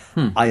about.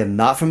 I am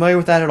not familiar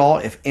with that at all.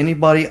 If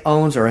anybody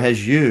owns or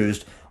has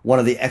used one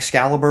of the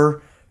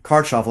Excalibur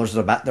card shufflers,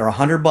 they're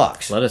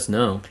 $100. Let us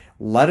know.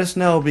 Let us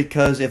know,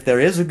 because if there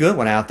is a good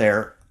one out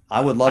there, I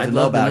would love to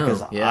know about it,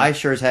 because yeah. I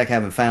sure as heck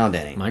haven't found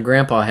any. My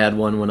grandpa had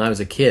one when I was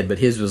a kid, but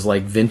his was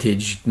like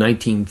vintage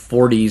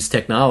 1940s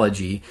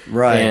technology.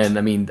 Right. And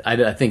I mean,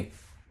 I think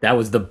that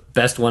was the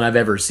best one I've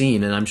ever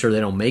seen, and I'm sure they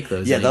don't make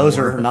those anymore. Those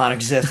are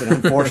non-existent,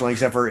 unfortunately,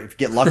 except for if you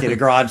get lucky at a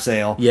garage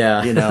sale.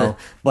 Yeah. You know.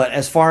 But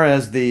as far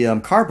as the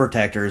card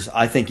protectors,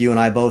 I think you and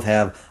I both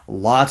have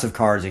lots of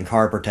cards in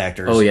card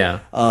protectors. Oh, yeah.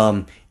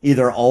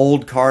 Either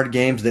old card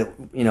games that,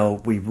 you know,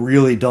 we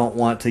really don't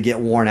want to get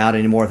worn out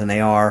any more than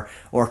they are,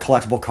 or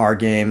collectible card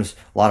games.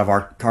 A lot of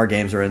our card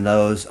games are in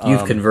those.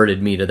 You've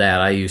converted me to that.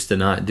 I used to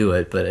not do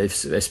it, but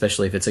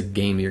especially if it's a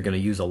game you're going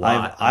to use a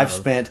lot.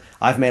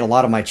 I've made a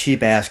lot of my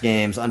cheap ass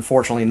games,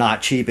 unfortunately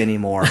not cheap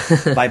anymore,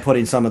 by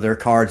putting some of their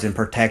cards in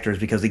protectors,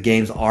 because the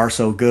games are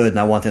so good and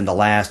I want them to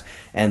last,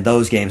 and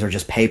those games are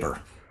just paper.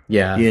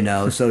 Yeah. You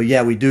know, so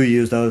yeah, we do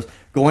use those.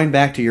 Going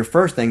back to your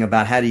first thing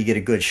about how do you get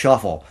a good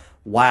shuffle.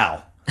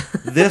 Wow.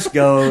 This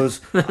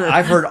goes,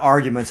 I've heard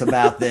arguments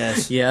about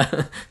this.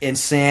 Yeah.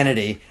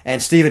 Insanity.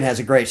 And Steven has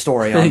a great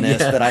story on this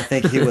that I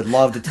think he would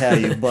love to tell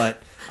you,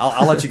 but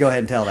I'll let you go ahead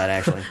and tell that,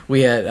 actually.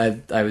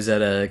 I was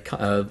at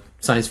a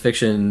science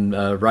fiction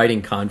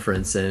writing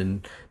conference,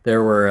 and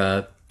there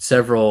were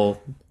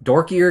several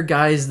dorkier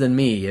guys than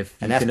me, if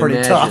you can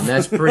imagine. Tough.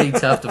 That's pretty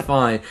tough to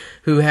find,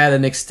 who had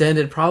an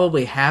extended,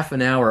 probably half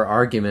an hour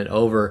argument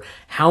over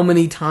how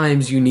many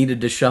times you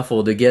needed to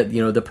shuffle to get,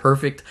 you know, the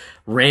perfect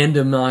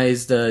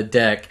randomized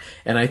deck.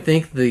 And I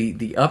think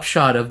the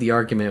upshot of the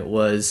argument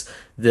was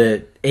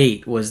that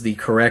 8 was the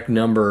correct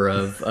number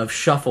of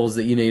shuffles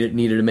that you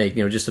needed to make.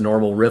 You know, just a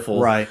normal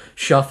riffle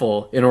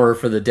shuffle in order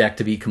for the deck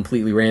to be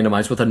completely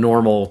randomized with a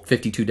normal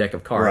 52 deck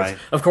of cards. Right.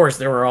 Of course,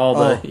 there were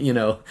all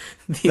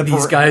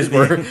these guys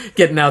were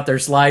getting out their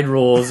slide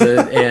rules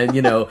and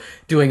you know,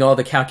 doing all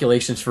the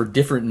calculations for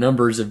different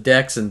numbers of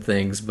decks and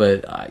things.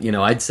 But you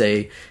know, I'd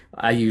say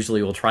I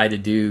usually will try to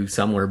do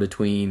somewhere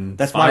between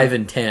 5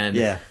 and 10.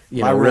 Yeah,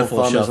 you my know, rule of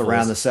thumb shuffles. is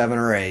around the 7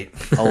 or 8.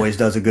 Always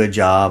does a good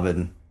job,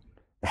 and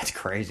that's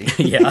crazy.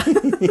 Yeah.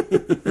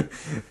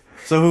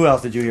 So who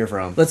else did you hear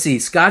from? Let's see.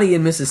 Scotty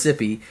in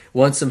Mississippi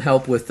wants some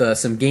help with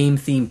some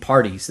game-themed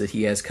parties that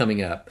he has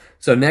coming up.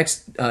 So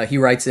next, he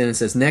writes in and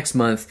says, next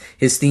month,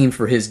 his theme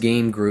for his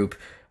game group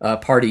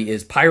party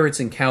is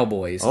Pirates and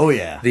Cowboys. Oh,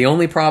 yeah. The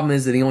only problem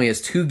is that he only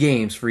has 2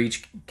 games for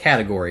each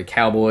category,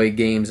 cowboy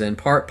games and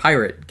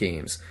pirate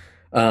games.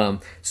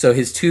 So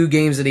his 2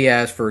 games that he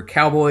has for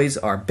Cowboys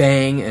are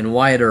Bang and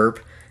Wyatt Earp.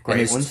 Great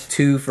and his ones.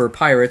 2 for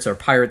Pirates are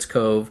Pirates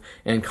Cove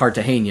and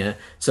Cartagena.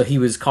 So he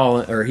was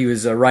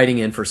writing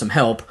in for some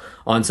help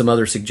on some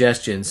other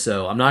suggestions.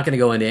 So I'm not going to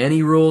go into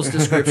any rules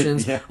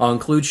descriptions. Yeah. I'll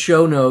include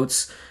show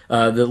notes,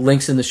 the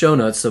links in the show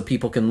notes, so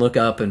people can look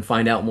up and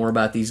find out more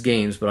about these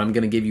games. But I'm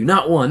going to give you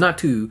not 1, not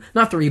 2,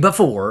 not 3, but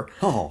 4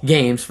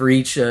 games for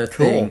each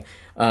thing.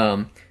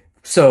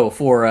 So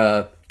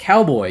for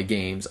cowboy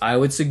games, I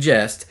would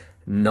suggest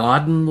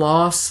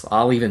Gnadenlos.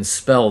 I'll even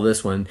spell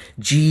this one.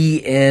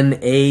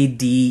 Gnadenlos.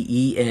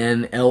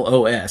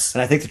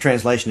 And I think the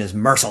translation is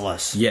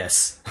merciless.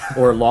 Yes.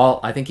 Or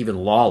I think even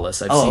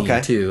lawless I've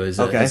seen too as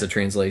a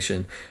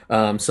translation.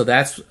 So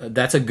that's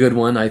a good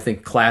one. I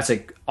think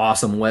classic,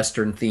 awesome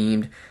Western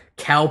themed.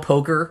 Cow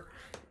Poker.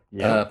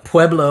 Yep.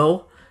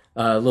 Pueblo.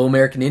 Little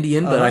American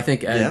Indian, but I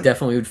think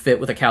definitely would fit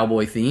with a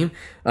cowboy theme.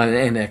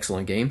 An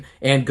excellent game.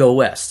 And Go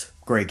West.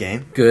 Great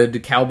game.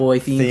 Good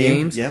cowboy-themed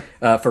games. Yep.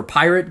 For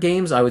pirate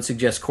games, I would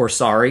suggest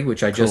Corsari,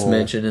 which I just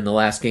mentioned in the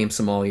last game,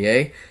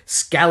 Sommelier.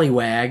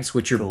 Scallywags,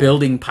 which are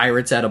building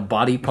pirates out of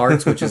body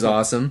parts, which is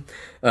awesome.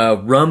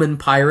 Rum and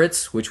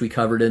Pirates, which we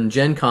covered in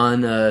Gen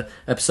Con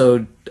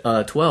episode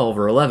 12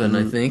 or 11,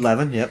 I think.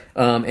 11, yep.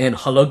 And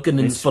Halunkin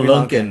and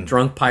Spelunkin,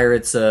 drunk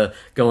pirates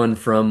going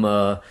from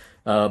bar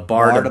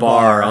to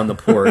bar on the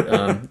port.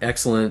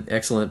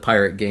 Excellent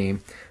pirate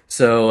game.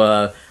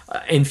 So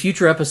in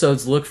future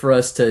episodes, look for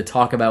us to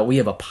talk about, we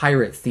have a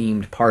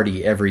pirate-themed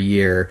party every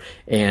year,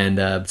 and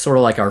sort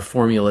of like our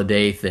Formula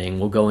Day thing,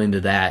 we'll go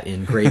into that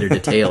in greater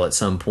detail at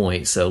some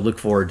point. So look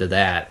forward to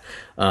that,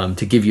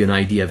 to give you an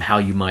idea of how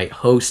you might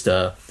host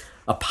a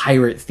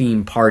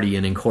pirate-themed party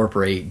and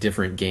incorporate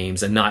different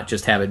games, and not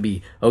just have it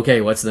be, okay,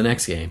 what's the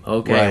next game?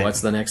 Okay,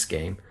 what's the next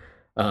game?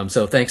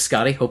 So thanks,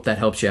 Scotty. Hope that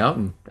helps you out,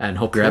 and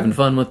hope you're having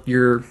fun with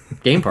your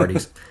game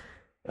parties.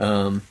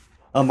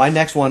 My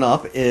next one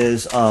up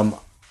is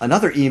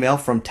another email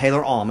from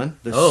Taylor Allman,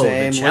 the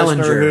same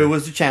listener who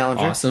was the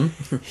challenger. Awesome.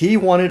 He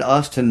wanted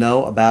us to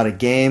know about a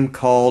game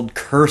called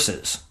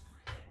Curses.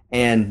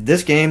 And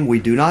this game we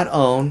do not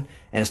own,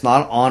 and it's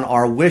not on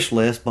our wish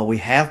list, but we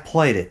have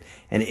played it.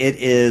 And it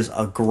is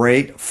a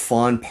great,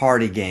 fun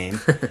party game.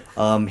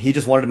 He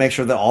just wanted to make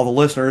sure that all the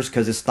listeners,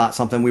 because it's not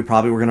something we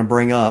probably were going to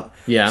bring up.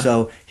 Yeah.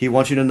 So he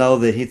wants you to know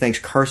that he thinks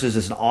Curses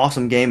is an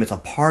awesome game. It's a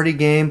party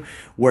game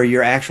where you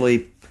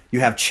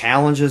have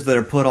challenges that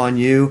are put on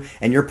you,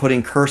 and you're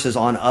putting curses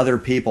on other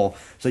people.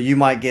 So you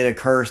might get a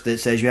curse that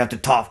says you have to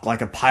talk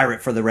like a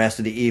pirate for the rest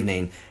of the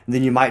evening. And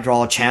then you might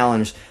draw a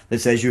challenge that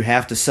says you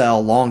have to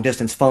sell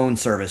long-distance phone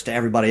service to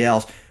everybody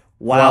else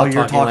while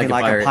you're talking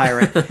like a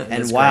pirate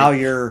and while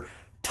you're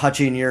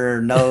touching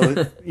your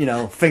nose,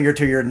 finger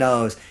to your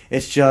nose.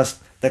 It's just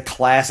the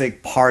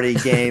classic party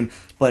game,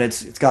 but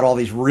it's got all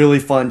these really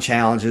fun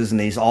challenges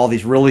and all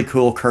these really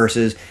cool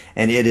curses,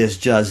 and it is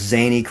just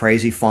zany,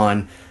 crazy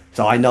fun.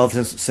 So I know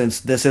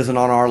since this isn't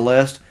on our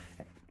list,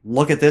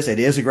 look at this. It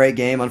is a great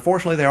game.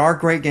 Unfortunately, there are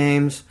great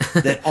games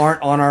that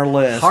aren't on our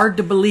list. Hard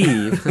to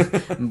believe.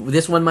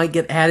 This one might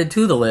get added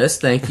to the list.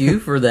 Thank you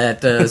for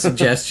that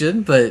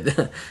suggestion,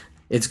 but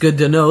it's good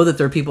to know that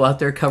there are people out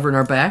there covering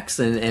our backs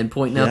and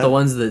pointing out the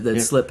ones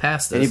that slip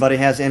past us. Anybody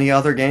has any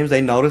other games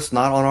they noticed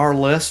not on our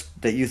list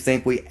that you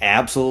think we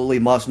absolutely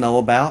must know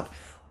about?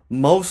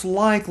 Most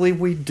likely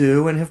we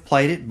do and have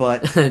played it,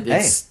 but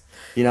hey,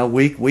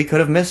 we could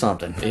have missed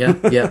something.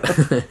 Yeah.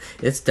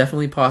 It's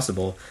definitely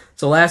possible.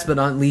 So last but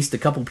not least, a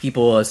couple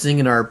people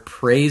singing our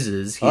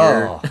praises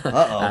here.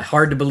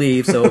 Hard to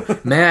believe. So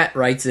Matt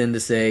writes in to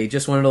say,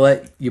 just wanted to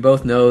let you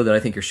both know that I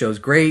think your show's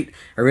great.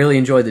 I really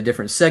enjoy the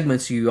different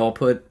segments you all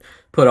put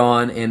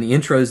on and the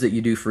intros that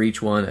you do for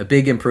each one. A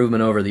big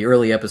improvement over the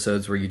early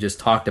episodes where you just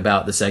talked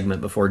about the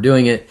segment before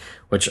doing it,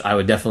 which I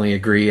would definitely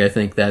agree. I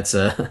think that's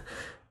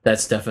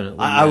definitely...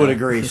 I would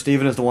agree.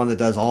 Steven is the one that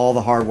does all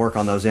the hard work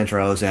on those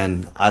intros,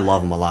 and I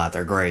love them a lot.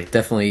 They're great.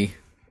 Definitely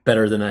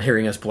better than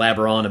hearing us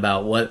blabber on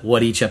about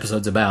what each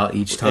episode's about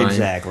each time.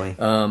 Exactly.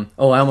 I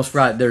almost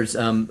forgot. There's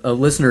a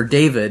listener,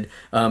 David,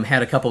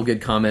 had a couple good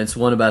comments.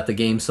 One about the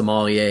game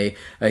Sommelier.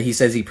 He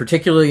says he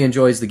particularly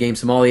enjoys the game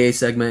Sommelier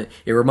segment.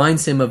 It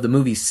reminds him of the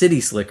movie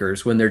City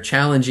Slickers when they're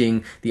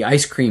challenging the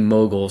ice cream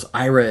moguls,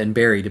 Ira and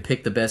Barry, to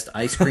pick the best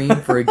ice cream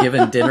for a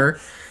given dinner.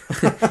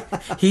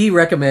 He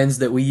recommends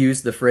that we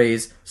use the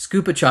phrase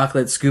 "scoop of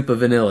chocolate, scoop of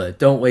vanilla.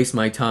 Don't waste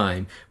my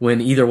time" when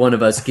either one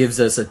of us gives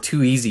us a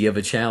too easy of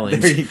a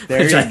challenge,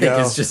 which I think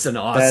is just an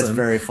That's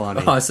very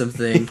funny. Awesome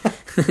thing.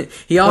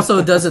 He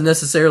also doesn't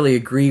necessarily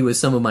agree with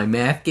some of my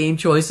math game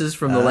choices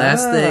from the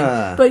last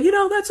thing, but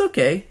that's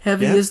okay.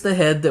 Heavy is the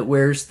head that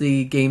wears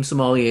the game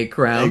sommelier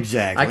crown.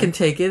 Exactly. I can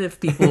take it if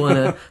people want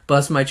to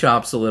bust my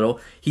chops a little.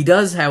 He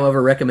does,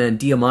 however, recommend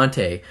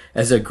Diamante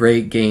as a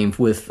great game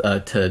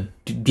to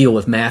deal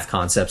with math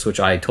concepts, which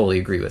I totally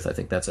agree with. I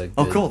think that's a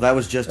good, cool. That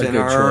was just in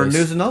our choice.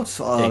 news and notes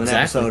an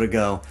episode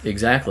ago.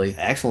 Exactly.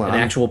 Excellent. An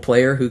actual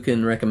player who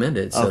can recommend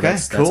it. So okay,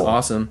 that's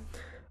awesome.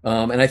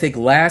 And I think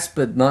last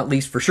but not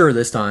least for sure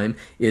this time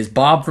is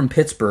Bob from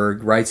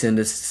Pittsburgh writes in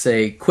to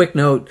say, quick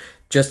note,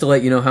 just to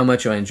let you know how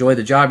much I enjoy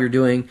the job you're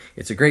doing.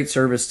 It's a great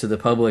service to the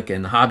public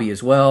and the hobby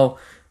as well.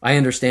 I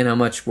understand how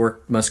much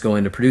work must go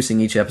into producing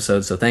each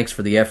episode, so thanks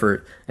for the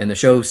effort, and the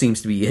show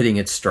seems to be hitting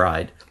its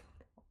stride.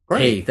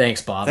 Great. Hey,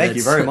 thanks, Bob. Thank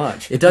you very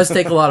much. It does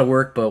take a lot of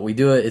work, but we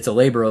do it. It's a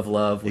labor of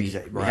love. We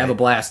have a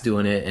blast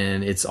doing it,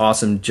 and it's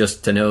awesome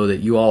just to know that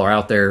you all are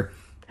out there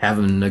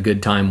having a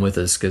good time with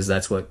us, because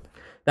that's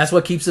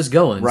what keeps us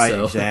going. Right,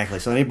 so. Exactly.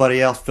 So anybody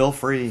else, feel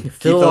free.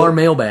 Fill our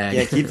mailbag.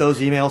 Yeah, keep those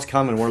emails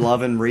coming. We're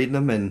loving reading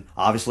them, and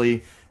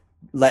obviously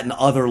letting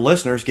other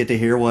listeners get to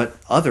hear what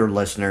other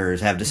listeners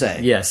have to say.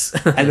 Yes.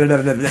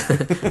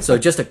 So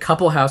just a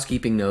couple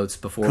housekeeping notes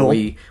before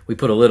we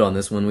put a lid on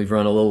this one. We've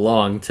run a little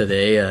long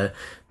today,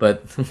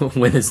 but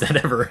when has that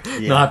ever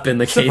not been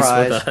the case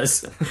with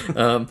us?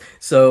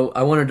 So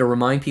I wanted to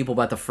remind people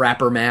about the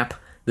Frapper map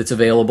that's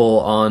available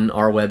on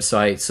our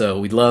website. So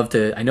we'd love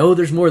to... I know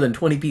there's more than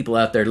 20 people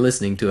out there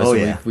listening to us. Oh,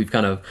 yeah. We've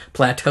kind of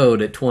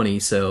plateaued at 20.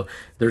 So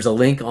there's a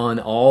link on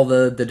all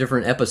the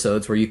different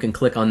episodes where you can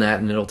click on that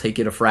and it'll take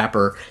you to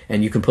Frapper,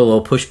 and you can put a little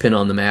push pin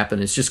on the map,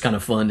 and it's just kind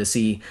of fun to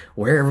see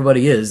where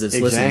everybody is that's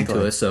listening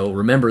to us. So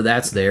remember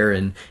that's there,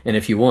 and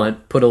if you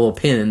want, put a little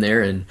pin in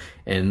there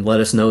and let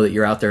us know that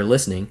you're out there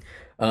listening.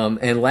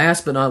 And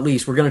last but not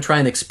least, we're going to try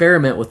and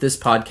experiment with this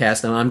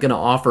podcast, and I'm going to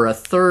offer a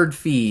third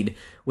feed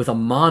with a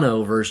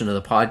mono version of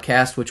the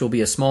podcast, which will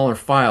be a smaller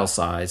file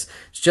size.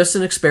 It's just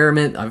an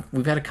experiment.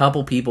 We've had a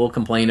couple people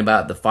complain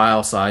about the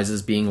file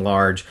sizes being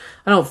large.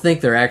 I don't think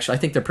they're I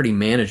think they're pretty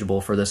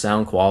manageable for the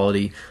sound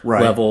quality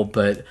level,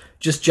 but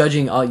just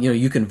judging,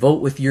 you can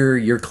vote with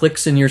your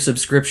clicks and your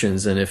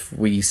subscriptions, and if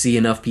we see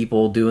enough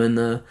people doing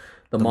the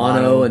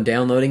mono and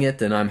downloading it,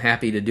 then I'm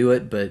happy to do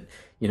it, but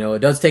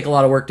it does take a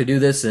lot of work to do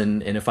this,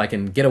 and if I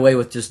can get away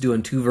with just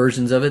doing two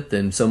versions of it,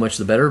 then so much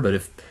the better. But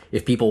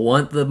if people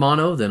want the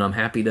mono, then I'm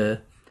happy to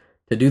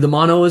do the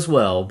mono as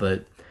well.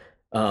 But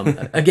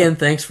again,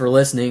 thanks for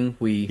listening.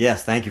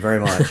 Yes, thank you very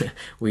much.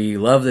 We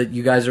love that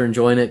you guys are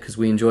enjoying it, because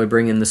we enjoy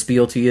bringing the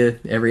Spiel to you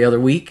every other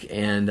week.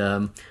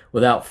 And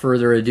without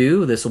further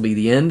ado, this will be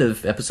the end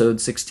of episode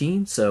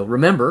 16. So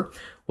remember,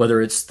 whether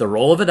it's the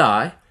roll of a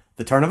die,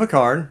 the turn of a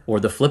card, or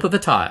the flip of a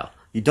tile.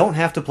 you don't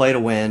have to play to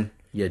win.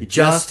 You You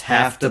just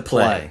have to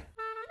play.